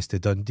get access to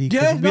Dundee. 'cause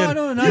Yeah, we're-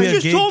 no. You we're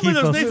just told me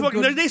there's gatekeepers. no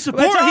fucking there's no It's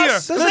support here.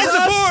 us. There's There's no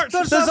us. support.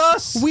 There's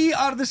us. We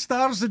are the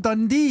stars of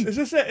Dundee. Is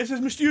this it? Is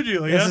this my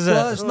studio? Yeah. This is it.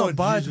 Well, it's Oh, not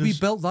bad. We Jesus.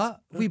 built that.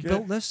 We Okay.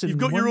 built this. You've in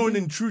got your one own day.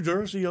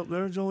 intruder. See up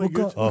there, it's all We've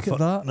good. got, Oh, look at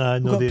that. nah, I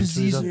know We've got the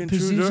Pazizu-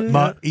 intruder. Pazizu.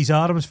 My, his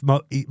arms,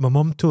 my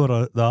mum tore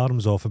the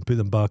arms off and put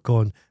them back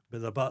on,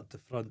 but they're back to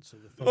front. So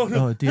the front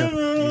Oh dear.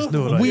 he's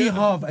no right. We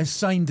have a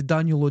signed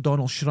Daniel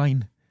O'Donnell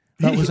shrine.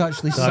 That was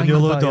actually signed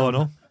Daniel by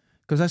O'Donnell.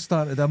 Because I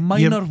started a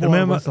minor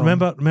war with him.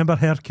 remember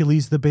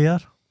Hercules the bear?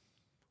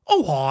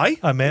 Oh, hi.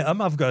 I met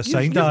him. I've got a You've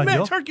signed Daniel.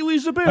 met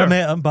Hercules the I bear.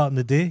 met him back in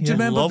the day. Do you Yeah.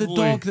 remember the Lovely.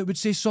 dog that would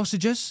say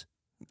sausages?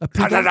 A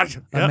poodle? I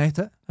Yeah. met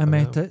it. I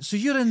met it. So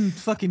you're in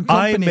fucking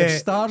I company of met,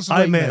 stars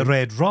I right met now.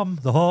 Red Rum,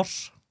 the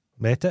horse.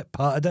 Met it,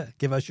 patted it,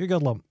 gave it a sugar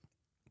lump.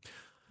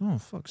 Oh,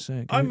 fuck's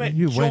sake. I met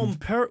you John win.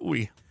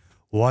 Pertwee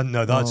One,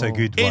 now that's a Oh.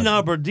 good in one.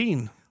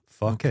 Aberdeen.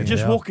 Fucking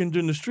Just hell. walking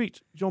down the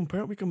street. John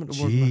Pertwee coming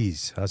to work. with me.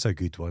 Jeez, that's a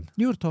good one.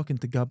 You were talking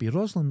to Gabby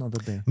Roslin the other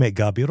day. Met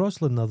Gabby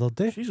Roslin the other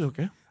day. She's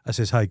okay. I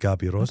says, hi,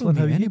 Gabby Roslin.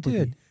 How meet are you anybody.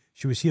 doing?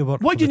 She was here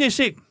working. Why for didn't you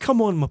say,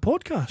 come on my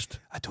podcast?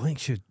 I don't think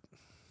she.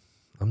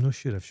 I'm not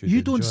sure if she.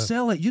 You don't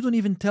sell it. You don't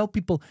even tell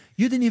people.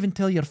 You didn't even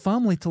tell your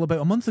family till about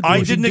a month ago. I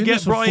You've been didn't doing get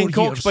this for Brian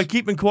 4 Cox years. by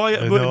keeping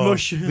quiet about it,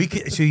 mush.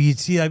 So you'd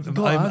see, I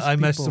gotta ask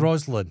missed people.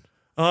 Roslin.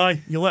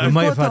 Aye, you let We him.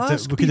 might got have to had to.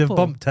 ask We could have people.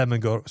 bumped him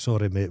and got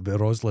sorry, mate, but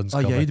Roslin's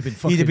Oh coming. yeah, he'd have been He'd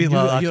fucking. have been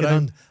like, you're I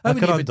out. I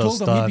can wouldn't even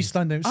told him. He'd be understand.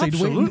 standing outside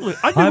waiting. Absolutely.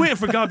 I'd be waiting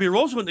for Gabby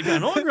Roslin to get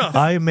an autograph.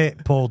 I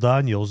met Paul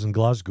Daniels in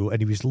Glasgow,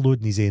 and he was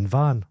loading his own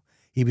van.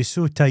 He was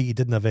so tight he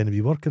didn't have anybody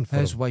working for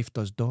His him. wife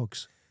does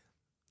dogs.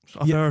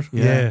 I've heard.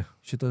 Yeah.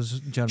 She does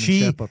German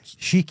She Shepherds.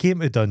 she came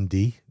to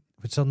Dundee.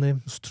 What's her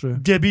name? It's true.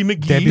 Debbie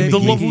McGee, Debbie the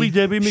McGee. lovely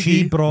Debbie McGee.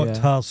 She brought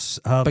Yeah.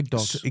 her Big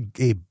dogs.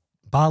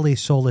 ballet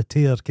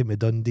solitaire came to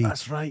Dundee.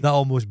 That's right. That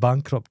almost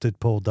bankrupted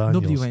Paul Daniels.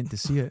 Nobody went to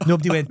see it.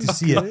 Nobody went to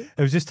see it.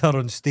 It was just her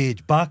on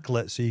stage,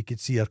 backlit, so you could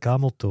see her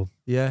camel toe.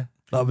 Yeah.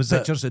 That was it.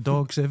 Pictures of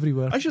dogs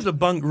everywhere. I should have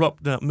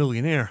bankrupted that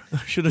millionaire. I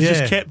should have Yeah.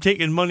 just kept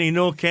taking money.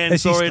 No, Ken,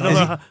 Is he sorry, st-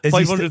 another is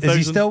he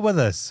 500,000. still with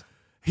us?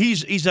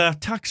 He's a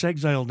tax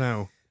exile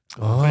now.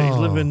 Oh. But he's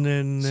living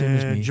in Same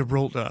as me.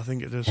 Gibraltar, I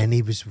think it is. And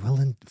he was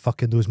willing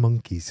fucking those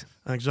monkeys.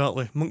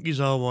 Exactly. Monkeys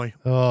are why.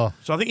 Oh,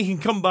 So I think he can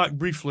come back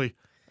briefly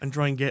and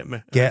try and get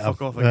me. get fuck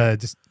him. off again.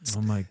 Just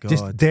Oh my god.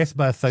 just death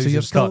by a so thousand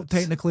you're still cuts.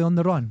 technically on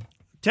the run.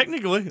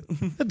 Technically,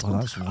 Oh,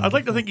 that's I'd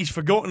like to think he's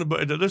forgotten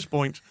about it at this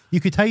point. You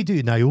could hide out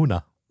in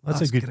Iona. That's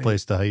That's a good great.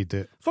 place to hide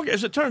it. Fuck it,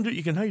 as it turned out,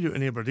 you can hide out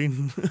in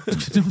Aberdeen.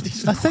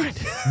 I think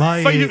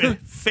my Find out in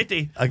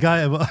Fitty. a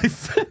guy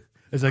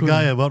there's a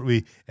guy I work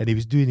with, and he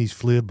was doing his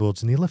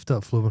floorboards, and he lifted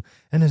up floor,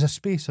 and there's a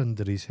space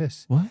under his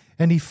hiss, What?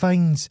 and he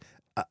finds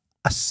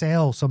a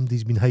cell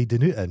somebody's been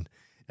hiding out in,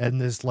 and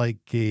there's like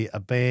a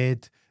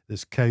bed,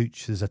 there's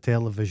couch, there's a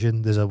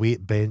television, there's a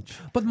weight bench.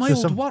 But my So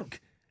old some- work.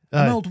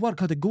 Aye. My old work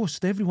had a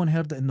ghost. Everyone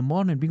heard it in the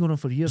morning. Been going on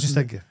for years. Just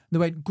and like- they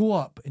went, go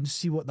up and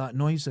see what that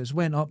noise is.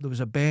 Went up. There was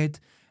a bed,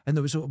 and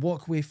there was a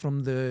walkway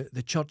from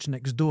the church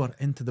next door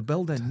into the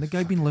building. And the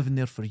guy been living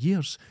there for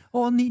years.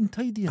 All neat and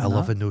tidy. I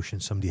love a notion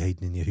somebody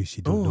hiding in your house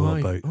you don't know aye.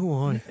 about.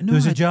 Oh, aye. No, There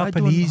was a I don't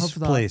Japanese have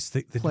that place,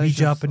 the wee pleasure.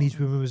 Japanese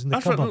woman was in the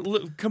That's right, cupboard.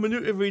 little, coming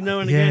out every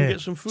now and Yeah. again,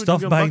 get some food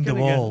Stuff and go behind back the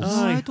in walls. Again.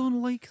 Oh, Aye. I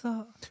don't like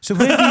that. So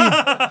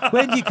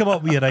when do you come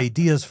up with your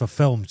ideas for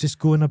films? Just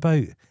going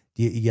about.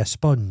 Do you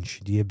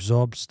sponge? Do you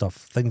absorb stuff?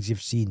 Things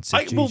you've seen?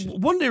 Well, Situations?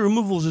 One Day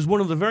Removals is one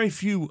of the very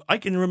few I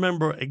can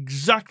remember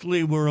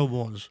exactly where I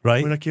was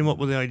Right. when I came up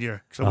with the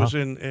idea. Because I was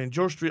in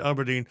George Street,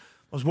 Aberdeen.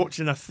 I was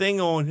watching a thing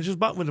on. This is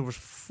back when there was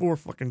 4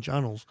 fucking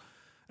channels,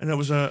 and it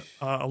was a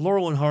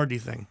Laurel and Hardy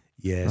thing.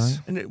 Yes. Right.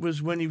 And it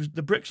was when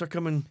the bricks are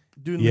coming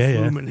doing Yeah, the yeah.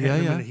 flume and hitting Yeah,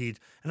 him yeah. in the head.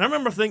 And I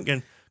remember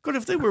thinking, God,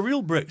 if they were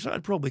real bricks,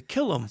 that'd probably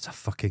kill them. It's a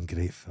fucking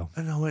great film.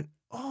 And I went,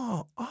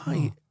 oh,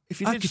 aye.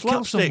 If you I did could kill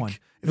slapstick, someone.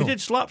 if you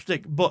did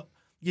slapstick, but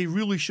you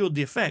really showed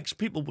the effects,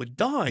 people would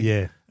die.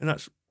 Yeah. And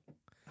that's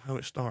how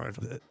it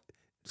started.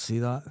 See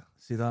that?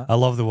 See that? I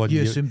love the one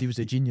You assumed he was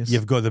a genius.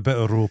 you've got the bit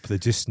of rope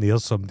that just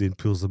snares somebody and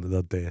pulls them to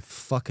their death.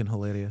 fucking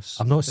hilarious.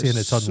 I'm not saying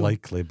it's so-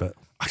 unlikely, but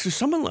Actually,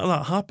 something like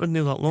that happened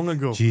there that long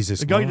ago.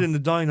 Jesus, The guy no.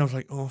 didn't die, and I was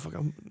like, oh, fuck,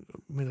 I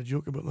made a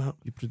joke about that.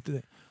 You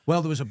predict-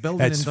 Well, there was a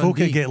building it's in folk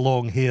that Dundee. get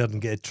long hair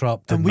and get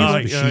trapped And in we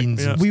these were-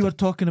 machines. Yeah, and We stuff. were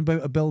talking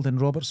about a building,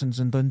 Robertson's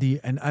in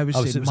Dundee, and I was Oh,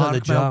 saying, so was that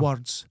mark the my jam?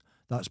 words,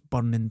 that's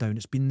burning down.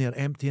 It's been there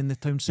empty in the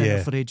town centre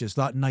Yeah. for ages.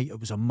 That night, it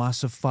was a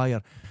massive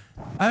fire.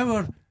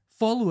 Our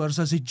followers,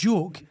 as a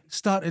joke,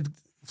 started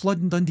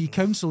flooding Dundee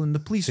Council, and the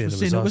police Saying were it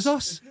saying was it was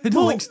us. In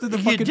Well, links to the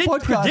you fucking did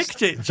podcast.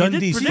 predict it.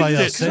 Dundee's you did Fire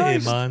predict it. City,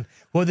 Christ. man.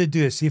 What they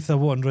do is see if they're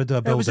wanting rid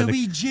of a It was a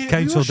building. wee the jet.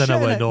 council We were didn't want to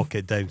sharing it. knock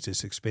it down, so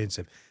it's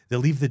expensive. They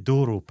leave the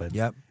door open,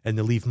 Yep. and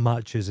they leave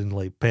matches and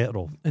like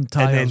petrol, And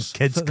then tyres.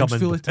 kids Things come in.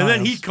 full of And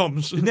then he tyres.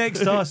 comes. Next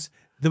to us,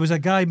 There was a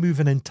guy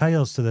moving in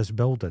tyres to this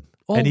building.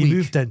 All and he week.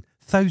 moved in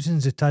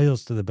thousands of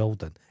tyres to the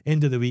building.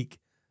 End of the week,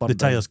 the Burned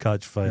down. tyres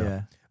catch fire.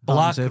 Yeah.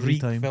 Black Happens every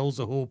reek time. fills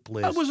the whole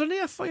place. That was an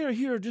air fire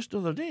here just the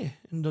other day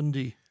in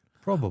Dundee.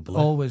 Probably.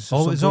 Always.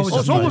 Always, some always Oh,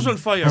 it's places always are on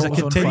fire. There's a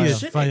always on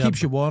continuous fire. fire. It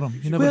keeps you warm.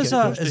 You never Where's get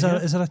that? close to Is there,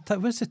 here. is there a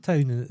where's the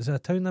town? Is there a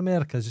town in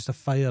America? Is just a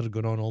fire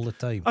going on all the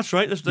time? That's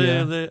right. That's the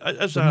Yeah.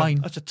 It's The a mine.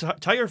 That's a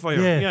tire fire.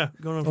 Yeah. Yeah,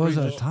 going on for Oh, is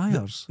ages. it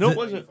tires? No, The-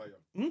 was it? Fire.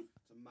 Hmm?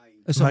 It's a mine.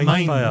 It's Mine a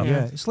mine. fire.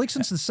 Yeah. It's like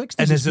since the 60s.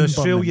 And it's there's an been burning.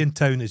 Australian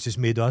town that's just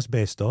made of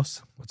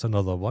asbestos. That's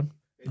another one.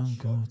 Oh,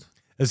 God.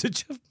 Is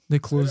it? They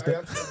closed I it.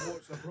 actually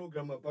watched a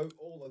programme about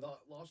all of that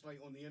last night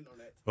on the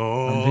internet.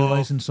 I'm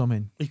realising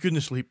something. He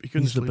couldn't sleep. He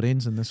couldn't He's the sleep.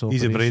 brains in this He's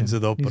operation. the brains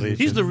of the operation.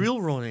 He's the real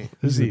Ronnie.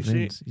 He's Is the he?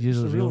 brains.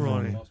 He's the real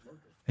Ronnie.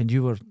 And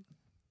you were...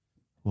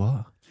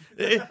 What?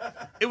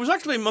 It was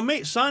actually my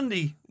mate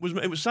Sandy.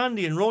 It was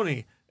Sandy and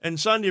Ronnie, and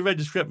Sandy read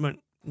the script and went,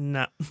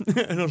 nah.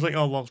 And I was like,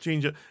 oh, well, I'll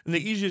change it. And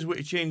the easiest way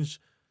to change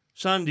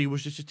Sandy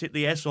was just to take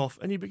the S off,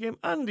 and he became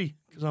Andy,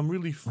 because I'm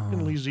really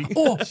fucking lazy.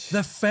 Oh,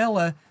 the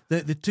fella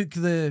that they took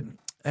the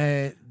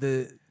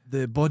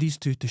bodies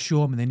to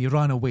show him and then he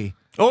ran away.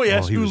 Oh,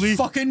 yes, Oh, he was Uli.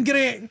 Fucking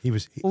great. He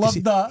was.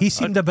 Loved that. He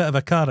seemed a bit of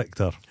a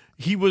character.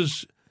 He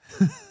was...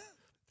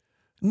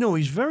 No,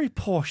 he's very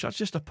posh. That's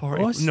just a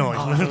party. Oh, is he? No,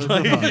 he's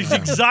not. Oh, He's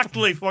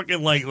exactly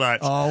fucking like that.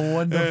 Oh,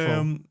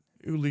 wonderful.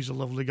 Uli's a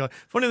lovely guy.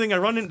 Funny thing, I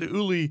ran into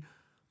Uli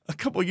a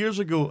couple of years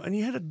ago, and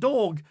he had a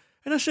dog.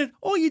 And I said,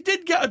 "Oh, you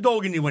did get a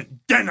dog?" And he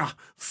went, "Dinner,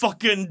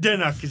 fucking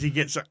dinner," because he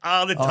gets it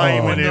all the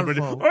time. And everybody,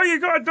 wonderful. "Oh, you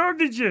got a dog,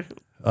 did you?"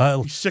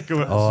 He's sick of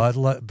it.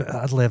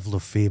 That level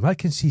of fame. I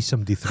can see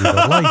somebody through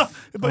their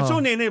life. But it's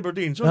only in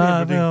Aberdeen. It's only in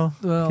Aberdeen. Well,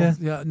 Well, okay.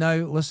 yeah. Now,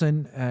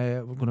 listen,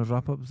 we're going to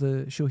wrap up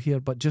the show here,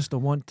 but I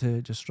want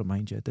to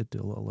remind you, I did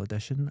do a little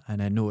audition,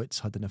 and I know it's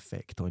had an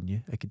effect on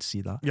you. I could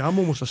see that. Yeah, I'm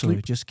almost So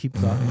asleep. just keep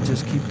that.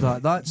 Just keep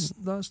that. That's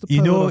the You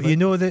power know, of it. you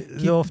know that Keep-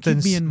 they often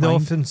keep me in they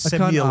mind. often I can't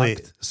simulate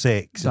act,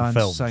 sex in dance,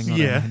 films. sing, or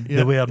Yeah, anything. yeah.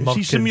 The way our Is he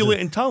Merkins-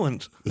 simulating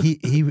talent?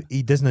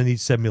 He doesn't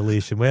need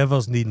simulation.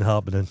 Whatever's needing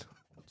happening.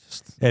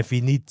 If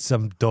he needs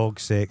some dog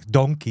sex,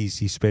 donkeys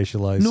he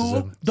specialises in.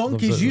 No,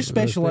 donkeys you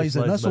specialise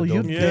in. That's all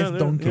you're donkeys. deaf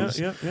donkeys.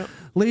 Yeah.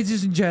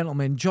 Ladies and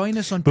gentlemen, join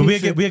us on But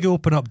Patreon. we're going to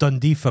open up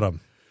Dundee for him.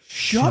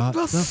 Shut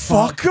the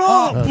fuck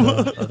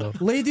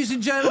up! Ladies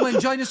and gentlemen,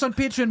 join us on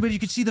Patreon where you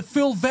can see the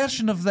full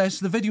version of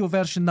this, the video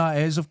version that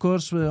is. Of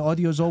course,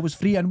 audio is always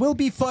free and will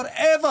be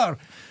forever.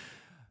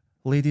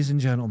 Ladies and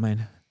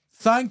gentlemen,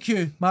 thank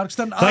you, Mark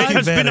Stirton. Thank you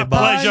It's been a very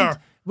much.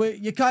 pleasure. Wait,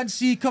 you can't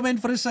see. Come in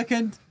for a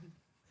second.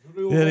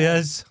 There he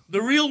is.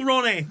 The real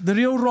Ronnie. The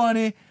real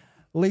Ronnie.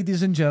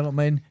 Ladies and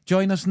gentlemen,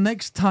 join us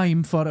next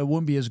time for it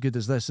won't be as good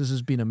as this. This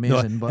has been No,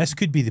 amazing. but this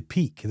could be the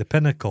peak, the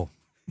pinnacle.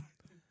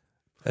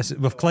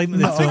 We've climbed to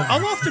the I think top. I'll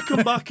have to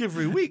come back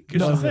every week. Is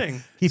No. the thing.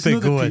 Keep It's it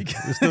not the going. peak.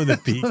 It's not the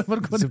peak. We're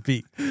It's gonna- the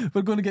peak.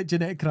 we're going to get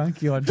Jeanette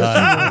Cranky on.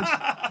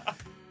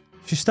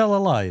 She's still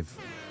alive.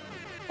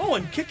 Oh,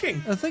 and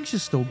kicking. I think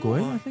she's still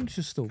going. I think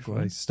she's still going.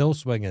 Right, still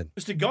swinging.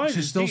 It's the guy She's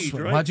who's still deed,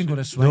 swinging. right? Imagine going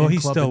to swing. No, and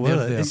he's club still and with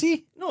they're it. there. Is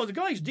he? No, the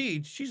guy's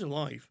deed. She's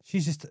alive.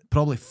 She's just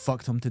Probably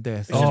fucked him to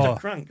death. It's Oh. just a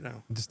crank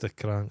now. a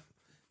crank.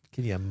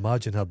 Can you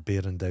imagine her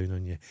bearing down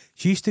on you?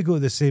 She used to go to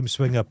the same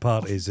swinger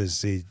parties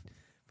as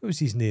what was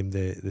his name?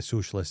 The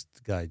socialist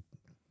guy.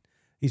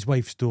 His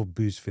wife stole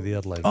booze for the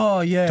airline.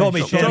 Oh yeah,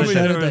 Tommy Sheridan.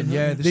 Sheridan.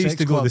 Yeah, the they sex used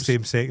to go to the clubs.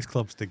 same sex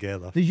clubs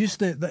together. They used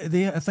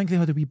to. I think they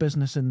had a wee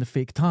business in the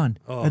fake tan,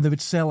 Oh. and they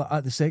would sell it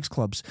at the sex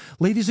clubs.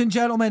 Ladies and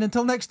gentlemen,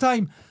 until next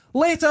time,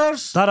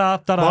 laters. Ta-da,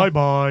 ta-da, Bye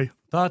bye.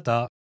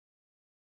 ta-ta.